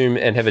costume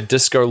and have a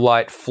disco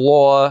light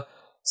floor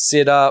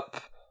set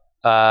up.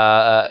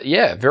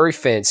 Very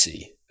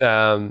fancy.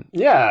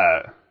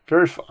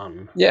 Very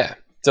fun. Yeah.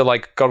 So,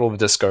 like, got all the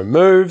disco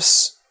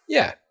moves.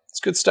 Yeah, it's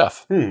good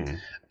stuff. Again,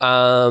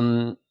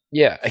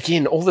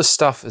 all this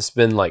stuff has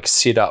been, like,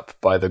 set up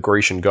by the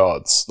Grecian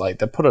gods. Like,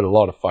 they put a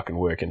lot of fucking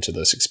work into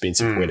this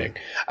expensive wedding.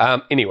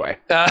 Anyway.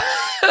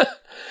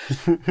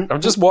 I'm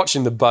just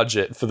watching the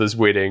budget for this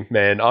wedding,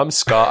 man.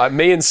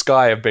 Me and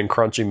Sky have been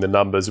crunching the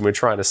numbers, and we're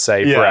trying to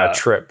save for our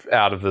trip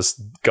out of this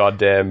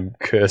goddamn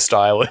cursed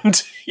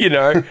island.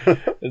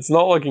 It's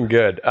not looking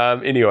good.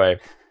 Anyway.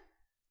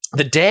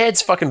 The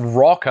dads fucking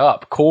rock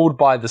up, called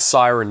by the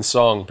siren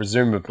song,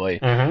 presumably,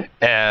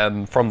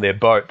 from their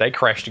boat. They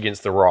crashed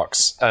against the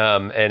rocks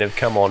and have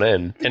come on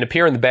in and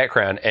appear in the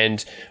background.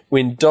 And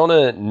when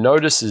Donna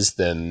notices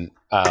them,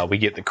 we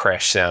get the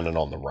crash sound and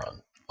On the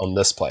Run on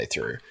this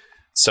playthrough.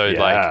 So,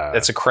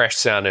 that's a crash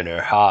sound in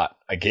her heart,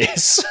 I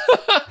guess.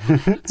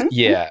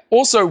 Yeah.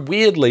 Also,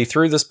 weirdly,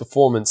 through this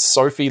performance,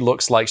 Sophie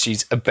looks like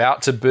she's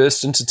about to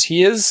burst into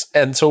tears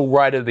until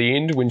right at the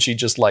end when she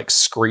just, like,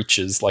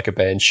 screeches like a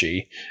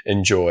banshee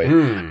in joy.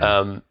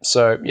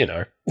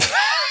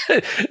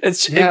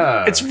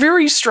 It's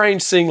very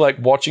strange seeing, like,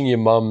 watching your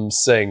mum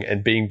sing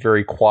and being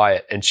very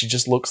quiet, and she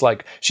just looks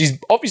like she's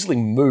obviously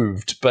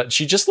moved, but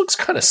she just looks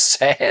kind of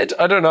sad.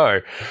 I don't know.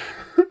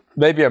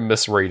 Maybe I'm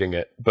misreading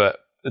it, but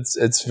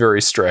it's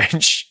very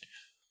strange.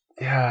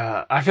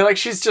 Yeah, I feel like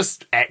she's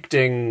just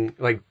acting,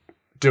 like,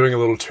 doing a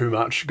little too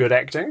much good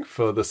acting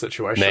for the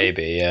situation.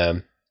 Maybe, yeah.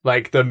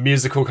 Like, the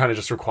musical kind of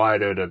just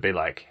required her to be,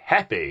 like,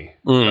 happy.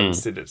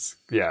 Instead she's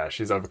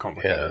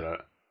overcomplicated it.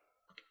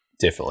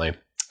 Definitely.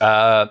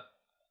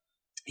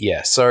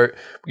 So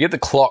we get the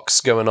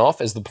clocks going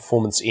off as the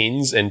performance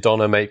ends, and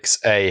Donna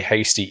makes a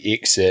hasty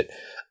exit.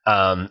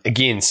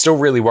 Again, still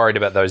really worried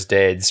about those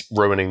dads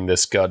ruining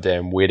this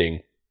goddamn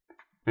wedding.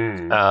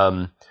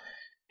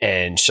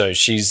 And so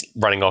she's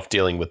running off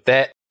dealing with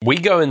that. We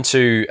go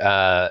into,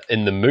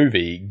 in the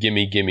movie,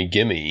 Gimme, Gimme,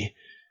 Gimme,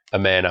 A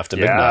Man After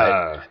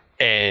Midnight.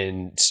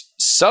 And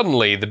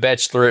suddenly the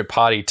bachelorette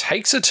party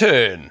takes a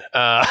turn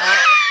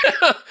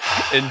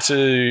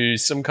into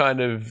some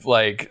kind of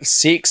like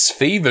sex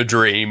fever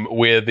dream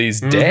where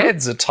these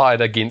dads are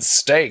tied against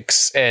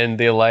stakes and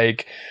they're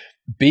like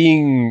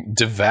being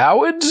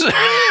devoured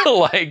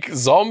like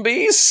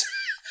zombies.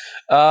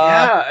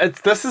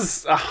 This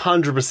is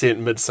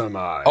 100%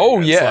 Midsommar.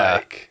 Oh, It's yeah.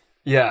 like,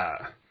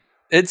 yeah.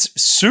 It's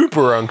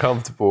super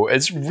uncomfortable.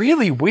 It's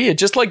really weird,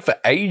 just like for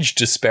age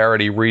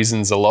disparity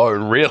reasons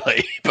alone,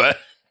 really. But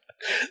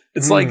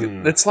it's like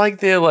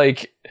they're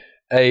like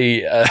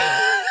a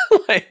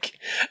like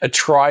a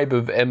tribe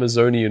of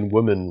Amazonian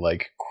women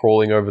like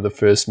crawling over the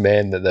first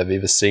man that they've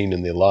ever seen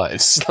in their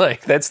lives.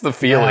 Like that's the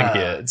feeling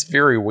here. It's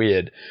very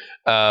weird.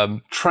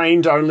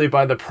 Trained only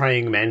by the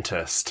praying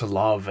mantis to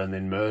love and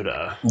then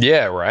murder.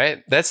 Yeah,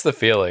 right. That's the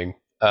feeling.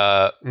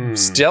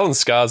 Stellan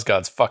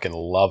Skarsgård's fucking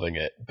loving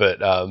it, but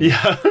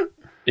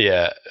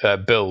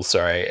Bill,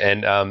 sorry,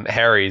 and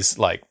Harry's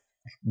like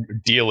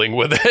dealing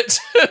with it,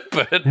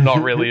 but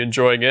not really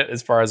enjoying it,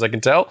 as far as I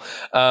can tell.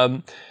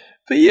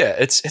 But yeah,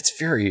 it's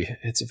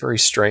a very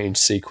strange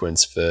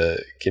sequence for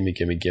Gimme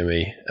Gimme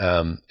Gimme.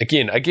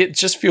 Again, it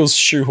just feels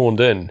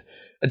shoehorned in.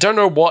 I don't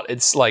know what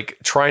it's like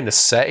trying to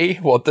say,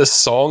 what this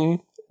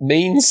song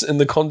means in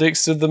the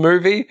context of the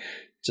movie.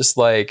 Just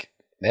like,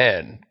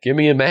 man, give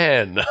me a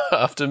man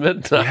after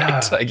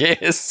midnight, I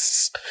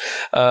guess.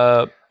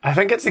 I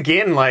think it's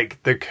again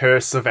like the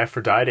curse of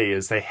Aphrodite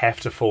is they have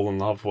to fall in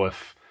love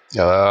with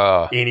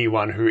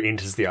anyone who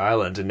enters the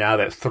island. And now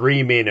that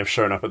 3 men have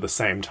shown up at the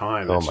same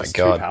time, it's just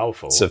too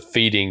powerful. It's a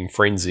feeding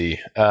frenzy.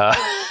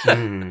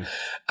 Yes.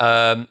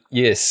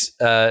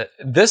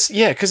 Because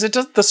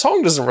the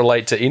song doesn't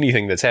relate to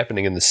anything that's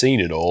happening in the scene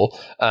at all.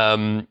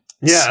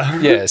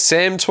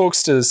 Sam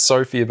talks to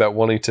Sophie about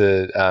wanting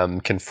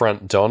to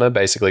confront Donna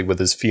basically with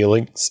his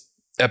feelings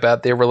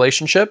about their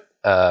relationship.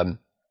 But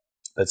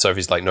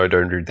Sophie's like, no,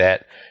 don't do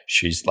that.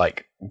 She's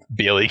like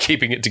barely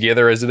keeping it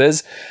together as it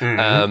is.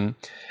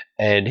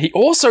 And he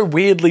also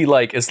weirdly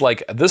is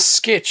like, this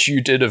sketch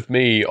you did of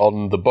me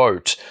on the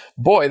boat,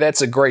 boy,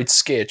 that's a great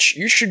sketch.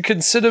 You should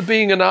consider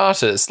being an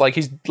artist. Like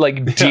he's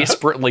like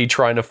desperately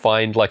trying to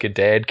find like a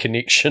dad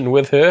connection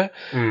with her.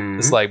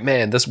 It's like,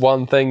 man, this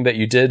one thing that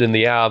you did in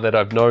the hour that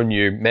I've known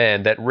you,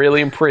 man, that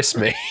really impressed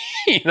me.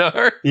 You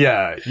know?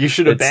 Yeah, you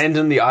should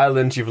abandon the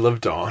island you've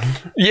lived on.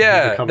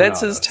 Yeah, that's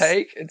his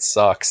take. It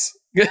sucks.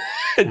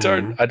 I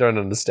don't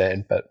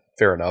understand, but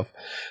fair enough.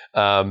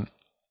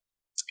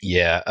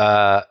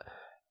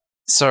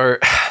 So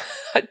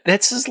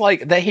that's just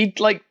like that he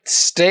like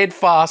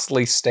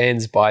steadfastly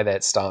stands by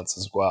that stance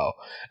as well.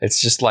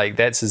 It's just like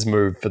that's his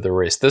move for the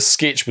rest. This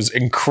sketch was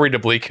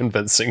incredibly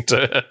convincing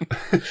to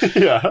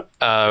him.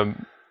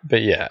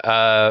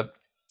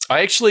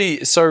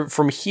 So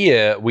from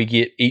here we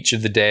get each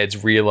of the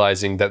dads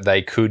realizing that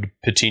they could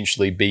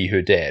potentially be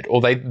her dad,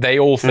 or they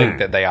all think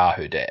that they are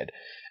her dad.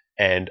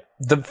 And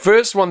the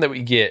first one that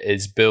we get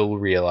is Bill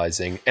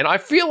realizing, and I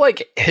feel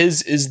like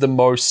his is the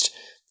most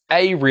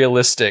A,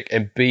 realistic,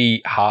 and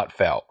B,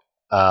 heartfelt.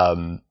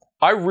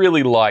 I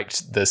really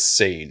liked this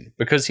scene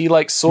because he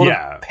sort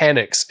of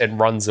panics and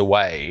runs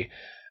away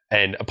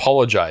and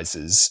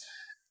apologizes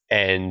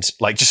and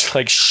just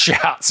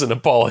shouts an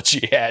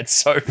apology at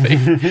Sophie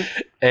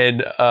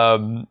and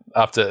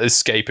after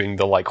escaping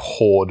the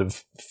horde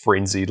of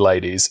frenzied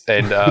ladies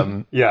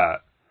and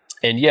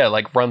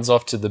runs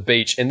off to the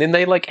beach, and then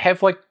they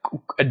have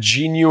a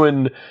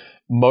genuine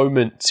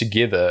moment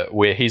together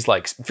where he's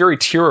very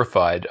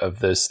terrified of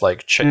this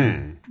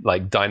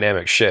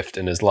dynamic shift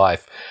in his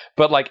life,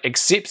 but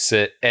accepts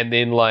it, and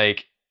then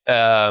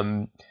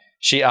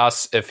she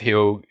asks if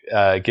he'll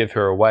give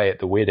her away at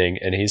the wedding,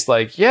 and he's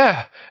like,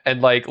 yeah,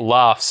 and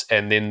laughs,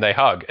 and then they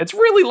hug. It's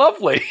really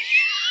lovely.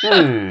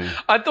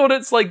 I thought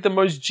it's the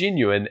most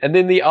genuine, and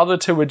then the other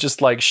two are just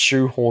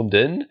shoehorned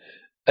in.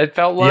 It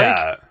felt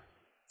like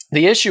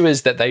the issue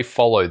is that they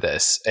follow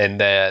this, and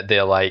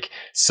they're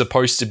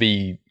supposed to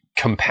be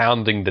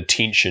compounding the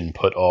tension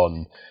put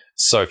on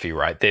Sophie,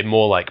 right? They're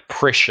more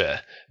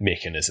pressure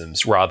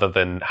mechanisms rather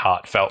than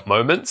heartfelt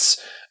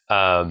moments.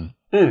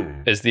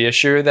 Is the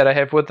issue that I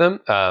have with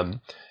them.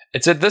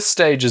 It's at this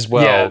stage as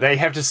well. Yeah, they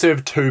have to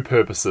serve two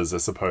purposes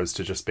as opposed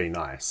to just be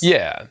nice.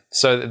 Yeah,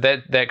 so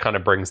that kind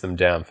of brings them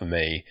down for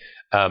me.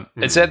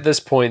 It's at this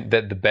point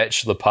that the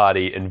bachelor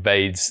party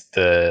invades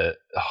the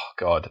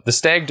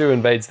stag do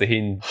invades the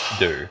hen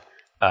do.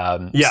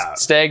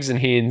 Stags and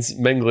hens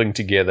mingling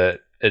together.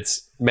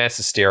 It's mass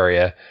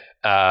hysteria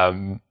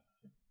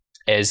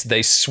as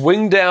they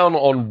swing down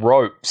on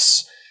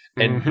ropes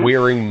and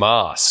wearing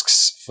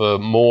masks for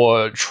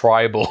more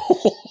tribal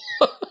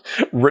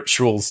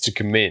rituals to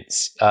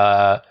commence.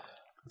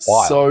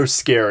 So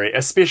scary,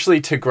 especially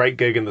to Great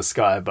Gig in the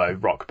Sky by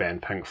rock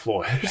band Pink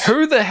Floyd.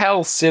 Who the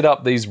hell set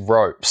up these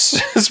ropes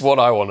is what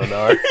I want to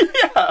know.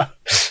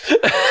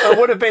 It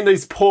would have been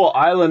these poor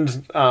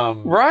island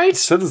right?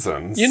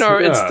 citizens.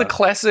 It's the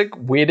classic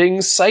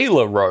wedding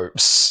sailor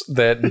ropes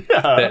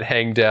that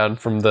hang down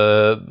from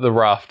the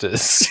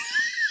rafters.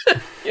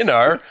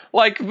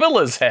 Like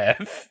villas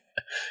have.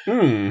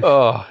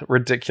 Oh,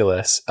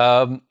 ridiculous.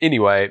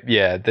 Anyway,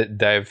 yeah,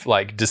 they've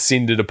like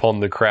descended upon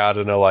the crowd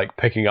and are like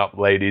picking up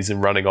ladies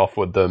and running off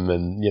with them,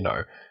 and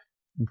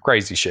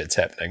crazy shit's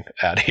happening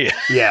out here.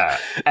 Yeah,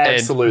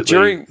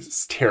 absolutely.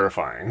 It's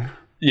terrifying.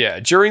 Yeah,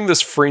 during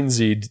this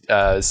frenzied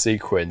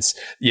sequence,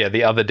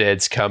 the other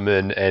dads come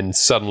in and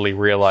suddenly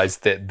realize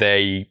that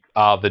they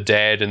are the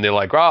dad, and they're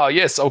like, "Oh,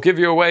 yes, I'll give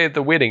you away at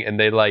the wedding," and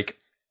they like.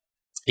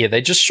 Yeah,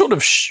 they just sort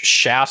of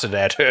shouted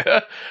at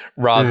her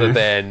rather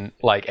than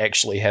like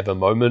actually have a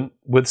moment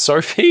with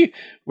Sophie,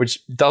 which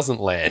doesn't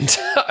land.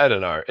 I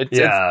don't know. It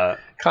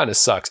kind of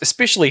sucks,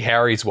 especially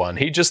Harry's one.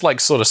 He just like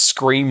sort of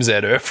screams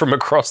at her from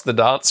across the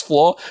dance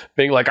floor,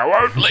 being like, "I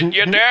won't let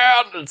you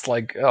down." It's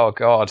like, oh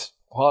God,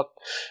 what?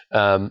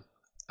 I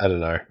don't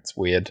know. It's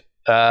weird.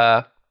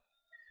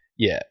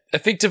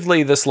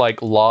 Effectively, this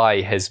like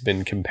lie has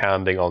been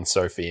compounding on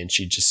Sophie, and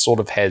she just sort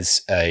of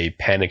has a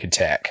panic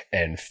attack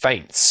and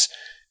faints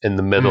in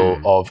the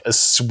middle of a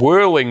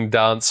swirling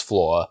dance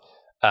floor.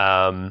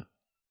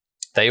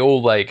 They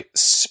all like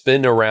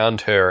spin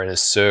around her in a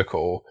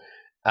circle,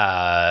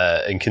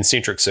 in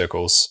concentric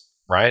circles,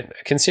 right?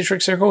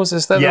 Concentric circles,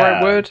 is that the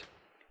right word?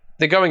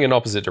 They're going in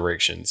opposite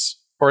directions.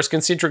 Or is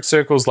concentric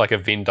circles like a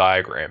Venn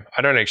diagram?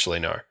 I don't actually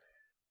know.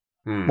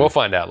 We'll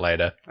find out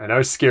later. I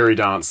know scary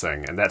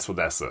dancing, and that's what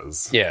this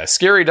is. Yeah,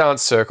 scary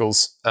dance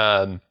circles.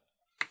 And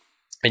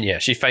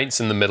she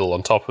faints in the middle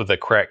on top of the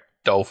cracked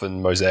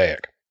dolphin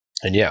mosaic.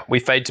 And we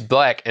fade to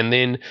black, and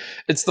then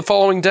it's the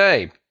following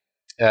day.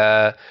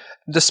 The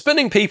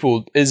spinning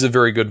people is a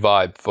very good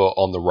vibe for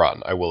On the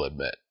Run, I will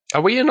admit. Are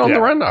we in On the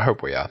Run? I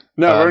hope we are.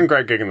 No, we're in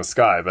Great Gig in the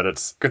Sky, but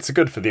it's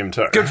good for them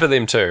too. Good for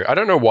them too. I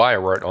don't know why I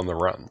wrote On the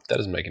Run. That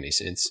doesn't make any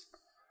sense.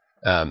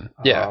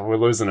 We're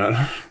losing it.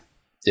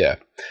 Yeah.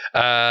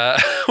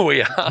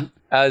 We are.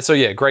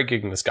 Great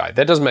Gig in the Sky.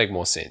 That does make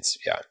more sense.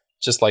 Yeah.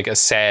 Just like a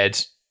sad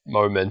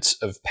moment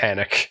of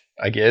panic,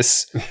 I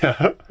guess.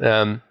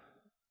 Yeah.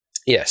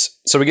 Yes.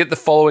 So we get the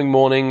following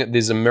morning.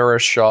 There's a mirror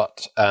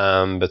shot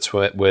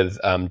with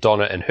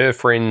Donna and her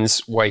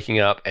friends waking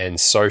up, and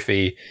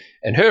Sophie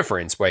and her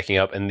friends waking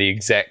up in the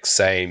exact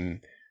same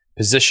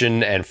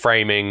position and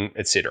framing,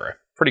 etc.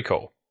 Pretty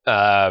cool.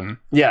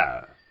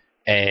 Yeah.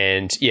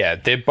 And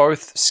they're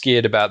both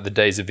scared about the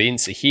day's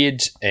events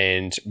ahead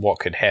and what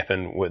could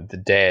happen with the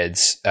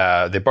dads.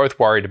 They're both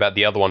worried about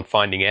the other one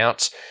finding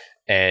out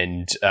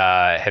and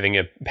having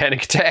a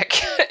panic attack.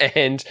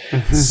 And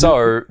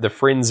so the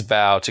friends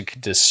vow to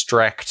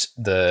distract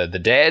the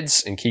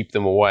dads and keep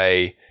them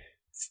away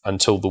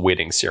until the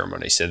wedding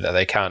ceremony so that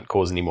they can't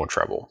cause any more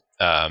trouble.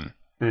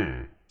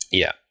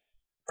 Yeah,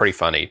 pretty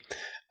funny.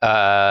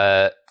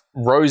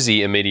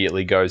 Rosie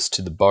immediately goes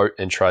to the boat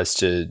and tries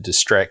to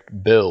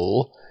distract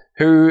Bill,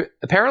 who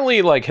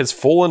apparently like has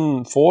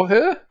fallen for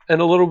her in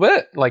a little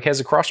bit, like has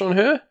a crush on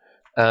her,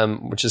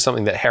 which is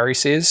something that Harry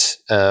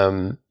says.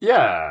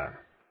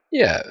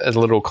 Yeah, a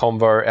little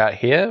convo out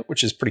here,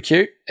 which is pretty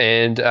cute.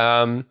 And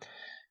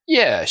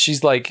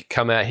she's like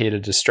come out here to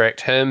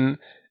distract him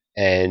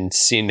and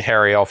send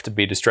Harry off to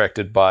be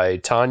distracted by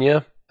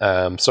Tanya.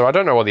 So I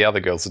don't know what the other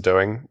girls are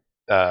doing.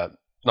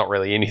 Not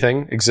really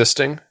anything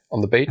existing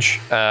on the beach.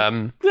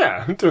 Doing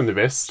the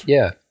best.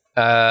 Yeah.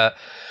 But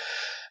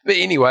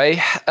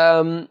anyway,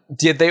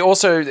 they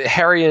also,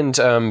 Harry and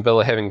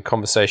Bill are having a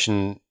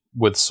conversation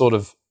with sort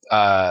of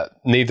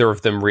neither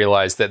of them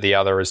realize that the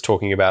other is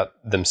talking about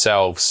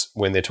themselves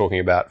when they're talking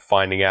about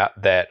finding out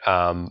that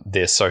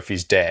they're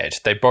Sophie's dad.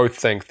 They both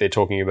think they're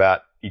talking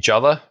about each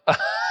other.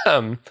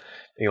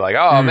 You're like,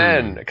 oh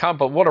man,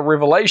 what a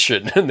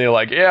revelation. And they're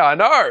like, yeah, I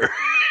know.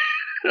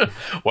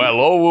 Well,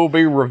 all will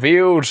be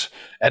revealed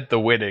at the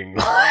wedding.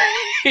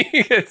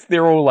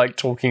 They're all like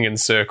talking in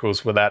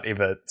circles without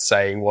ever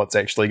saying what's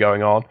actually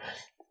going on,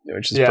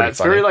 which is pretty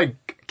funny. Very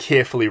like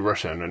carefully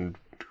written and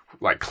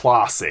like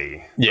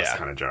classy. This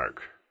kind of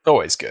joke.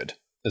 Always good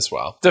as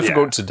well.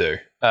 Difficult to do.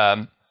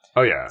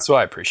 So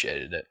I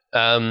appreciated it.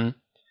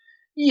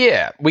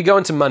 We go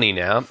into money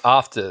now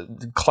after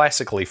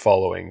classically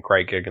following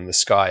Great Gig in the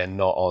Sky and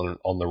not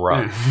on the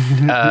Run.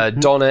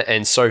 Donna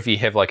and Sophie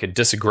have like a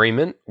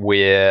disagreement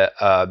where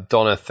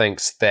Donna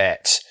thinks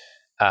that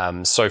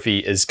Sophie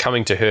is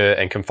coming to her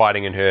and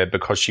confiding in her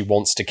because she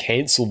wants to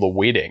cancel the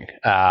wedding.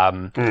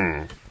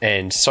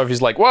 And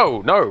Sophie's like,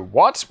 whoa, no,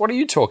 what? What are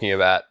you talking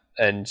about?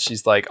 And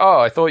she's like, oh,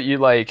 I thought you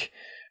like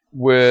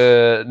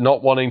were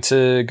not wanting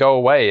to go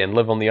away and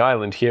live on the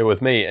island here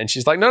with me. And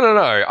she's like, no,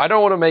 I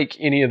don't want to make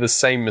any of the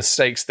same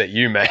mistakes that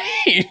you made.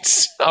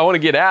 I want to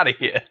get out of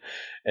here.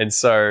 And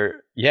so,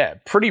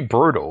 pretty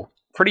brutal,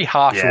 pretty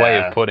harsh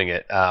way of putting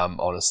it,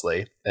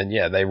 honestly.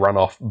 And they run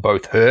off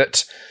both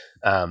hurt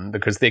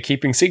because they're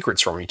keeping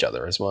secrets from each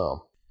other as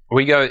well.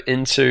 We go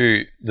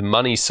into the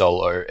money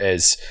solo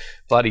as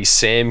bloody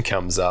Sam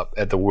comes up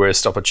at the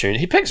worst opportunity.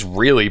 He picks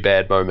really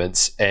bad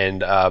moments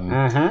and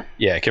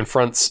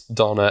confronts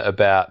Donna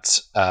about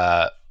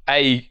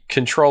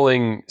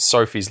controlling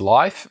Sophie's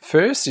life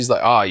first. He's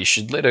like, oh, you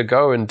should let her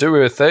go and do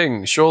her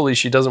thing. Surely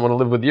she doesn't want to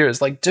live with you.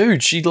 It's like,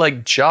 dude, she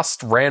like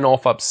just ran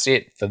off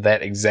upset for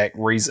that exact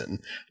reason.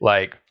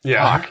 Like,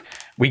 fuck,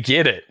 we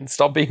get it.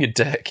 Stop being a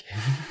dick.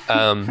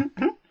 And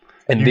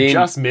you then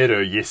just met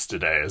her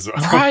yesterday as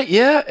well. right,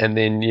 yeah. And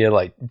then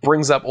like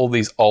brings up all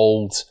these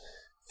old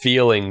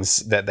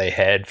feelings that they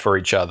had for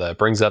each other,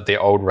 brings up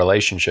their old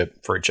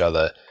relationship for each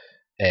other.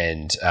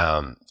 And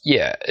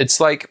it's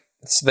like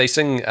they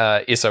sing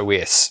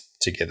SOS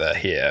together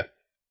here.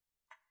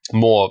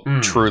 More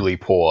truly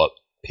poor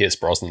Pierce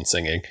Brosnan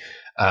singing.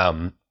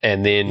 And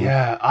then...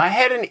 Yeah, I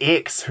had an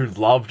ex who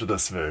loved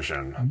this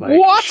version. Like,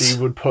 what? She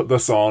would put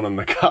this on in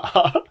the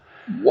car.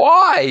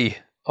 Why?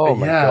 Oh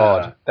my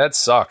God. That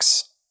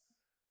sucks.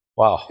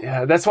 Wow.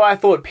 Yeah, that's why I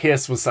thought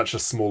Pierce was such a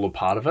smaller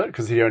part of it,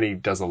 because he only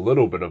does a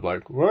little bit of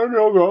like, when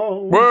you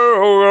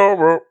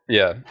go.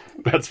 Yeah.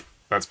 That's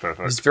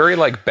perfect. He's very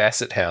like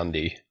Basset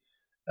Houndy.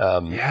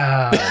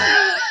 Yeah.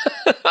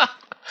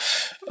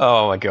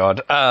 Oh my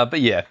God.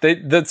 But yeah,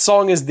 the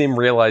song is them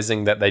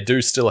realizing that they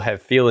do still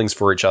have feelings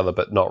for each other,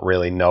 but not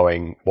really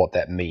knowing what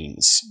that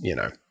means, you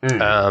know.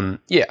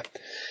 Yeah.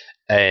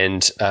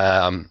 And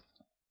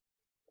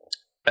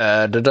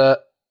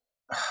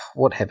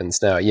what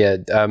happens now? Yeah,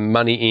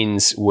 money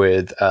ends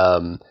with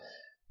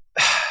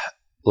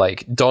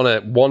like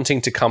Donna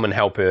wanting to come and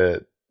help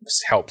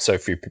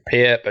Sophie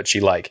prepare, but she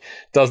like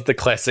does the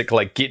classic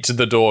like get to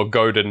the door,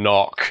 go to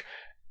knock,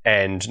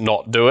 and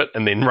not do it,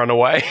 and then run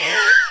away.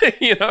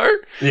 You know?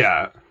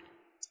 Yeah.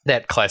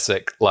 That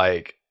classic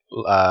like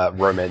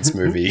romance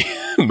movie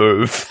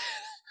move.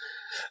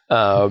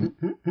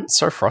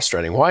 So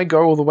frustrating. Why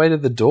go all the way to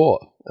the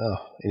door? Oh,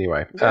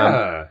 anyway.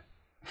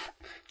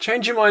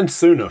 Change your mind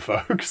sooner,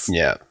 folks.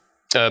 Yeah.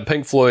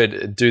 Pink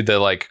Floyd do the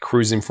like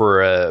cruising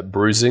for a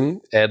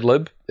bruising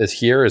ad-lib is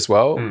here as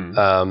well.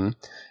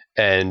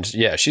 And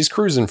yeah, she's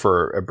cruising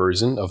for a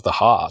bruising of the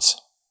heart.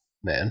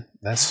 Man,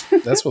 that's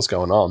what's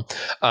going on.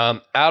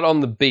 Out on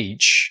the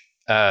beach,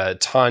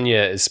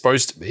 Tanya is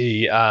supposed to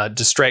be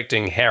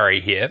distracting Harry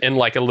here in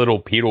like a little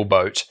pedal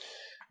boat,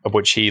 of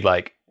which he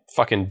like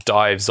fucking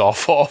dives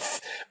off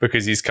of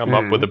because he's come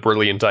up with a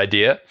brilliant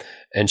idea.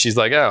 And she's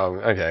like,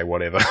 oh, okay,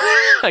 whatever.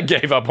 I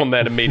gave up on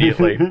that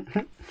immediately.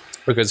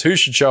 Because who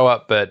should show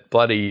up but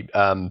bloody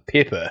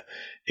Pepper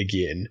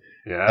again?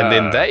 Yeah. And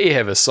then they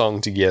have a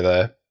song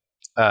together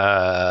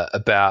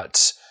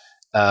about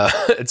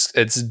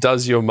it's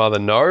Does Your Mother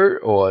Know?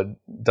 Or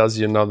Does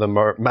Your Mother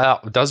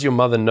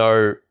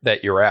Know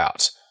That You're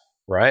Out?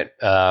 Right?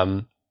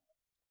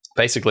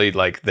 Basically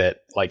like that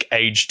like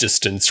age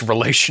distance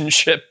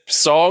relationship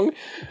song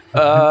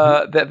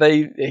that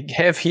they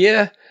have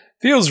here.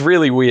 Feels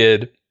really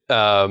weird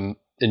in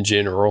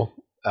general.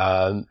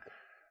 Yeah.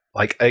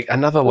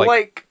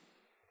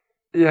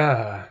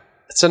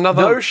 It's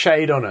another... No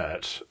shade on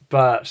it,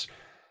 but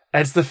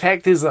it's the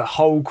fact there's a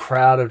whole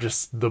crowd of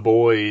just the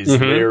boys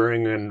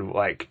wearing and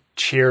like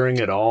cheering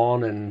it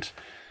on and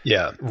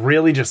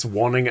really just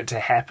wanting it to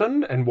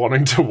happen and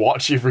wanting to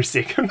watch every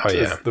second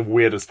is the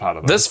weirdest part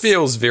of this. This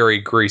feels very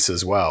Grease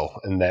as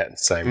well in that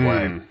same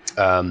way.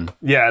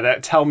 That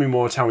tell me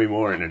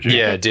more energy.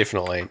 Yeah,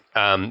 definitely.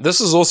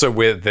 This is also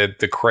where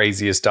the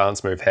craziest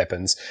dance move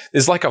happens.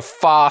 There's like a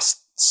fast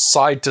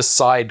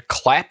side-to-side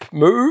clap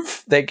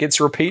move that gets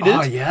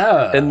repeated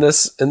in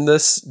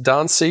this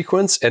dance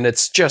sequence, and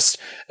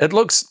it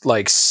looks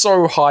like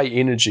so high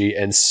energy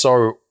and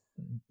so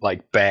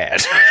like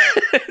bad.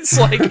 It's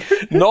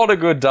like not a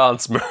good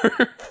dance move.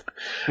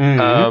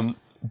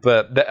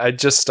 But it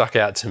just stuck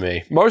out to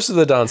me. Most of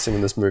the dancing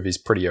in this movie is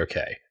pretty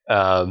okay.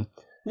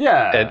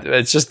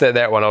 It's just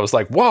that one I was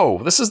like,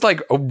 whoa, this is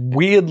like a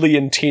weirdly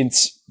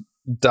intense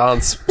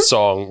dance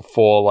song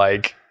for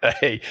like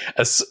a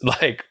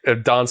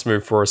dance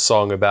move for a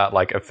song about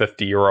like a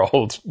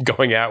 50-year-old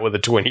going out with a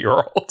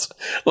 20-year-old.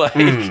 Like,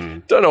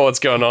 don't know what's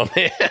going on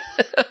there.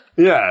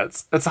 Yeah,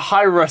 it's a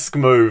high risk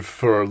move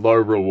for a low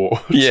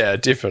reward. Yeah,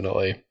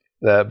 definitely.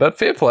 But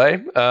fair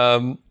play.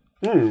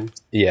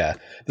 Yeah.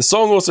 The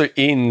song also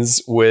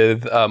ends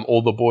with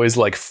all the boys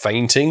like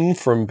fainting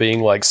from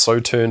being like so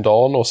turned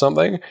on or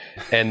something,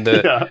 and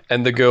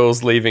the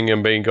girls leaving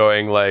and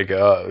going like,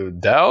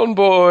 down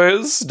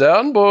boys,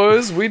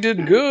 we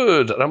did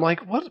good. And I'm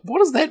like, what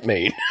does that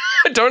mean?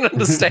 I don't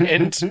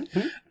understand.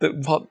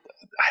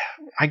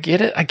 I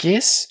get it, I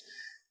guess.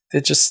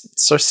 They're just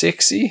so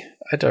sexy.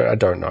 I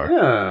don't know.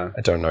 Yeah.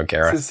 I don't know,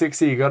 Gareth. So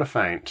sexy, you gotta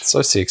faint.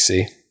 So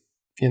sexy.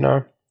 You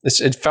know?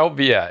 It felt,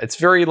 it's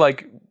very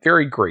like,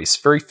 very Grease,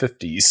 very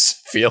 50s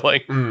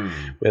feeling,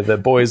 where the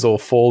boys all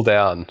fall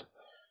down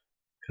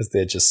because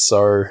they're just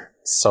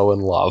so in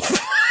love.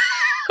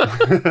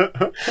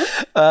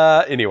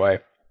 Anyway,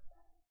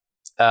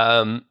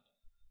 back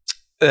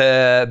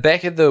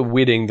at the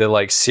wedding, the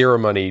like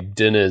ceremony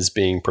dinner's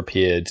being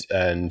prepared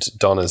and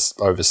Donna's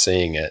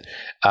overseeing it.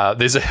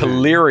 There's a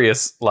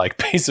hilarious like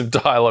piece of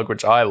dialogue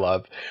which I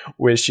love,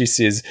 where she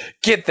says,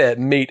 "Get that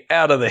meat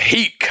out of the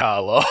heat,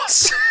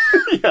 Carlos."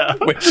 Yeah.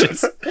 which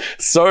is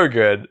so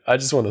good. I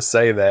just want to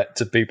say that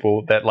to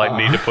people that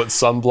need to put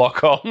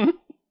sunblock on.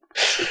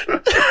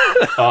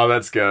 Oh,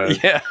 that's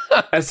good. Yeah.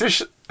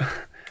 Especially,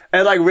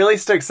 it really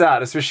sticks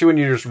out, especially when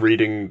you're just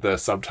reading the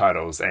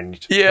subtitles and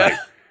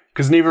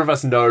because neither of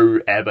us know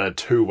ABBA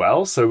too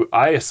well, so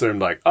I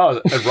assumed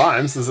it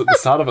rhymes. Is it the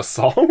start of a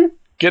song?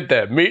 Get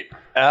that meat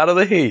out of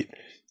the heat.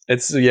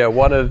 It's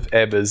one of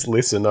ABBA's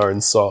lesser known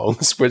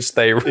songs, which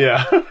they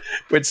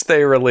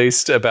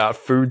released about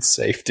food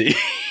safety.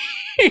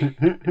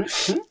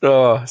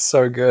 Oh,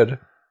 so good.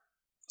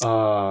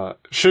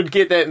 Should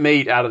get that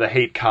meat out of the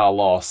heat,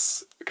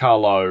 Carlos.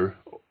 Carlo,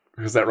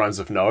 because that rhymes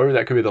with no.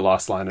 That could be the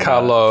last line of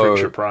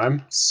Friendship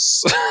Prime.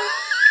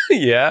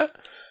 Yeah.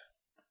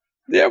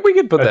 Yeah, we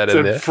could put that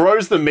in there. It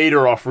throws the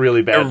meter off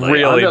really badly. It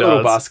really does.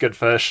 Little basket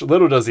fish.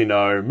 Little does he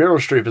know, Meryl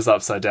Streep is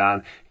upside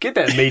down. Get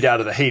that meat out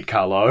of the heat,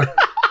 Carlo.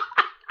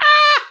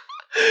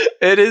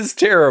 It is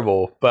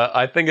terrible, but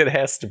I think it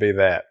has to be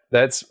that.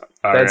 That's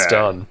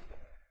done.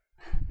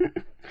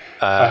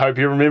 I hope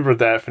you remember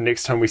that for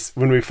next time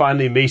when we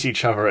finally meet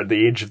each other at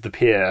the edge of the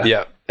pier.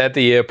 Yeah, at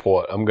the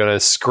airport. I'm going to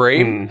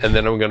scream, and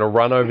then I'm going to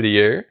run over to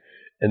you,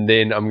 and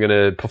then I'm going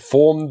to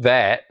perform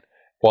that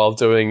while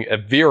doing a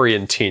very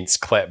intense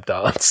clap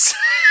dance.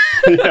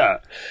 Yeah.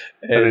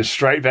 And then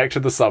straight back to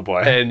the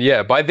subway.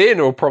 And by then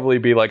it'll probably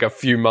be a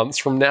few months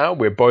from now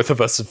where both of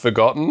us have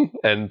forgotten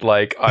and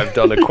I've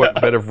done a quick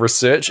bit of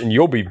research and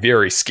you'll be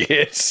very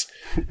scared,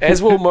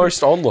 as will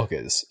most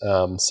onlookers.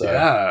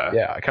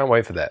 I can't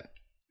wait for that.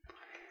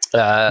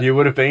 You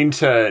would have been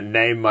to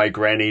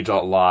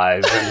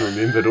namemygranny.live and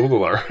remembered all the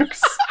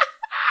lyrics.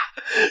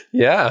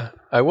 Yeah,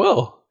 I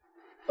will.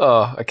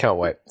 Oh, I can't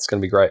wait. It's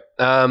going to be great.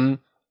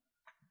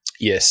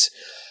 Yes.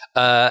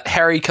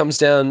 Harry comes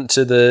down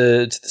to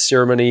the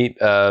ceremony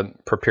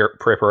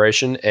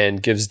preparation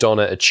and gives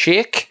Donna a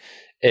check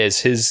as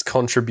his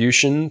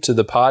contribution to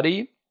the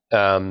party,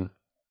 to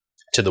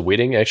the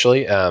wedding,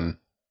 actually,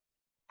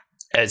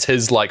 as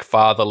his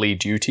fatherly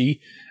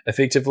duty,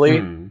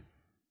 effectively.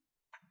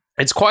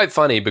 It's quite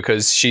funny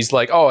because she's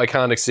like, "Oh, I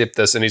can't accept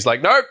this," and he's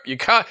like, "Nope, you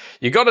can't.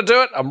 You got to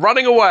do it. I'm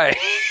running away."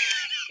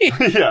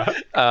 Yeah.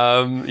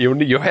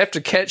 You have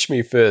to catch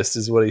me first,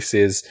 is what he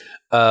says.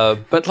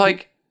 But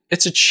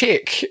it's a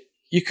check.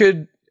 You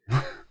could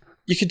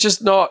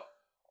just not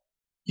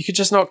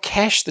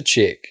cash the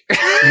check.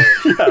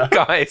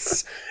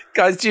 Guys,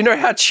 do you know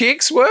how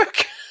checks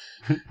work?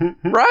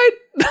 Right?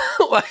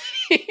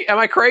 Am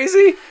I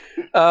crazy?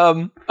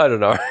 I don't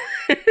know.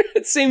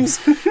 It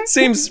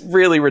seems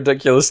really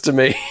ridiculous to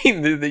me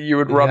that you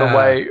would run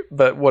away,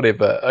 but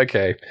whatever.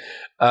 Okay.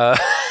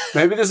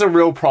 Maybe there's a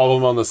real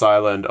problem on this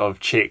island of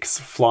chicks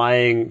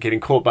flying, getting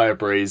caught by a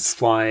breeze,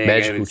 flying,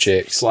 magical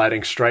chicks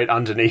sliding straight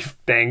underneath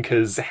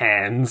bankers'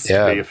 hands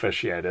to be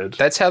officiated.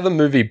 That's how the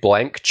movie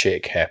Blank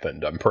Check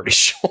happened, I'm pretty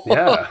sure.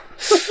 Yeah.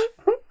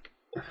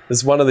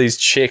 There's one of these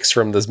chicks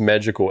from this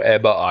magical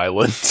ABBA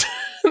island.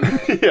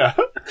 Yeah.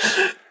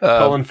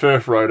 Colin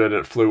Firth wrote it.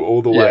 It flew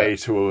all the way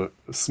to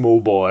a small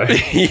boy.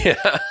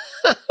 Yeah.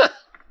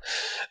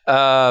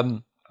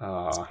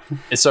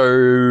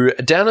 So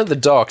down at the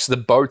docks, the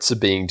boats are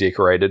being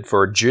decorated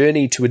for a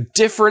journey to a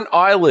different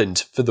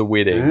island for the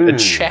wedding, a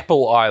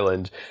chapel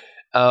island.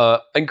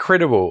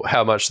 Incredible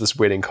how much this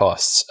wedding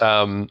costs.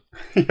 So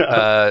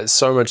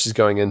much is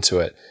going into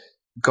it.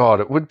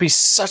 God, it would be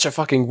such a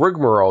fucking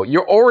rigmarole.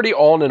 You're already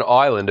on an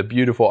island, a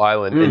beautiful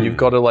island, and you've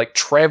got to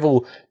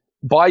travel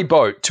by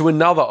boat to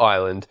another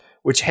island,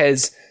 which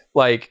has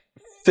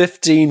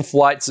 15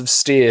 flights of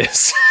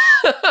stairs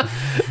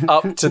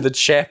up to the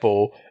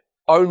chapel,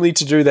 only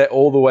to do that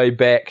all the way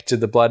back to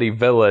the bloody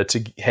villa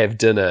to have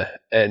dinner.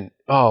 And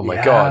oh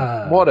my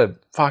God, what a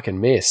fucking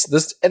mess.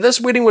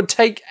 This wedding would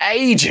take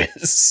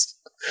ages.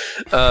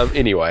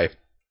 Anyway,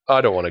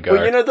 I don't want to go.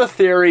 Well, you know the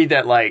theory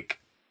that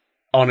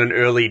on an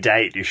early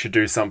date you should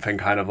do something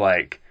kind of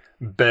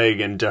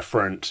big and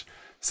different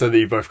so that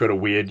you've both got a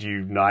weird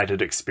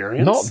united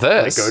experience? Not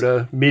this. Go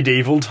to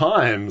medieval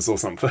times or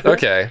something.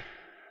 Okay.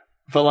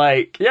 But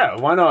why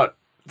not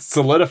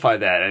solidify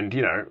that and,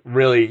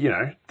 really,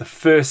 the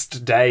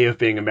first day of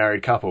being a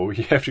married couple,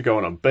 you have to go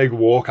on a big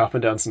walk up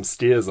and down some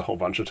stairs a whole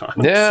bunch of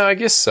times. Yeah, I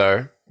guess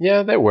so.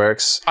 Yeah, that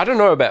works. I don't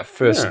know about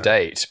first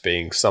date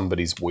being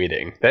somebody's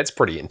wedding. That's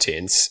pretty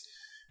intense.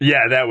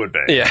 Yeah, that would be.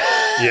 Yeah.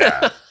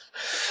 Yeah.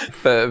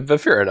 But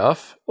fair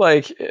enough.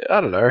 I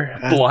don't know.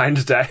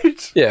 Blind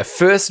date? Yeah,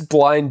 first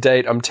blind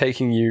date, I'm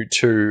taking you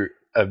to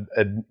a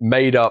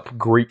made-up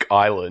Greek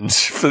island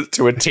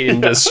to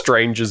attend a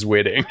stranger's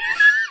wedding.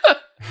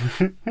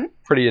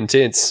 Pretty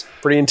intense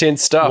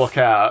stuff. Look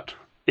out.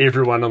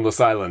 Everyone on this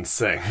island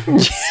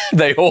sings.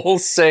 They all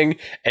sing,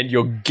 and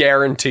you're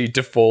guaranteed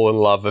to fall in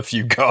love if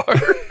you go.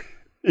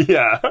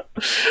 Yeah.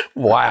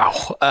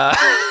 Wow.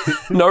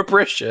 No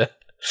pressure.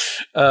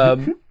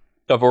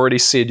 I've already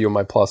said you're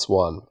my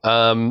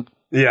 +1.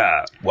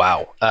 Yeah.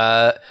 Wow.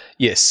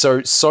 Yes,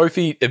 so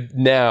Sophie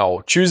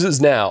chooses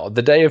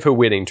the day of her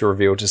wedding, to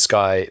reveal to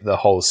Skye the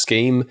whole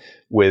scheme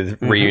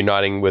with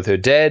reuniting with her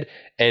dad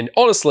And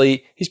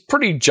honestly, he's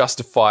pretty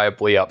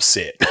justifiably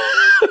upset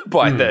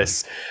by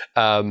this.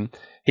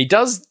 He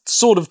does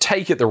sort of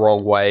take it the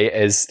wrong way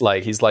as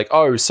like, he's like,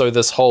 oh, so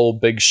this whole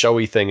big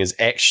showy thing is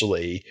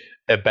actually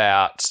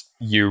about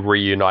you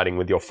reuniting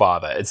with your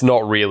father. It's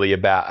not really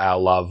about our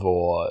love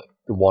or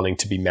wanting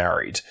to be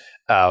married.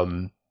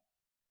 And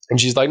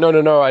she's like,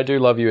 no, I do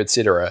love you,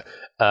 etc.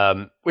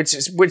 Which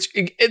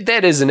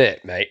that isn't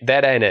it, mate.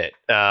 That ain't it.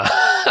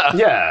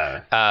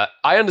 Yeah.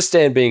 I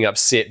understand being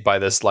upset by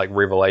this like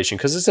revelation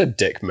because it's a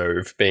dick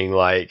move, being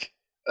like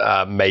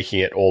making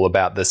it all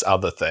about this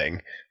other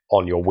thing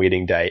on your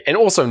wedding day, and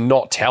also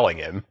not telling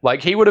him.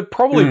 Like, he would have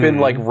probably been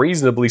like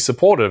reasonably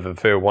supportive of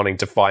her wanting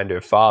to find her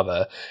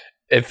father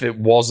if it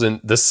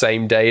wasn't the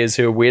same day as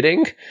her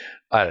wedding.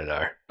 I don't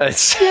know.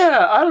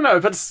 Yeah, I don't know,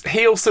 but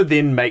he also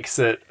then makes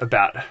it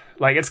about,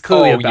 like, it's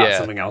clearly about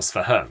something else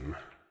for him.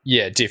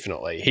 Yeah,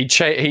 definitely. He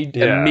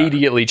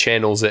immediately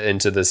channels it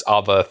into this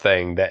other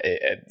thing that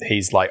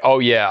he's like, oh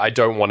yeah, I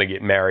don't want to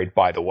get married,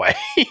 by the way.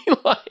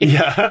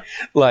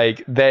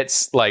 Like,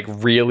 that's like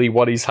really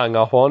what he's hung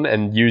up on,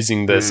 and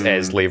using this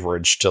as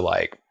leverage to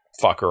like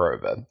fuck her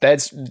over.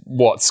 That's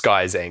what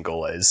Sky's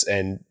angle is.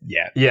 And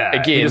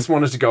again, he just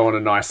wanted to go on a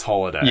nice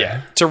holiday.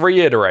 Yeah, to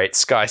reiterate,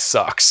 Sky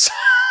sucks.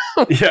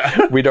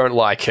 We don't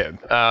like him.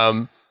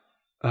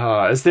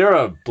 Is there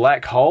a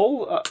black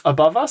hole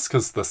above us?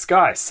 Because the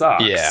sky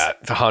sucks. Yeah,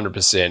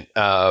 100%.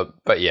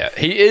 But yeah,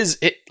 he is,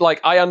 like,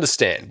 I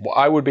understand.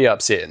 I would be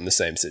upset in the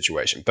same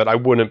situation, but I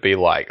wouldn't be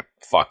like,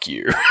 fuck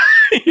you.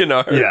 You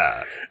know?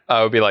 Yeah.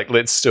 I would be like,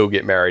 let's still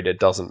get married. It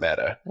doesn't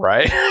matter,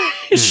 right?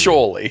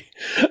 Surely.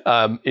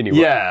 Anyway.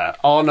 Yeah.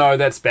 Oh, no,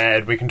 that's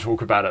bad. We can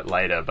talk about it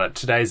later, but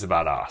today's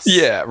about us.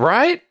 Yeah,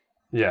 right?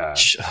 Yeah.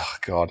 Oh,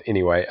 God.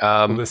 Anyway.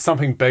 Well, there's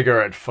something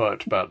bigger at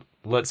foot, but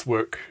let's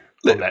work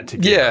on that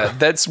together. Yeah,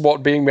 that's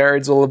what being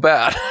married's all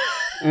about.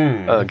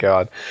 Oh,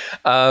 God.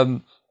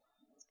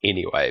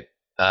 Anyway.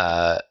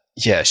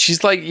 She's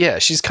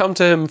come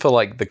to him for,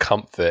 like, the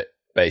comfort,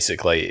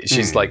 basically.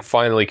 She's, like,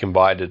 finally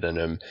confided in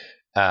him.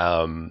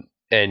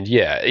 And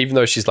yeah, even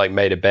though she's like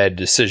made a bad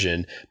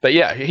decision, but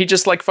yeah, he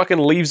just like fucking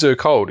leaves her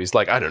cold. He's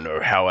like, I don't know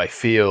how I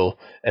feel,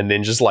 and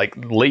then just like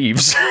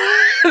leaves.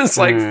 It's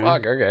like,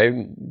 fuck,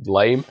 okay,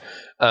 lame.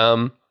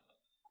 And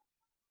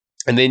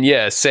then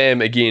yeah,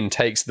 Sam again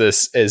takes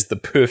this as the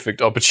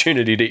perfect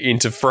opportunity to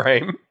enter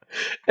frame,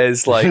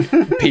 as like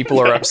people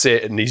are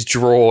upset and he's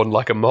drawn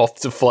like a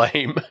moth to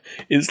flame.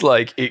 Is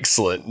like,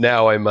 excellent.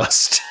 Now I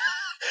must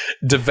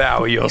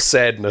devour your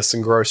sadness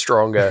and grow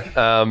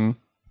stronger.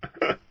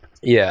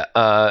 But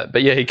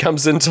yeah, he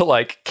comes in to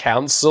like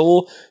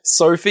counsel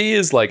Sophie.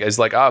 Is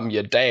like, I'm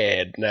your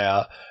dad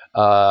now.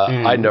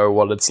 I know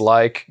what it's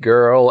like,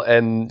 girl.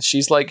 And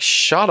she's like,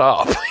 shut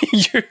up.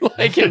 You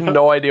like have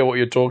no idea what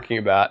you're talking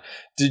about.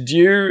 Did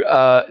you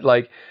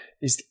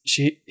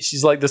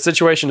she's like, the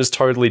situation is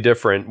totally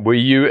different. Were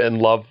you in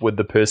love with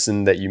the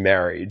person that you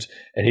married?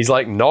 And he's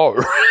like,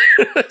 no.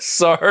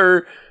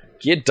 So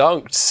get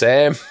dunked,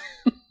 Sam.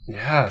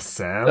 Yeah,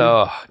 Sam.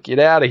 Oh, get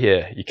out of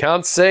here. You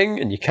can't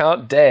sing and you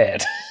can't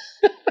dad.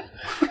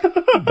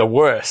 The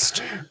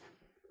worst.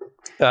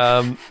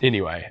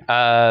 Anyway,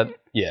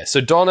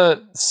 so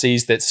Donna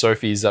sees that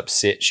Sophie's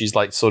upset. She's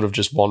like sort of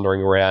just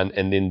wandering around,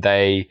 and then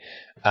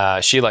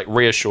she like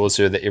reassures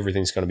her that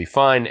everything's going to be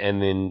fine,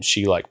 and then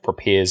she like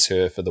prepares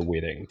her for the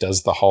wedding,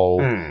 does the whole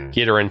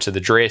get her into the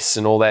dress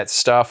and all that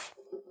stuff.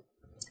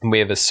 And we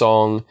have a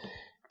song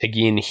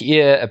again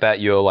here about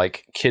your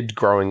like kid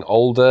growing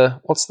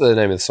older. What's the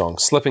name of the song?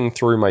 Slipping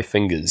Through My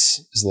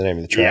Fingers is the name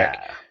of the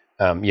track.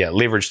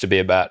 Leverage to be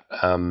about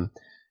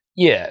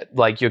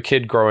like your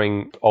kid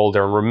growing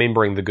older and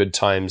remembering the good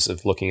times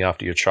of looking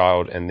after your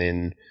child, and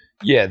then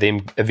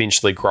them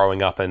eventually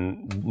growing up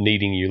and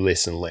needing you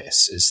less and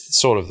less is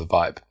sort of the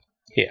vibe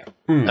here.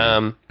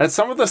 It's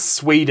some of the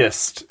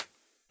sweetest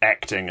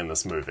acting in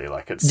this movie.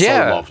 Like, it's so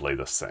lovely,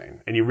 this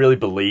scene, and you really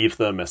believe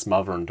them as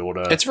mother and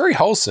daughter. It's very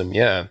wholesome.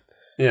 Yeah.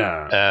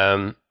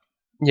 Them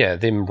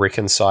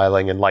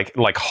reconciling and like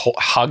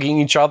hugging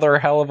each other a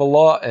hell of a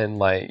lot, and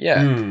like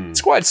it's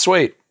quite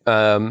sweet.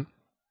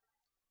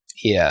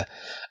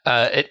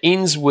 It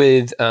ends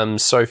with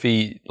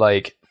Sophie,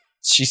 like,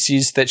 she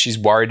says that she's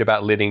worried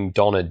about letting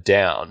Donna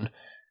down,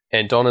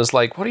 and Donna's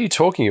like, what are you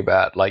talking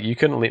about? Like, you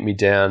couldn't let me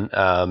down.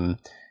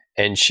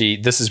 And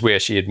this is where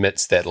she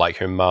admits that like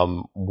her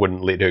mum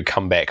wouldn't let her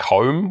come back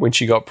home when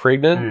she got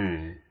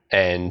pregnant.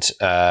 And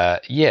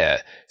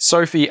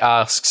Sophie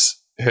asks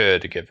her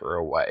to give her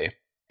away,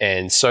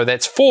 and so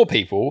that's 4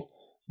 people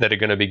that are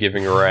going to be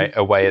giving her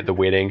away at the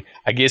wedding.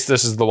 I guess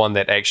this is the one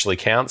that actually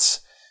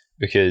counts,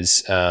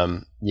 because I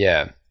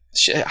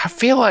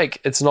feel like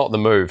it's not the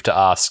move to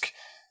ask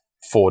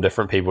 4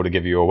 different people to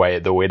give you away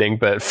at the wedding,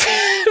 but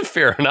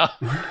fair enough.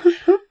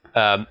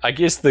 I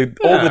guess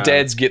all the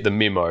dads get the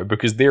memo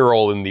because they're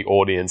all in the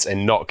audience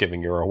and not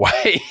giving her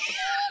away.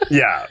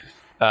 They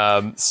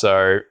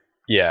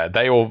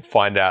all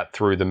find out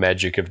through the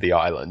magic of the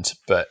island,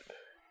 but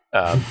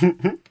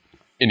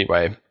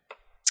anyway,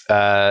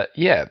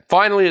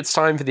 finally it's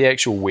time for the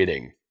actual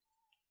wedding.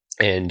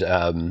 And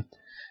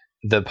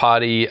the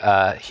party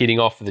heading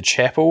off for the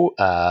chapel.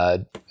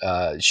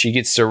 Sophie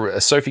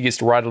gets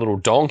to ride a little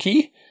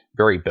donkey.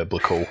 Very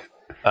biblical.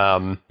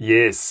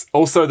 Yes.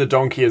 Also, the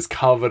donkey is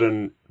covered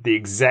in the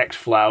exact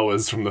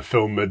flowers from the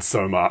film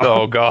Midsommar.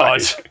 Oh,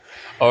 God. Like,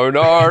 oh,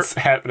 no. What's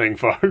happening,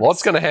 folks?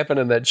 What's going to happen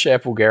in that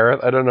chapel,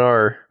 Gareth? I don't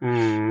know.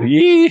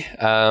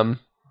 Yeah.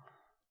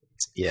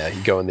 Yeah,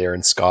 you go in there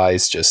and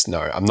Sky's just...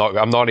 No, I'm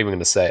not even going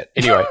to say it.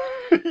 Anyway.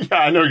 Yeah,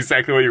 I know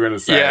exactly what you're going to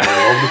say.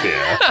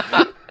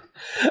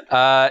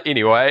 Yeah.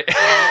 Anyway.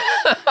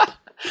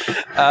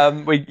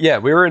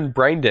 We were in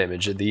brain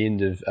damage at the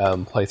end of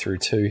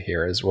playthrough 2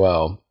 here as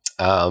well.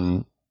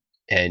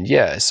 And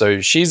yeah, so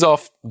she's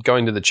off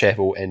going to the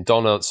chapel and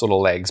Donna sort of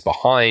lags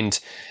behind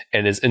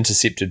and is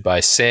intercepted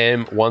by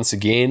Sam once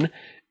again.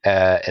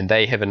 And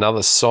they have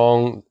another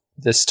song,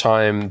 this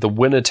time The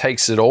Winner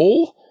Takes It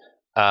All,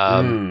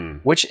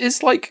 which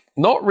is like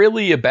not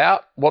really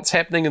about what's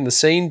happening in the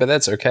scene, but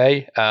that's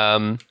okay.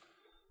 I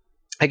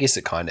guess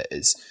it kind of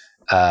is.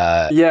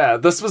 Yeah,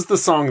 this was the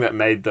song that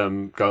made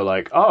them go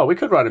like, oh, we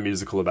could write a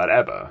musical about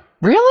ABBA.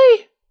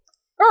 Really?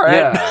 All right.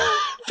 Yeah.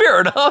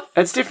 Fair enough.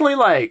 It's definitely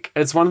like,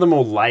 it's one of the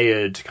more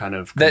layered kind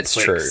of complex.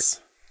 That's true.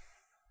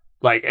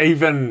 Like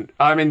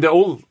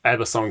all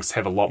ABBA songs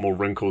have a lot more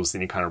wrinkles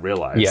than you kind of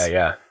realize.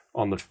 Yeah.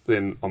 On the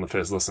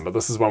first listen, but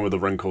this is one where the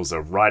wrinkles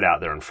are right out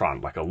there in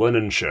front, like a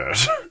linen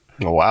shirt.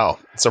 Oh, wow.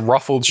 It's a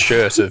ruffled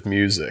shirt of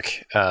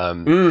music.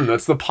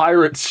 It's the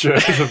pirate's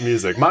shirt of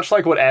music, much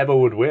like what ABBA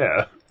would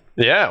wear.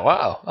 Yeah,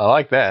 wow. I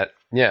like that.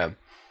 Yeah.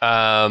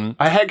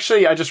 I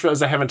just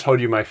realized I haven't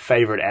told you my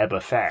favorite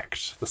ABBA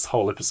fact this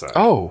whole episode.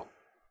 Oh,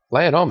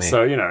 lay it on me.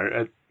 So,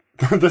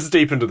 this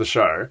deep into the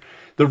show,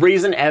 the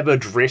reason ABBA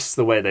dress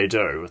the way they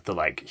do, with the,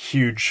 like,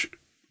 huge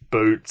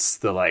boots,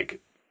 the, like,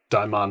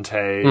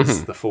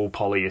 diamantes, the full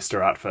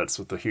polyester outfits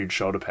with the huge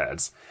shoulder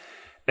pads,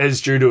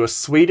 is due to a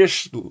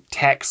Swedish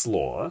tax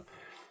law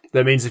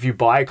that means if you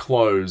buy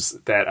clothes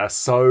that are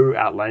so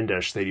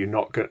outlandish that you're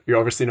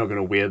obviously not going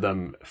to wear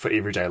them for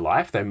everyday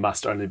life, they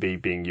must only be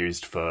being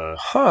used for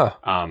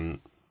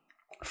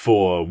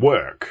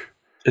work.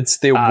 It's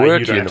their work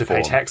you don't uniform. have to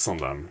pay tax on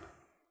them.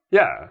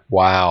 Yeah.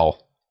 Wow.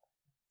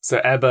 So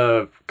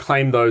ABBA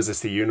claimed those as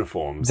the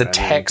uniforms. Didn't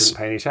pay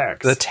any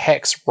tax. The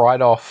tax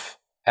write-off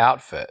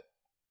outfit.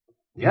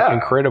 Yeah.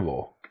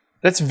 Incredible.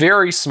 That's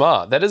very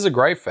smart. That is a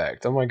great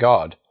fact. Oh my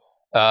God.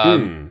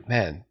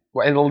 Man.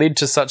 And it led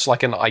to such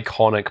like an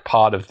iconic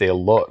part of their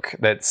look.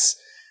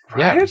 That's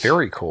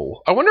very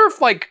cool. I wonder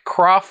if like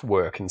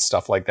Kraftwerk and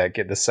stuff like that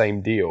get the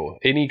same deal.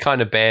 Any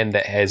kind of band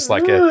that has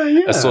like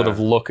a sort of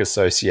look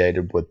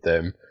associated with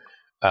them.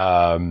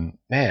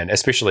 Man,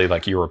 especially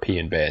like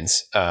European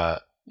bands.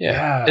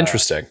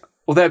 Interesting.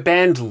 Well, that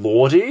band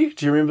Lordi,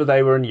 do you remember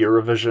they were in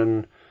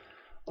Eurovision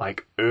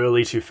like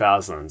early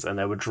 2000s and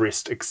they were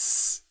dressed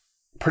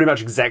pretty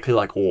much exactly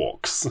like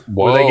orcs?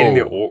 Whoa. Were they getting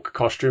their orc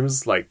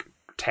costumes like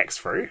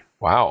tax-free?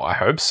 Wow, I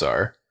hope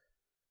so.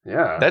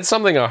 Yeah. That's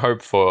something I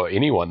hope for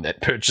anyone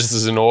that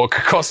purchases an orc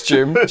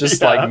costume.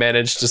 Just like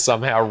manage to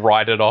somehow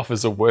write it off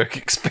as a work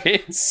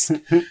expense.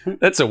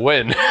 That's a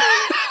win.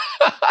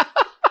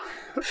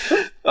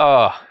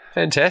 Oh,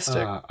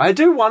 fantastic. I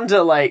do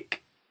wonder,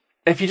 like,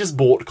 if you just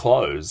bought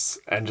clothes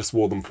and just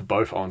wore them for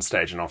both on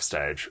stage and off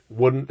stage,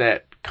 wouldn't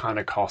that kind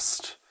of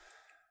cost,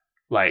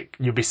 like,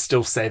 you'd be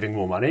still saving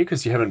more money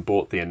because you haven't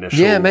bought the initial...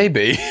 Yeah,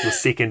 maybe. The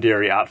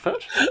secondary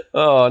outfit?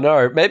 Oh,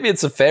 no. Maybe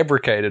it's a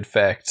fabricated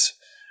fact.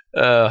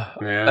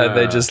 And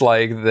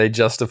they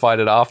justified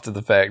it after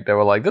the fact. They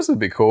were like, this would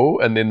be cool.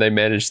 And then they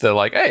managed to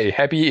like, hey,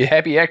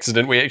 happy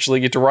accident. We actually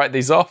get to write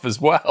these off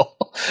as well.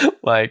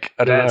 Like,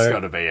 I don't know. That's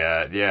got to be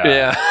it.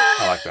 Yeah.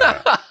 I like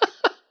that.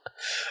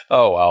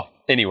 Oh, well.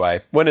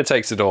 Anyway, Winner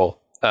Takes It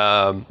All.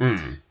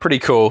 Pretty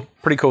cool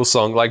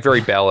song. Like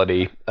very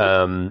ballady.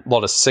 A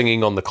lot of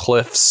singing on the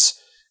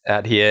cliffs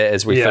out here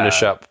as we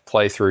finish up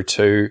playthrough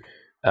 2.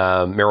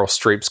 Meryl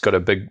Streep's got a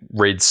big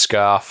red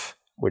scarf,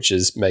 which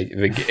is,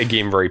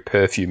 again, very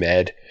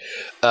perfume-ad.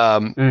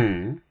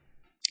 We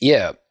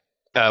get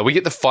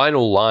the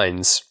final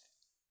lines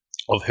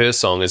of her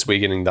song as we're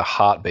getting the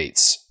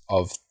heartbeats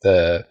of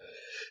the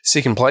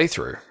second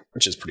playthrough,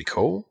 which is pretty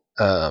cool.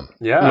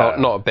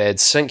 Not a bad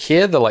sync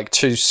here. The like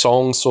two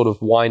songs sort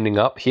of winding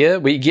up here.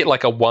 We get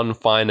like a one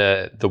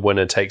final, the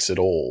winner takes it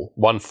all.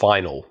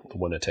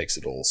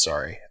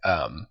 Sorry.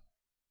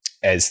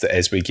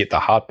 As we get the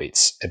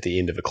heartbeats at the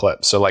end of a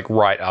clip. So like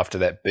right after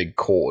that big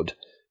chord.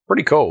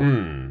 Pretty cool.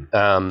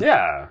 I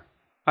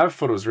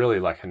thought it was really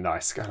like a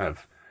nice kind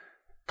of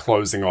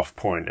closing off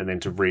point, and then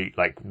to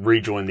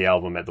rejoin the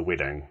album at the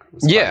wedding.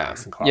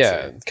 Nice and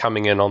classy.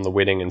 Coming in on the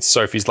wedding, and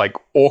Sophie's like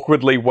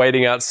awkwardly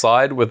waiting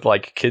outside with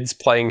like kids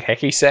playing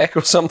hacky sack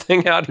or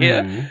something out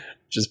here,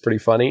 which is pretty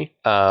funny.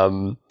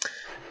 And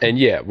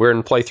we're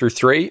in playthrough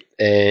 3,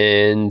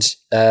 and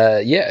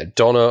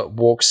Donna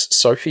walks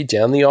Sophie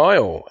down the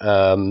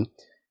aisle.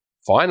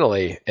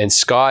 Finally, and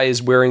Sky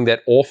is wearing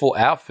that awful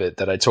outfit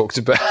that I talked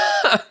about.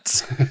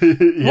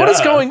 What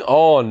is going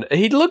on?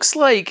 He looks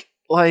like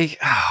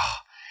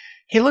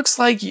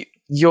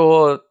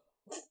your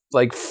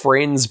like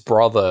friend's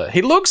brother.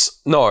 He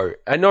looks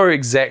I know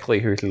exactly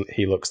who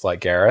he looks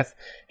like, Gareth.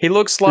 He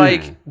looks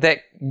like that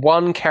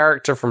one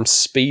character from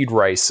Speed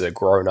Racer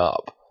grown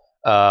up.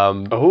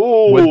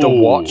 With the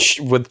watch,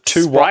 with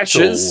two Spritle.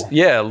 watches.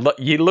 Yeah,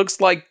 he looks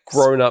like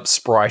grown up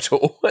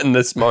Spritle in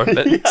this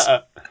moment.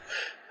 Yeah.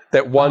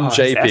 That one that's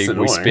JPEG we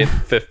annoying. spent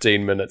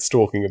 15 minutes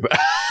talking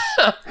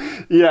about.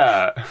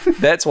 Yeah.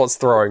 That's what's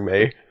throwing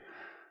me.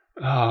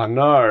 Oh,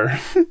 no.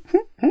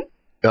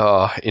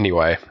 Oh,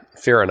 anyway,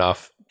 fair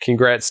enough.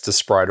 Congrats to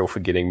Spritle for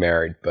getting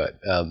married, but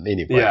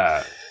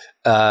anyway.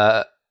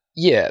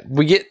 Yeah.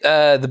 We get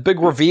the big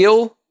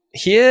reveal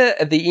here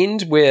at the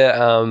end where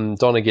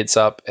Donna gets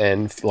up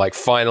and like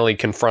finally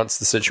confronts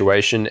the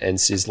situation and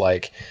says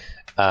like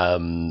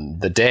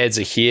the dads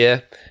are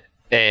here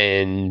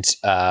and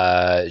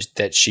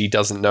that she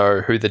doesn't know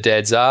who the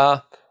dads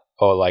are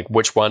or like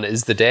which one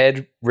is the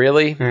dad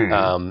really.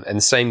 And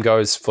the same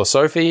goes for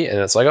Sophie, and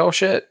it's like, oh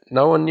shit,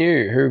 no one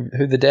knew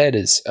who the dad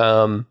is.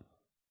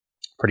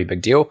 Pretty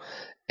big deal.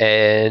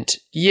 And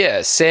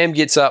yeah, Sam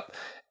gets up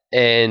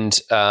and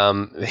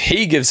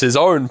he gives his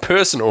own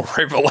personal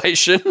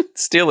revelation,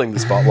 stealing the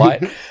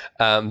spotlight,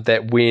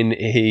 that when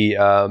he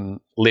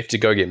left to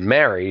go get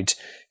married,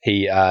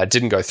 he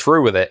didn't go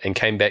through with it and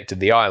came back to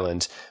the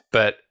island.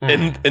 But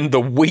in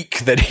the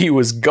week that he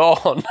was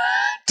gone,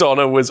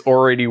 Donna was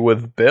already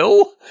with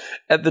Bill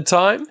at the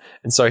time.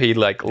 And so he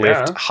like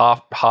left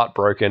half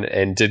heartbroken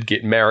and did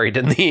get married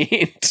in the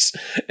end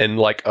in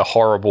like a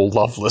horrible,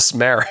 loveless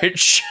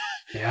marriage.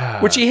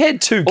 Yeah. Which he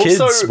had two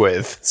kids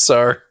with.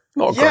 So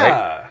not great.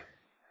 Yeah.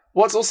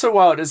 What's also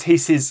wild is he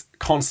says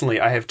constantly,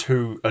 I have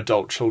 2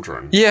 adult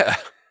children. Yeah.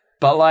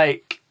 But,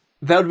 like,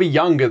 they would be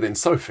younger than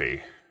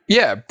Sophie.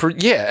 Yeah,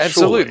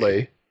 absolutely.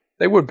 Surely.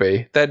 They would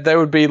be. They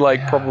would be,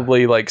 like,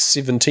 probably, like,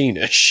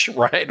 17-ish,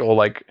 right? Or,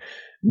 like,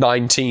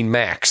 19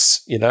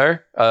 max, you know?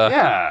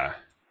 Yeah.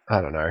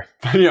 I don't know.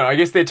 You know, I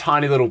guess they're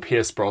tiny little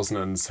Pierce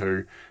Brosnans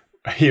who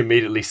he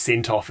immediately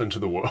sent off into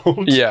the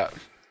world. Yeah,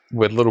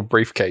 with little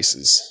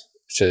briefcases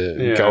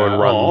to go and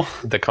run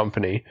the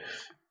company.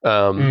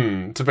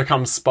 To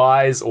become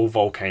spies or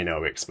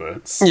volcano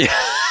experts. Yeah.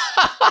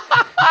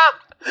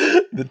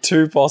 The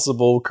 2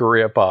 possible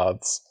career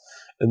paths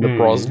in the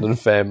Brosnan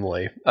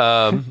family.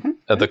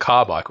 The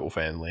Carmichael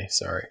family,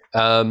 sorry.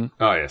 Oh,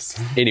 yes.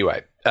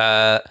 Anyway,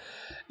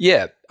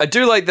 yeah, I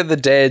do like that the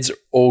dads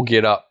all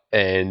get up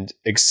and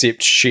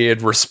accept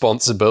shared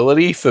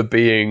responsibility for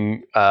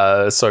being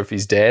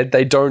Sophie's dad.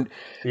 They don't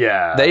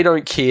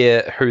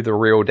care who the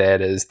real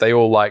dad is. They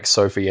all like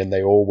Sophie and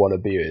they all want to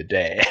be her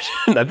dad.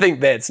 And I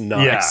think that's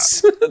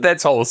nice. Yeah.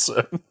 That's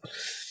wholesome.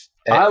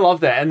 I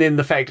love that. And then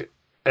the fact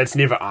it's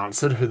never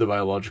answered who the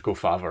biological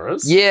father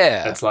is.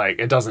 Yeah. It's like,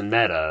 it doesn't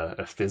matter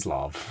if there's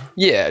love.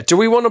 Yeah. Do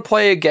we want to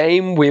play a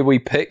game where we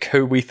pick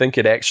who we think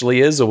it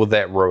actually is, or will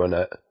that ruin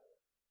it?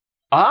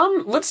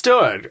 Let's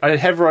do it. I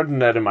have written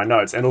that in my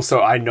notes, and also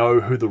I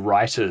know who the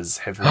writers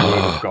have Word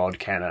of God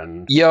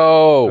canon.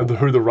 Yo!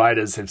 Who the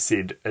writers have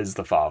said is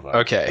the father.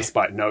 Okay.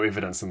 Despite no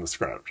evidence in the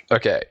script.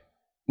 Okay.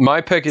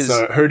 My pick is...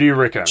 So, who do you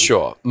reckon?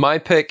 Sure. My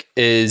pick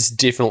is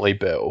definitely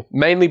Bill.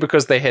 Mainly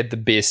because they had the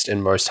best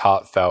and most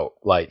heartfelt,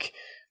 like,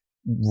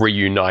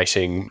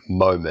 reuniting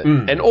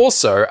moment. And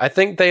also, I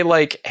think they,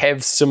 like,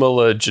 have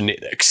similar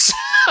genetics.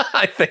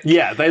 I think.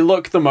 Yeah, they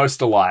look the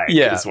most alike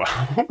as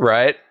well.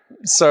 Right?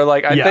 So,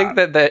 like, I think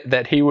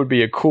that he would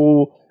be a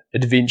cool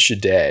adventure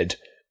dad.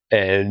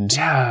 And,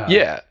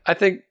 I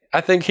think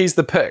he's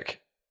the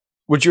pick.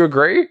 Would you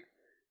agree?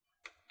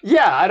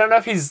 Yeah, I don't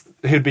know if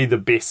he'd be the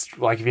best,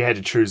 like, if you had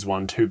to choose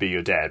one to be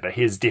your dad, but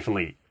he is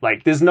definitely,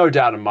 like, there's no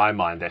doubt in my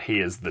mind that he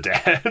is the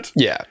dad.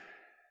 Yeah.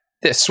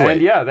 That's sweet.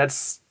 And yeah,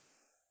 that's,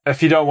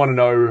 if you don't want to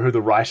know who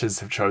the writers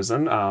have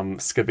chosen,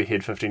 skip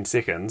ahead 15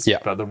 seconds. Yeah.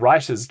 But the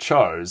writers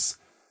chose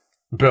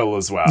Bill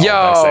as well.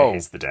 Yo! They say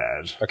he's the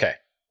dad. Okay,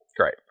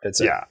 great. That's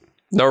it. Yeah.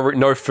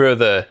 No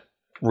further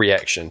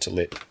reaction to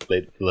let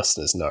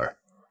listeners know.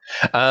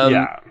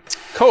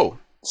 Cool.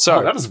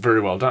 So that was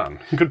very well done.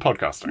 Good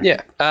podcasting.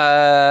 Yeah.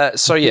 I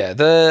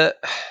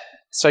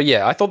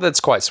thought that's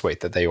quite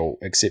sweet that they all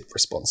accept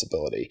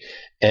responsibility.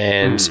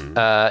 And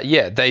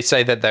they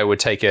say that they would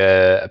take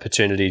a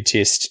paternity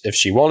test if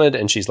she wanted,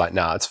 and she's like,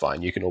 nah, it's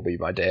fine. You can all be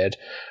my dad.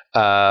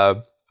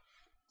 And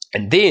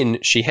then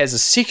she has a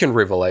second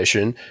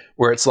revelation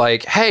where it's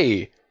like,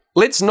 hey,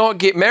 let's not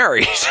get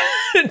married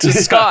to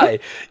Sky.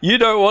 You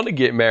don't want to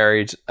get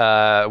married.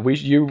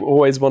 You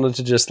always wanted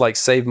to just like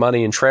save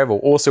money and travel.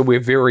 Also, we're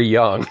very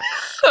young.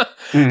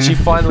 She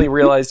finally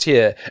realized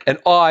here, and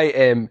I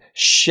am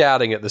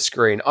shouting at the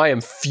screen. I am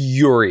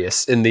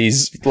furious in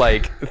these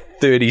like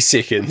 30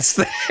 seconds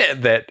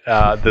that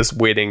this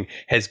wedding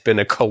has been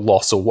a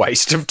colossal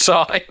waste of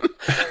time.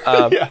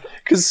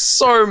 Because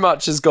so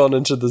much has gone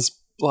into this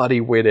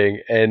bloody wedding,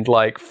 and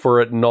like for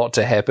it not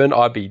to happen,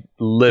 I'd be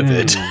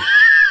livid.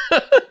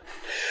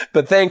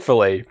 But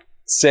thankfully,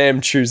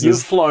 Sam chooses...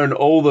 You've flown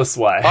all this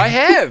way. I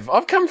have.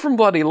 I've come from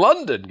bloody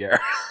London,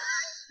 Gareth.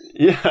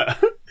 Yeah.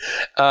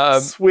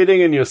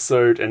 Sweating in your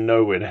suit and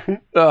no wedding.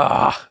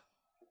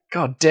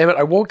 God damn it!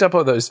 I walked up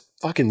all those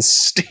fucking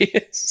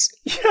stairs.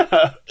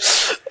 Yeah.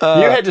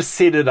 You had to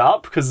set it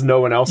up because no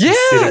one else was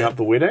setting up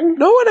the wedding?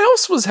 No one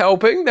else was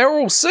helping. They were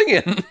all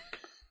singing.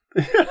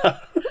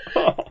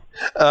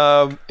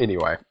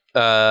 Anyway.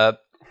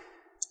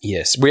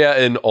 Yes, we are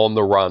in On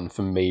the Run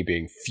for me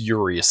being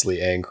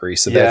furiously angry.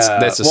 So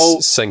that's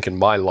a sink in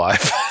my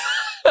life.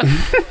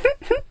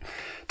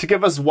 To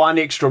give us one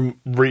extra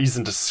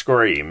reason to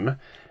scream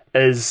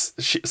is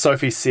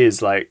Sophie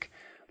says, like,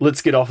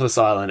 let's get off this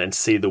island and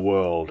see the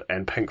world.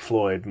 And Pink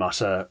Floyd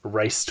mutter,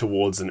 race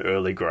towards an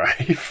early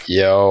grave.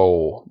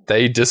 Yo,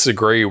 they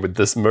disagree with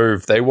this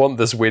move. They want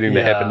this wedding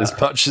to happen as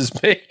much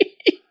as me.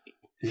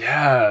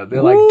 Yeah,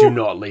 they're like, do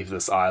not leave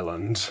this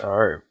island.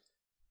 Oh.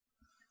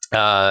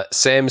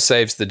 Sam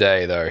saves the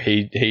day, though.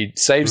 He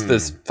saves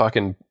this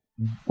fucking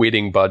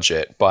wedding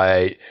budget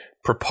by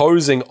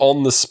proposing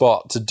on the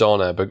spot to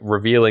Donna, but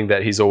revealing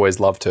that he's always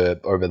loved her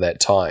over that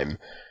time.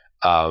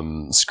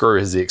 Screw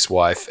his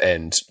ex-wife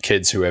and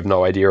kids who have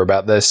no idea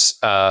about this.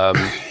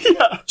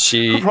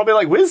 She I'm probably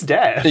like, where's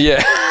Dad?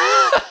 Yeah.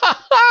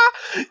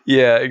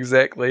 Yeah,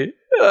 exactly.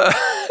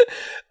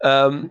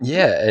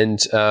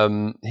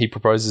 He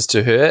proposes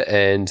to her,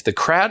 and the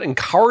crowd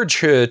encourage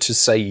her to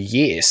say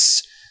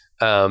yes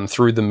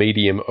through the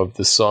medium of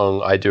the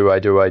song I Do, I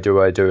Do, I Do,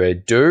 I Do, I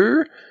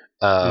Do,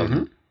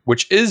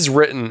 which is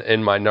written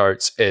in my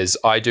notes as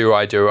I Do,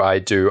 I Do, I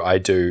Do, I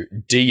Do,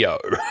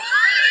 Dio,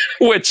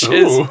 which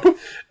is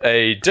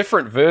a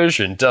different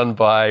version done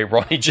by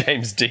Ronnie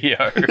James Dio,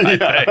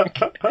 I think,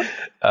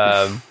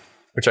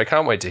 which I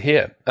can't wait to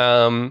hear.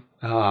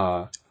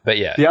 But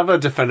yeah. The other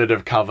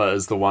definitive cover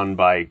is the one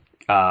by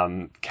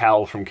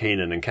Cal from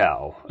Keenan and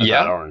Cal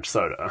about orange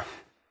soda.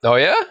 Oh,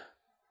 yeah?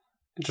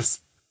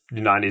 Just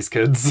 90s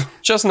kids.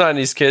 Just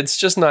 90s kids.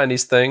 Just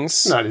 90s things.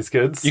 90s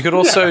kids. You could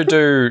also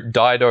do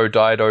Dido,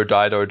 Dido,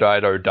 Dido,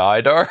 Dido,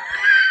 Dido.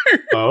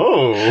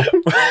 Oh.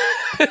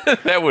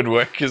 That would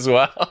work as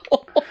well.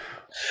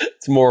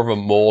 It's more of a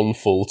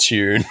mournful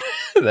tune,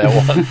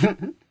 that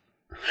one.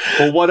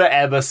 Well, what do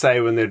ABBA say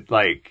when they're,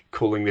 like,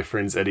 calling their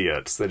friends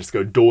idiots? They just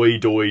go, doy,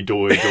 doy,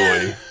 doy,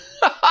 doy.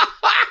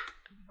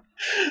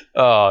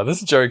 Oh,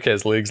 this joke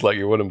has legs like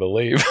you wouldn't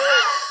believe.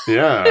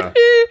 Yeah.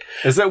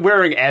 Is it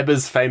wearing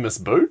ABBA's famous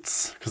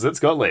boots? Because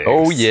it's got legs.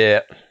 Oh,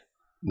 yeah.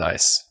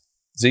 Nice.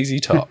 ZZ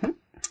Top.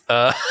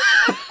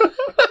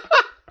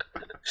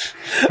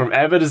 From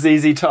ABBA to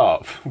ZZ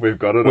Top, we've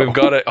got it. We've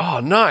got it.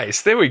 Oh,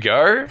 nice. There we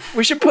go.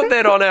 We should put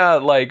that on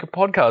our, like,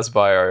 podcast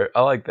bio.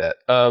 I like that.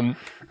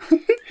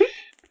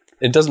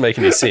 It doesn't make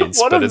any sense,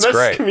 but it's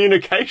great.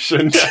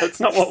 Miscommunication. Yeah, it's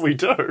not what we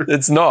do.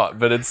 It's not,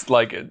 but it's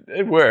like,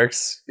 it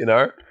works, you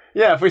know?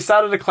 Yeah, if we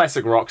started a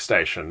classic rock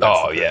station, that's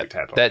the perfect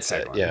headline. That's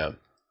it, yeah.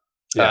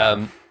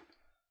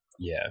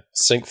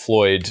 Sync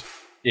Floyd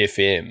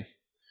FM.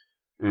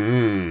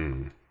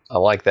 I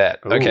like that.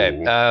 Ooh,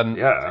 okay.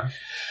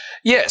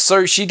 Yeah,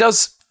 so she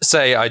does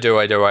say, I do,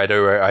 I do, I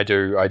do, I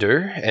do, I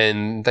do,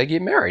 and they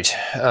get married.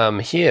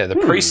 Here, the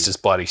priest is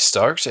bloody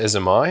stoked, as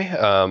am I,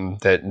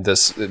 that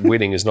this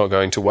wedding is not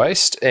going to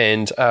waste,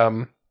 and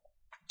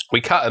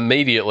we cut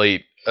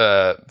immediately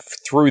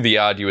through the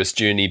arduous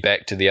journey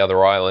back to the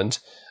other island,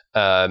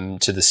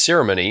 to the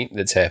ceremony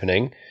that's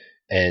happening,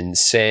 and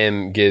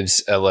Sam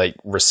gives a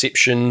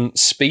reception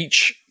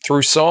speech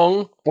through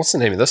song. What's the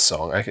name of this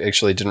song? I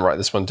actually didn't write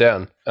this one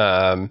down.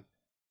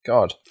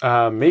 God.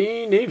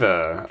 Me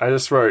neither. I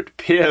just wrote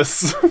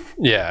Pierce.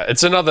 Yeah,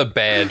 it's another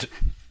bad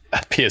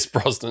Pierce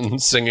Brosnan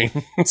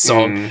singing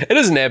song. It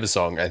is an ABBA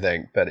song, I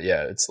think, but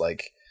yeah, it's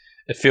like,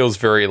 it feels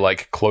very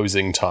like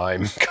closing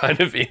time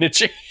kind of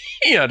energy.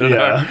 I don't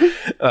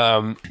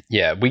know.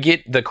 We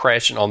get the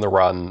crash and On the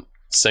Run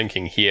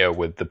sinking here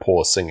with the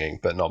poor singing,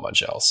 but not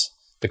much else.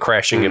 The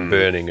crashing and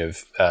burning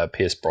of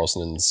Pierce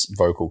Brosnan's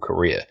vocal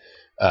career.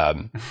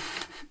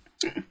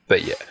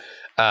 But yeah.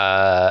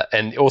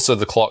 And also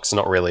the clock's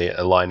not really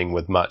aligning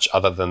with much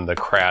other than the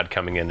crowd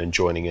coming in and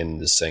joining in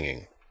the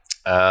singing.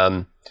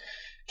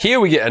 Here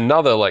we get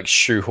another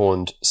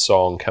shoehorned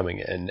song coming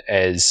in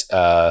as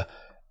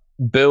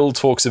Bill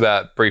talks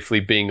about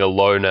briefly being a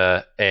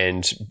loner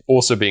and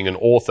also being an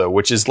author,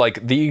 which is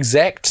the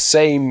exact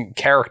same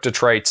character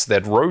traits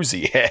that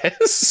Rosie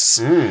has.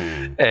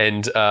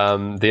 And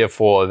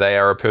therefore they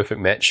are a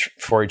perfect match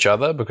for each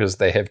other because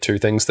they have two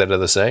things that are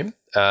the same.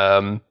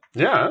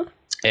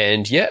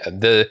 And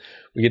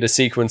we get a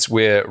sequence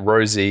where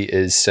Rosie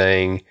is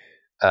saying,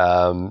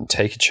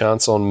 take a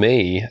chance on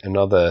me,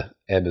 another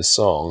ABBA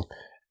song,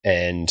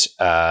 and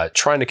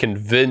trying to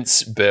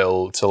convince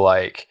Bill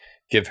to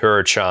give her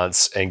a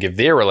chance and give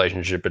their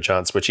relationship a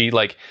chance, which he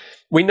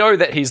we know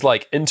that he's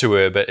into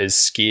her, but is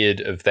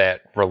scared of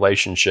that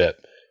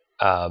relationship.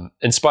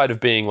 In spite of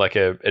being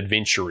a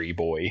adventure-y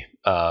boy,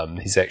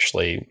 he's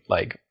actually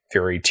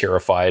very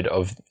terrified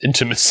of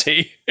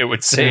intimacy, it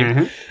would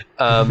seem.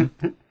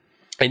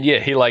 And yeah,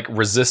 he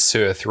resists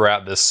her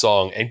throughout this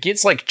song and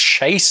gets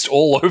chased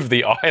all over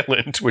the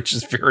island, which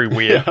is very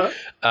weird.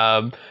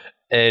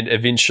 And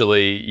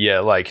eventually,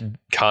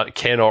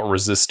 cannot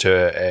resist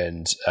her,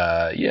 and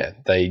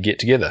they get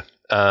together.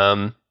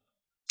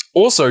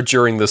 Also,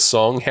 during this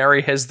song,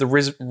 Harry has the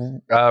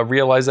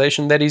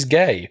realization that he's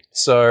gay.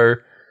 So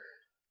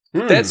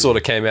that sort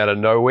of came out of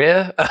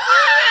nowhere.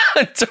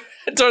 I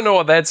don't know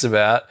what that's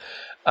about.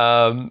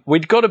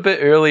 We'd got a bit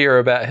earlier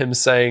about him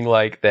saying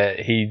like that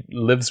he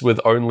lives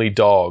with only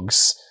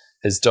dogs,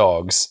 his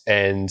dogs,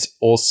 and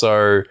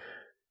also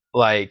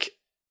like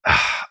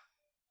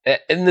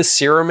in the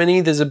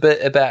ceremony there's a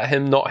bit about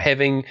him not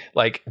having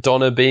like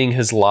Donna being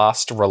his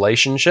last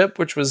relationship,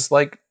 which was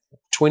like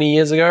 20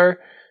 years ago.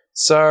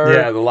 So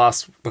yeah,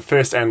 the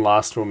first and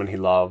last woman he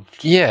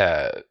loved.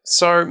 Yeah,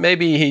 so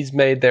maybe he's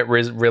made that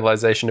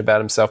realization about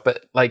himself,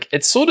 but like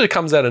it sort of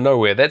comes out of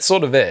nowhere. That's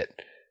sort of it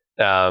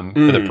for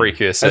the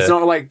precursor. It's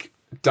not like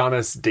done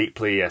as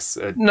deeply as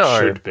it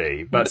should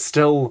be, but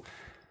still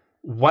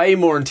way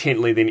more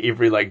intently than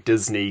every like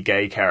Disney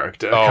gay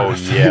character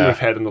we've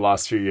had in the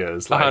last few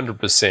years.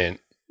 100%.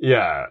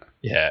 Yeah.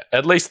 Yeah,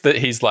 at least that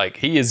he's like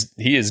he is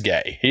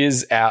gay. He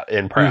is out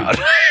and proud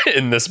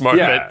in this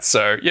moment. Yeah.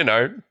 So,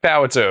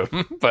 power to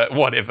him, but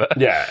whatever.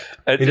 Yeah.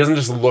 He doesn't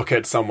just look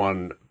at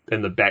someone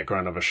in the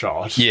background of a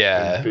shot.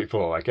 Yeah. And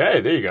people are like, hey,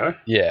 there you go.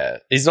 Yeah.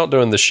 He's not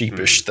doing the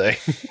sheepish thing,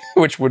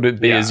 which would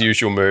be his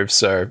usual move.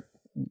 So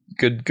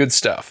good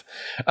stuff.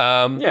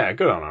 Yeah,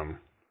 good on him.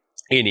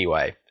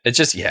 Anyway, it's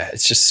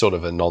just sort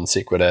of a non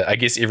sequitur. I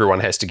guess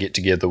everyone has to get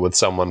together with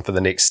someone for the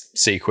next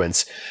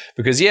sequence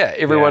because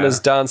everyone is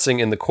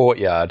dancing in the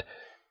courtyard,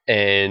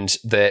 and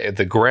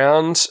the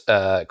ground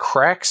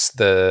cracks.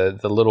 The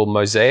little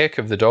mosaic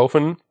of the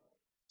dolphin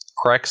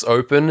cracks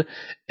open,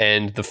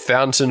 and the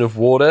fountain of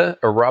water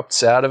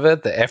erupts out of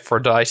it. The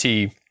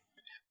Aphrodite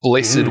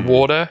blessed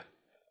water.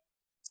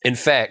 In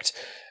fact,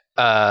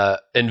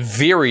 in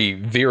very,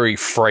 very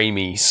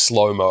framey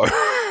slow-mo,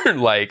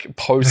 like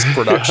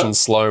post-production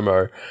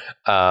slow-mo,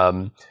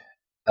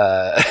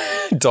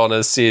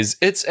 Donna says,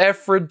 "It's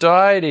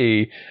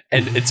Aphrodite,"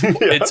 and it's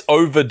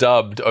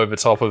overdubbed over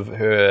top of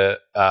her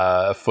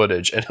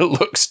footage, and it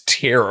looks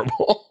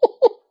terrible.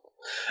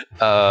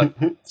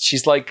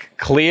 She's like,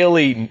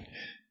 clearly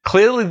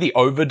the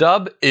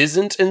overdub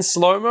isn't in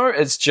slow-mo.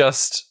 It's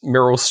just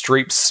Meryl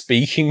Streep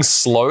speaking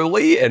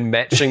slowly and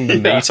matching the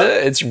meter.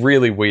 It's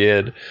really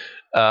weird.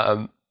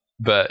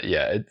 But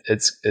yeah,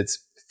 it's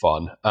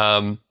fun.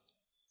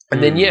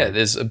 And then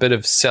there's a bit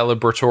of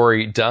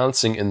celebratory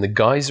dancing in the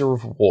geyser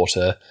of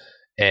water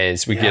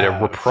as we get a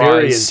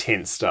reprise. Very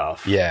intense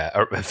stuff. Yeah,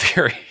 a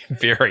very,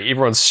 very.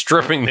 Everyone's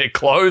stripping their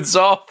clothes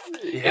off.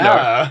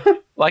 Yeah,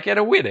 like at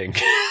a wedding.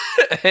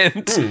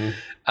 And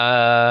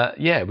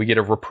we get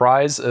a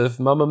reprise of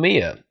Mamma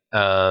Mia.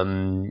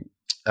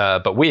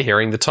 But we're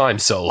hearing the time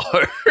solo.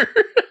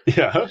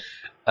 Yeah.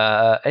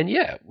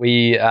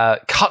 We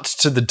cut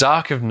to the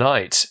dark of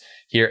night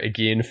here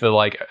again for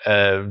like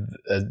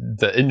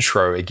the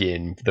intro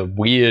again, the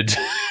weird,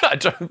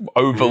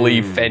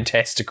 overly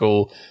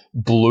fantastical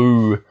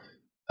blue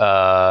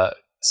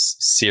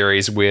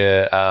series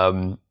where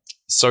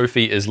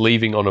Sophie is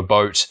leaving on a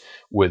boat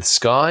with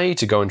Sky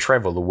to go and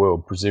travel the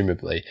world,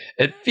 presumably.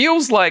 It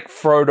feels like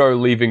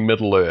Frodo leaving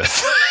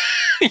Middle-earth.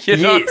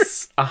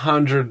 Yes,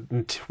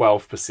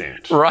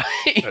 112%. Right?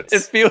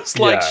 It feels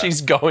like she's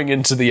going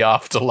into the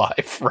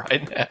afterlife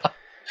right now.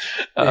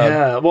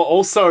 Well,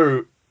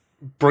 also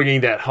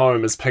bringing that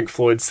home is Pink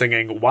Floyd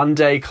singing "One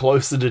Day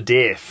Closer to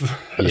Death"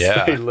 as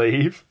they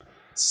leave.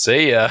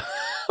 See ya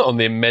on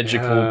their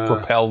magical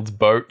propelled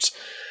boat.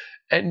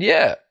 And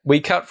we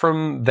cut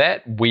from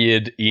that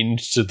weird end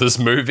to this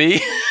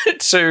movie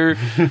to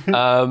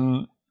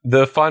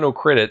the final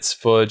credits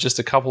for just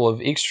a couple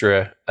of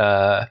extra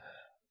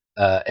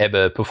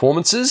ABBA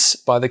performances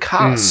by the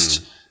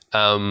cast.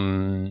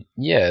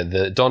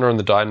 The Donna and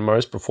the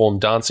Dynamos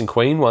performed Dancing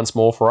Queen once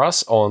more for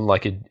us on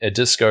like a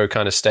disco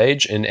kind of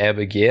stage in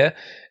ABBA gear,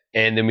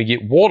 and then we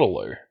get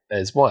Waterloo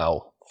as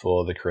well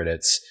for the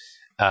credits.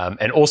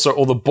 And also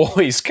all the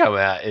boys come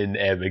out in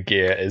ABBA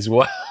gear as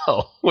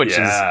well, which is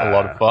a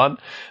lot of fun.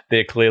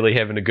 They're clearly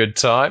having a good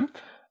time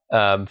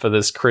for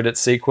this credit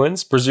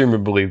sequence,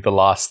 presumably the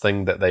last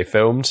thing that they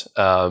filmed.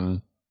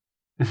 But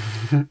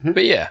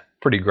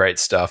pretty great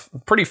stuff.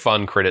 Pretty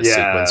fun credit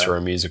sequence for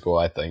a musical,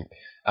 I think.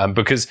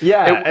 Because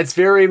it's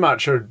very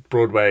much a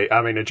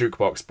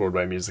jukebox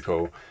Broadway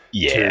musical.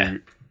 Yeah.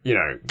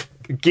 To,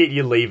 get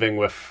you leaving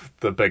with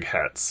the big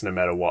hits, no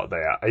matter what they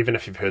are, even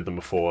if you've heard them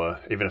before,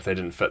 even if they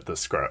didn't fit the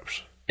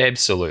script.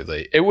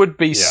 Absolutely. It would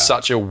be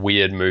such a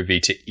weird movie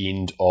to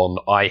end on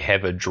I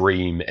Have a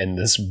Dream and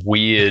this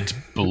weird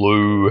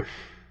blue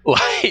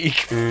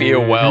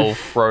farewell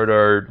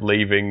Frodo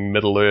leaving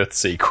Middle-earth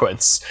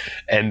sequence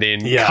and then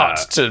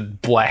cut to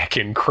black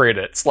and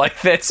credits. Like,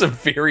 that's a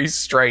very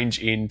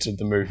strange end to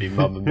the movie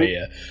Mamma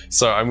Mia.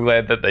 So I'm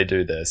glad that they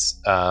do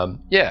this.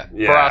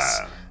 For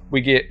us, we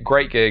get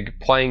Great Gig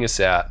playing us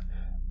out.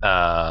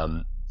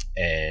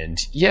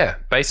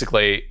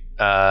 Basically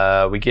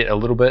we get a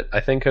little bit,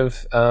 I think,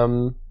 of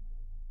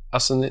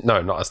Us and Them.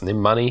 No, not Us and Them,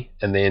 Money.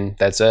 And then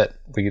that's it.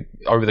 We get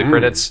over the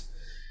credits.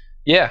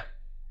 Yeah.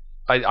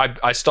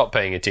 I stopped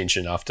paying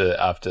attention after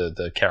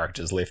the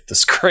characters left the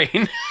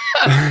screen.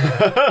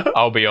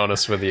 I'll be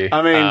honest with you.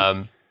 I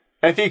mean,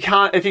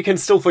 if you can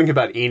still think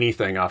about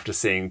anything after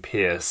seeing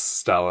Pierce,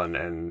 Stalin,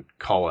 and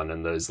Colin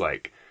in those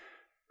like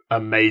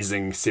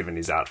amazing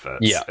 70s outfits,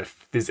 Yeah.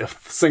 if there's a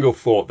single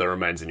thought that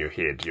remains in your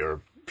head, you're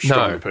a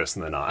stronger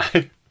person than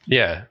I.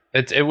 Yeah,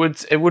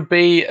 it would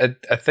be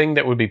a thing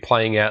that would be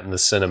playing out in the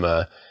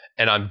cinema,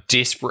 and I'm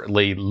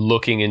desperately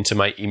looking into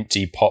my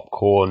empty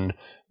popcorn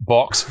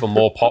box for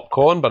more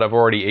popcorn, but I've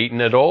already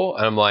eaten it all,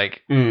 and I'm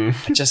like, I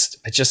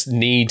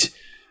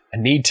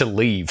need to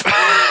leave.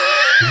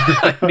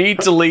 I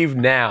need to leave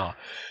now,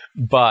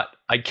 but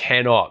I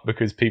cannot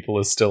because people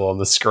are still on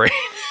the screen.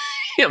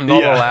 I'm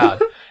not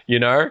allowed, you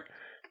know?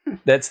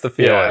 That's the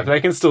feeling. Yeah, if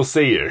they can still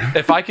see you.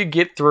 If I could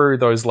get through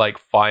those like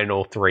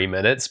final 3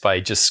 minutes by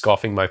just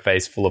scoffing my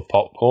face full of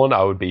popcorn,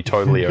 I would be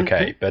totally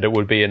okay. But it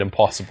would be an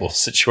impossible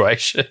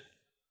situation.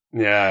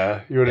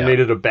 Yeah, you would have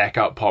needed a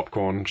backup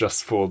popcorn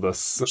just for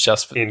this.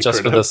 Just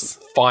for this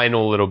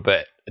final little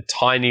bit, a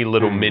tiny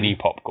little mini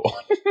popcorn.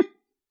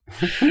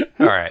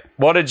 All right,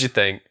 what did you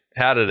think?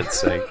 How did it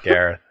sink,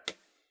 Gareth?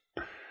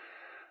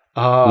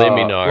 Let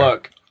me know.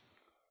 Look,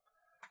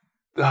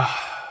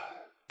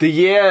 the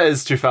year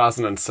is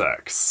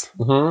 2006,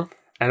 and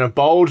a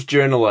bold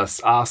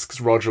journalist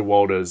asks Roger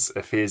Waters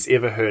if he has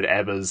ever heard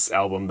ABBA's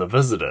album The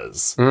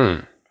Visitors.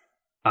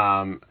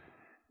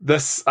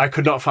 This, I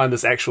could not find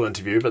this actual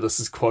interview, but this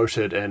is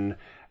quoted in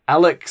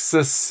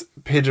Alexis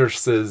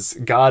Peders's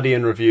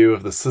Guardian review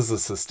of the Scissor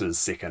Sisters'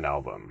 second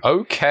album.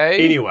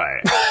 Okay.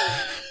 Anyway,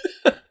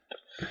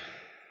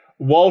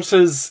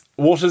 Waters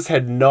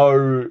had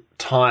no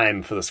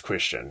time for this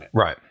question.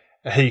 Right.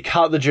 He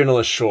cut the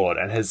journalist short,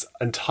 and his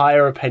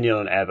entire opinion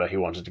on ABBA he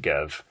wanted to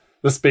give,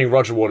 this being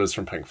Roger Waters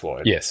from Pink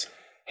Floyd. Yes.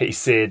 He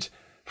said,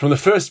 "From the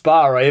first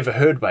bar I ever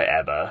heard by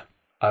ABBA,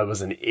 I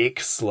was an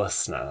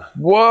ex-listener."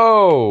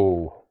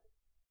 Whoa.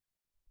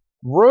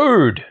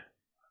 Rude.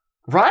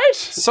 Right?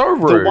 So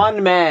rude. The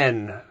one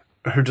man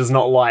who does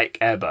not like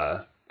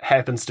ABBA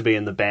happens to be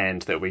in the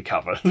band that we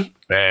covered.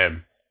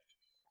 Man.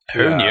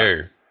 Who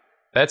knew?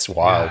 That's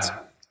wild. Yeah.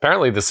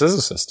 Apparently the Scissor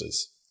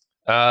Sisters.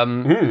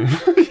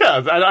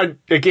 Yeah,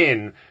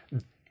 again,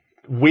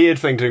 weird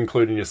thing to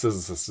include in your Scissor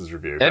Sisters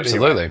review.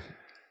 Absolutely.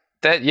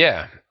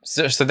 Anyway.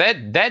 So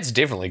that's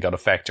definitely got a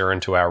factor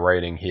into our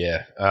rating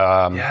here.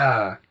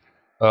 Yeah.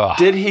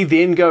 Did he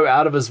then go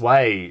out of his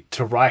way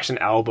to write an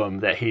album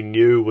that he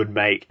knew would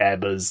make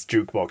ABBA's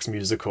Jukebox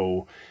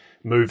Musical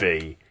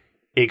movie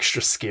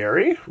extra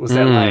scary? Was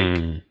that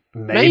like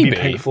maybe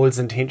Pink Floyd's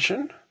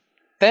intention?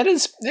 That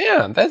is,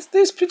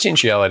 there's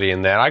potentiality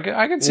in that.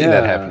 I could see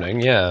that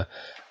happening. Yeah.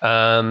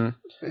 I don't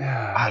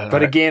know.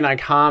 But again, I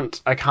can't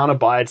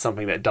abide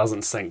something that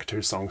doesn't sync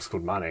two songs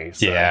called Money.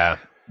 So. Yeah,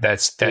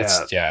 that's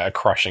a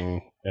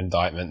crushing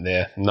indictment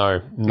there.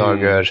 No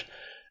good.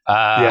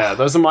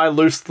 Those are my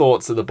loose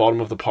thoughts at the bottom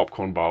of the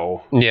popcorn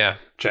bowl. Yeah,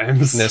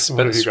 James. There's a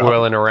bit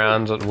swirling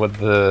around with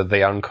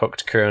the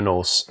uncooked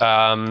kernels.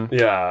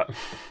 Yeah.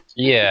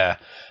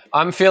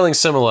 I'm feeling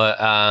similar.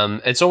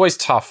 It's always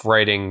tough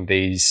rating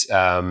these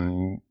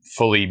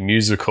fully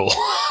musical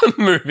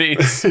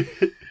movies.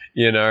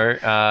 You know,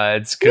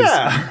 it's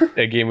because,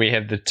 again, we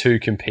have the two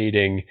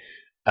competing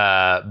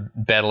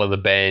Battle of the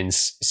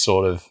Bands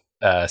sort of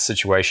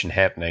situation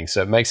happening.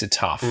 So it makes it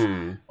tough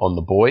on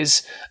the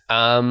boys.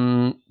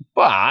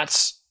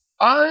 But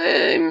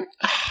I'm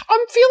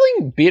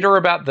feeling better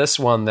about this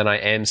one than I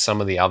am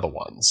some of the other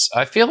ones.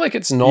 I feel like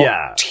it's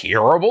not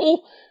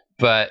terrible,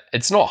 but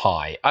it's not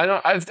high.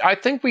 I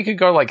think we could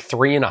go like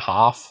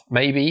 3.5,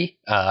 maybe.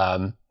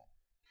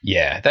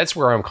 That's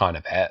where I'm kind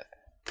of at.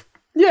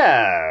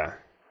 Yeah.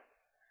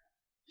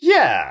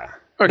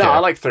 Okay. No, I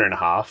like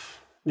 3.5.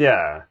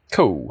 Yeah.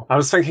 Cool. I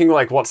was thinking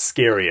like, what's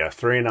scarier,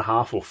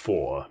 3.5 or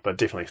 4? But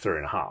definitely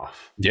 3.5.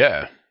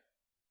 Yeah.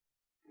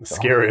 The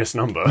scariest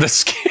number.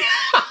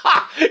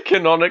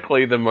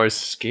 Canonically the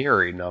most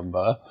scary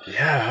number.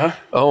 Yeah.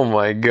 Oh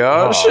my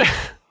gosh.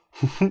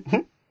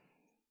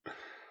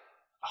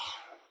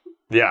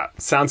 Yeah,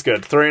 sounds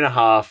good.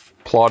 3.5.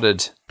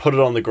 Plotted. Put it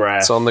on the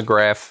graph. It's on the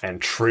graph.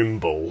 And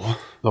tremble.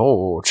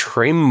 Oh,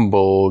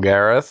 tremble,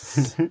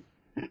 Gareth.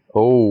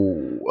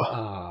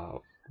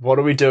 Oh. What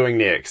are we doing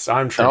next?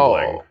 I'm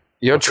trembling. Oh,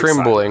 you're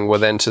trembling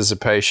with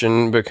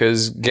anticipation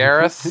because,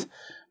 Gareth,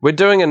 we're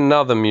doing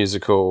another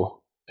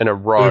musical in a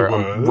row.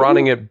 I'm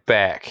running it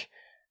back.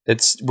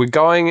 We're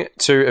going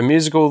to a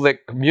musical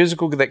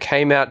that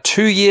came out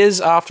 2 years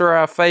after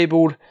our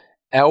fabled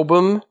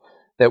album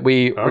that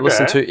we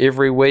listen to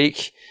every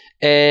week,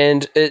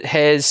 and it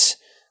has.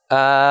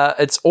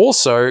 It's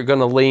also going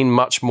to lean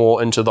much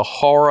more into the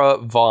horror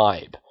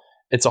vibe.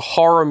 It's a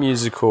horror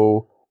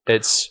musical.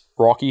 It's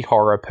Rocky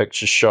Horror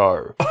Picture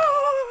Show.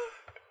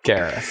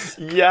 Gareth.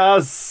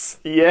 Yes.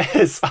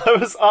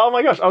 Oh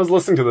my gosh, I was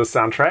listening to this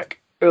soundtrack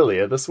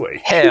earlier this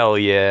week. Hell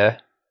yeah.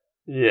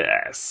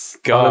 Yes.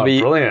 Gonna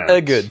be brilliant.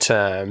 a good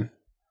time.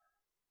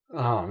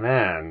 Oh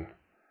man.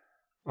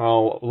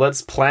 Well,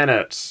 let's plan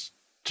it,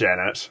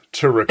 Janet,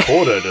 to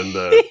record it in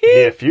the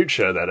near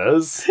future, that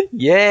is.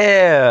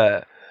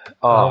 Yeah.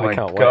 Oh my I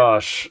can't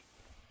gosh.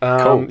 Wait.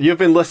 Cool. You've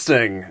been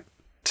listening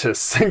to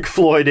Sync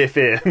Floyd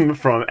FM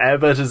from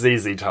ABBA to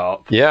ZZ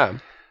Top. Yeah.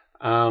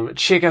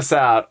 Check us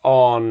out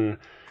on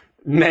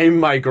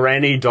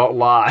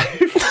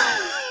namemygranny.live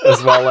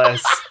as well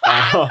as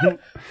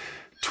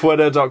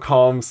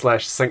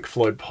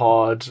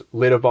twitter.com/syncfloydpod,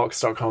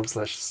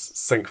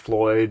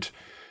 letterbox.com/syncfloyd,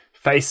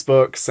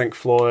 Facebook,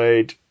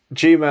 syncfloyd,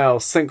 Gmail,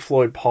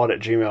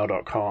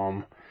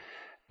 syncfloydpod@gmail.com.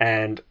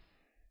 And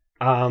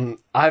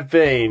I've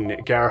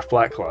been Gareth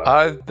Blacklow.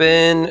 I've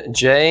been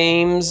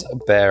James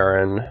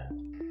Barron.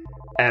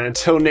 And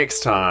until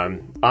next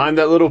time, I'm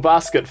that little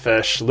basket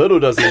fish. Little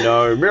does he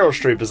know, Meryl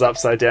Streep is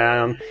upside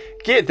down.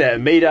 Get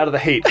that meat out of the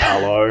heat,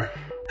 Carlo.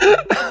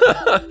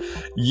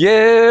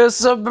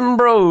 Yes, I've been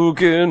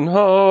broken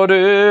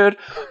hearted,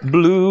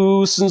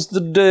 blue since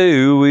the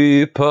day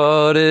we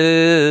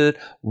parted.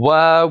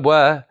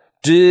 Why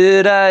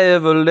did I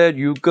ever let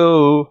you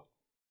go?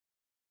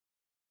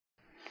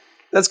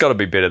 That's got to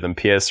be better than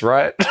Pierce,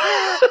 right?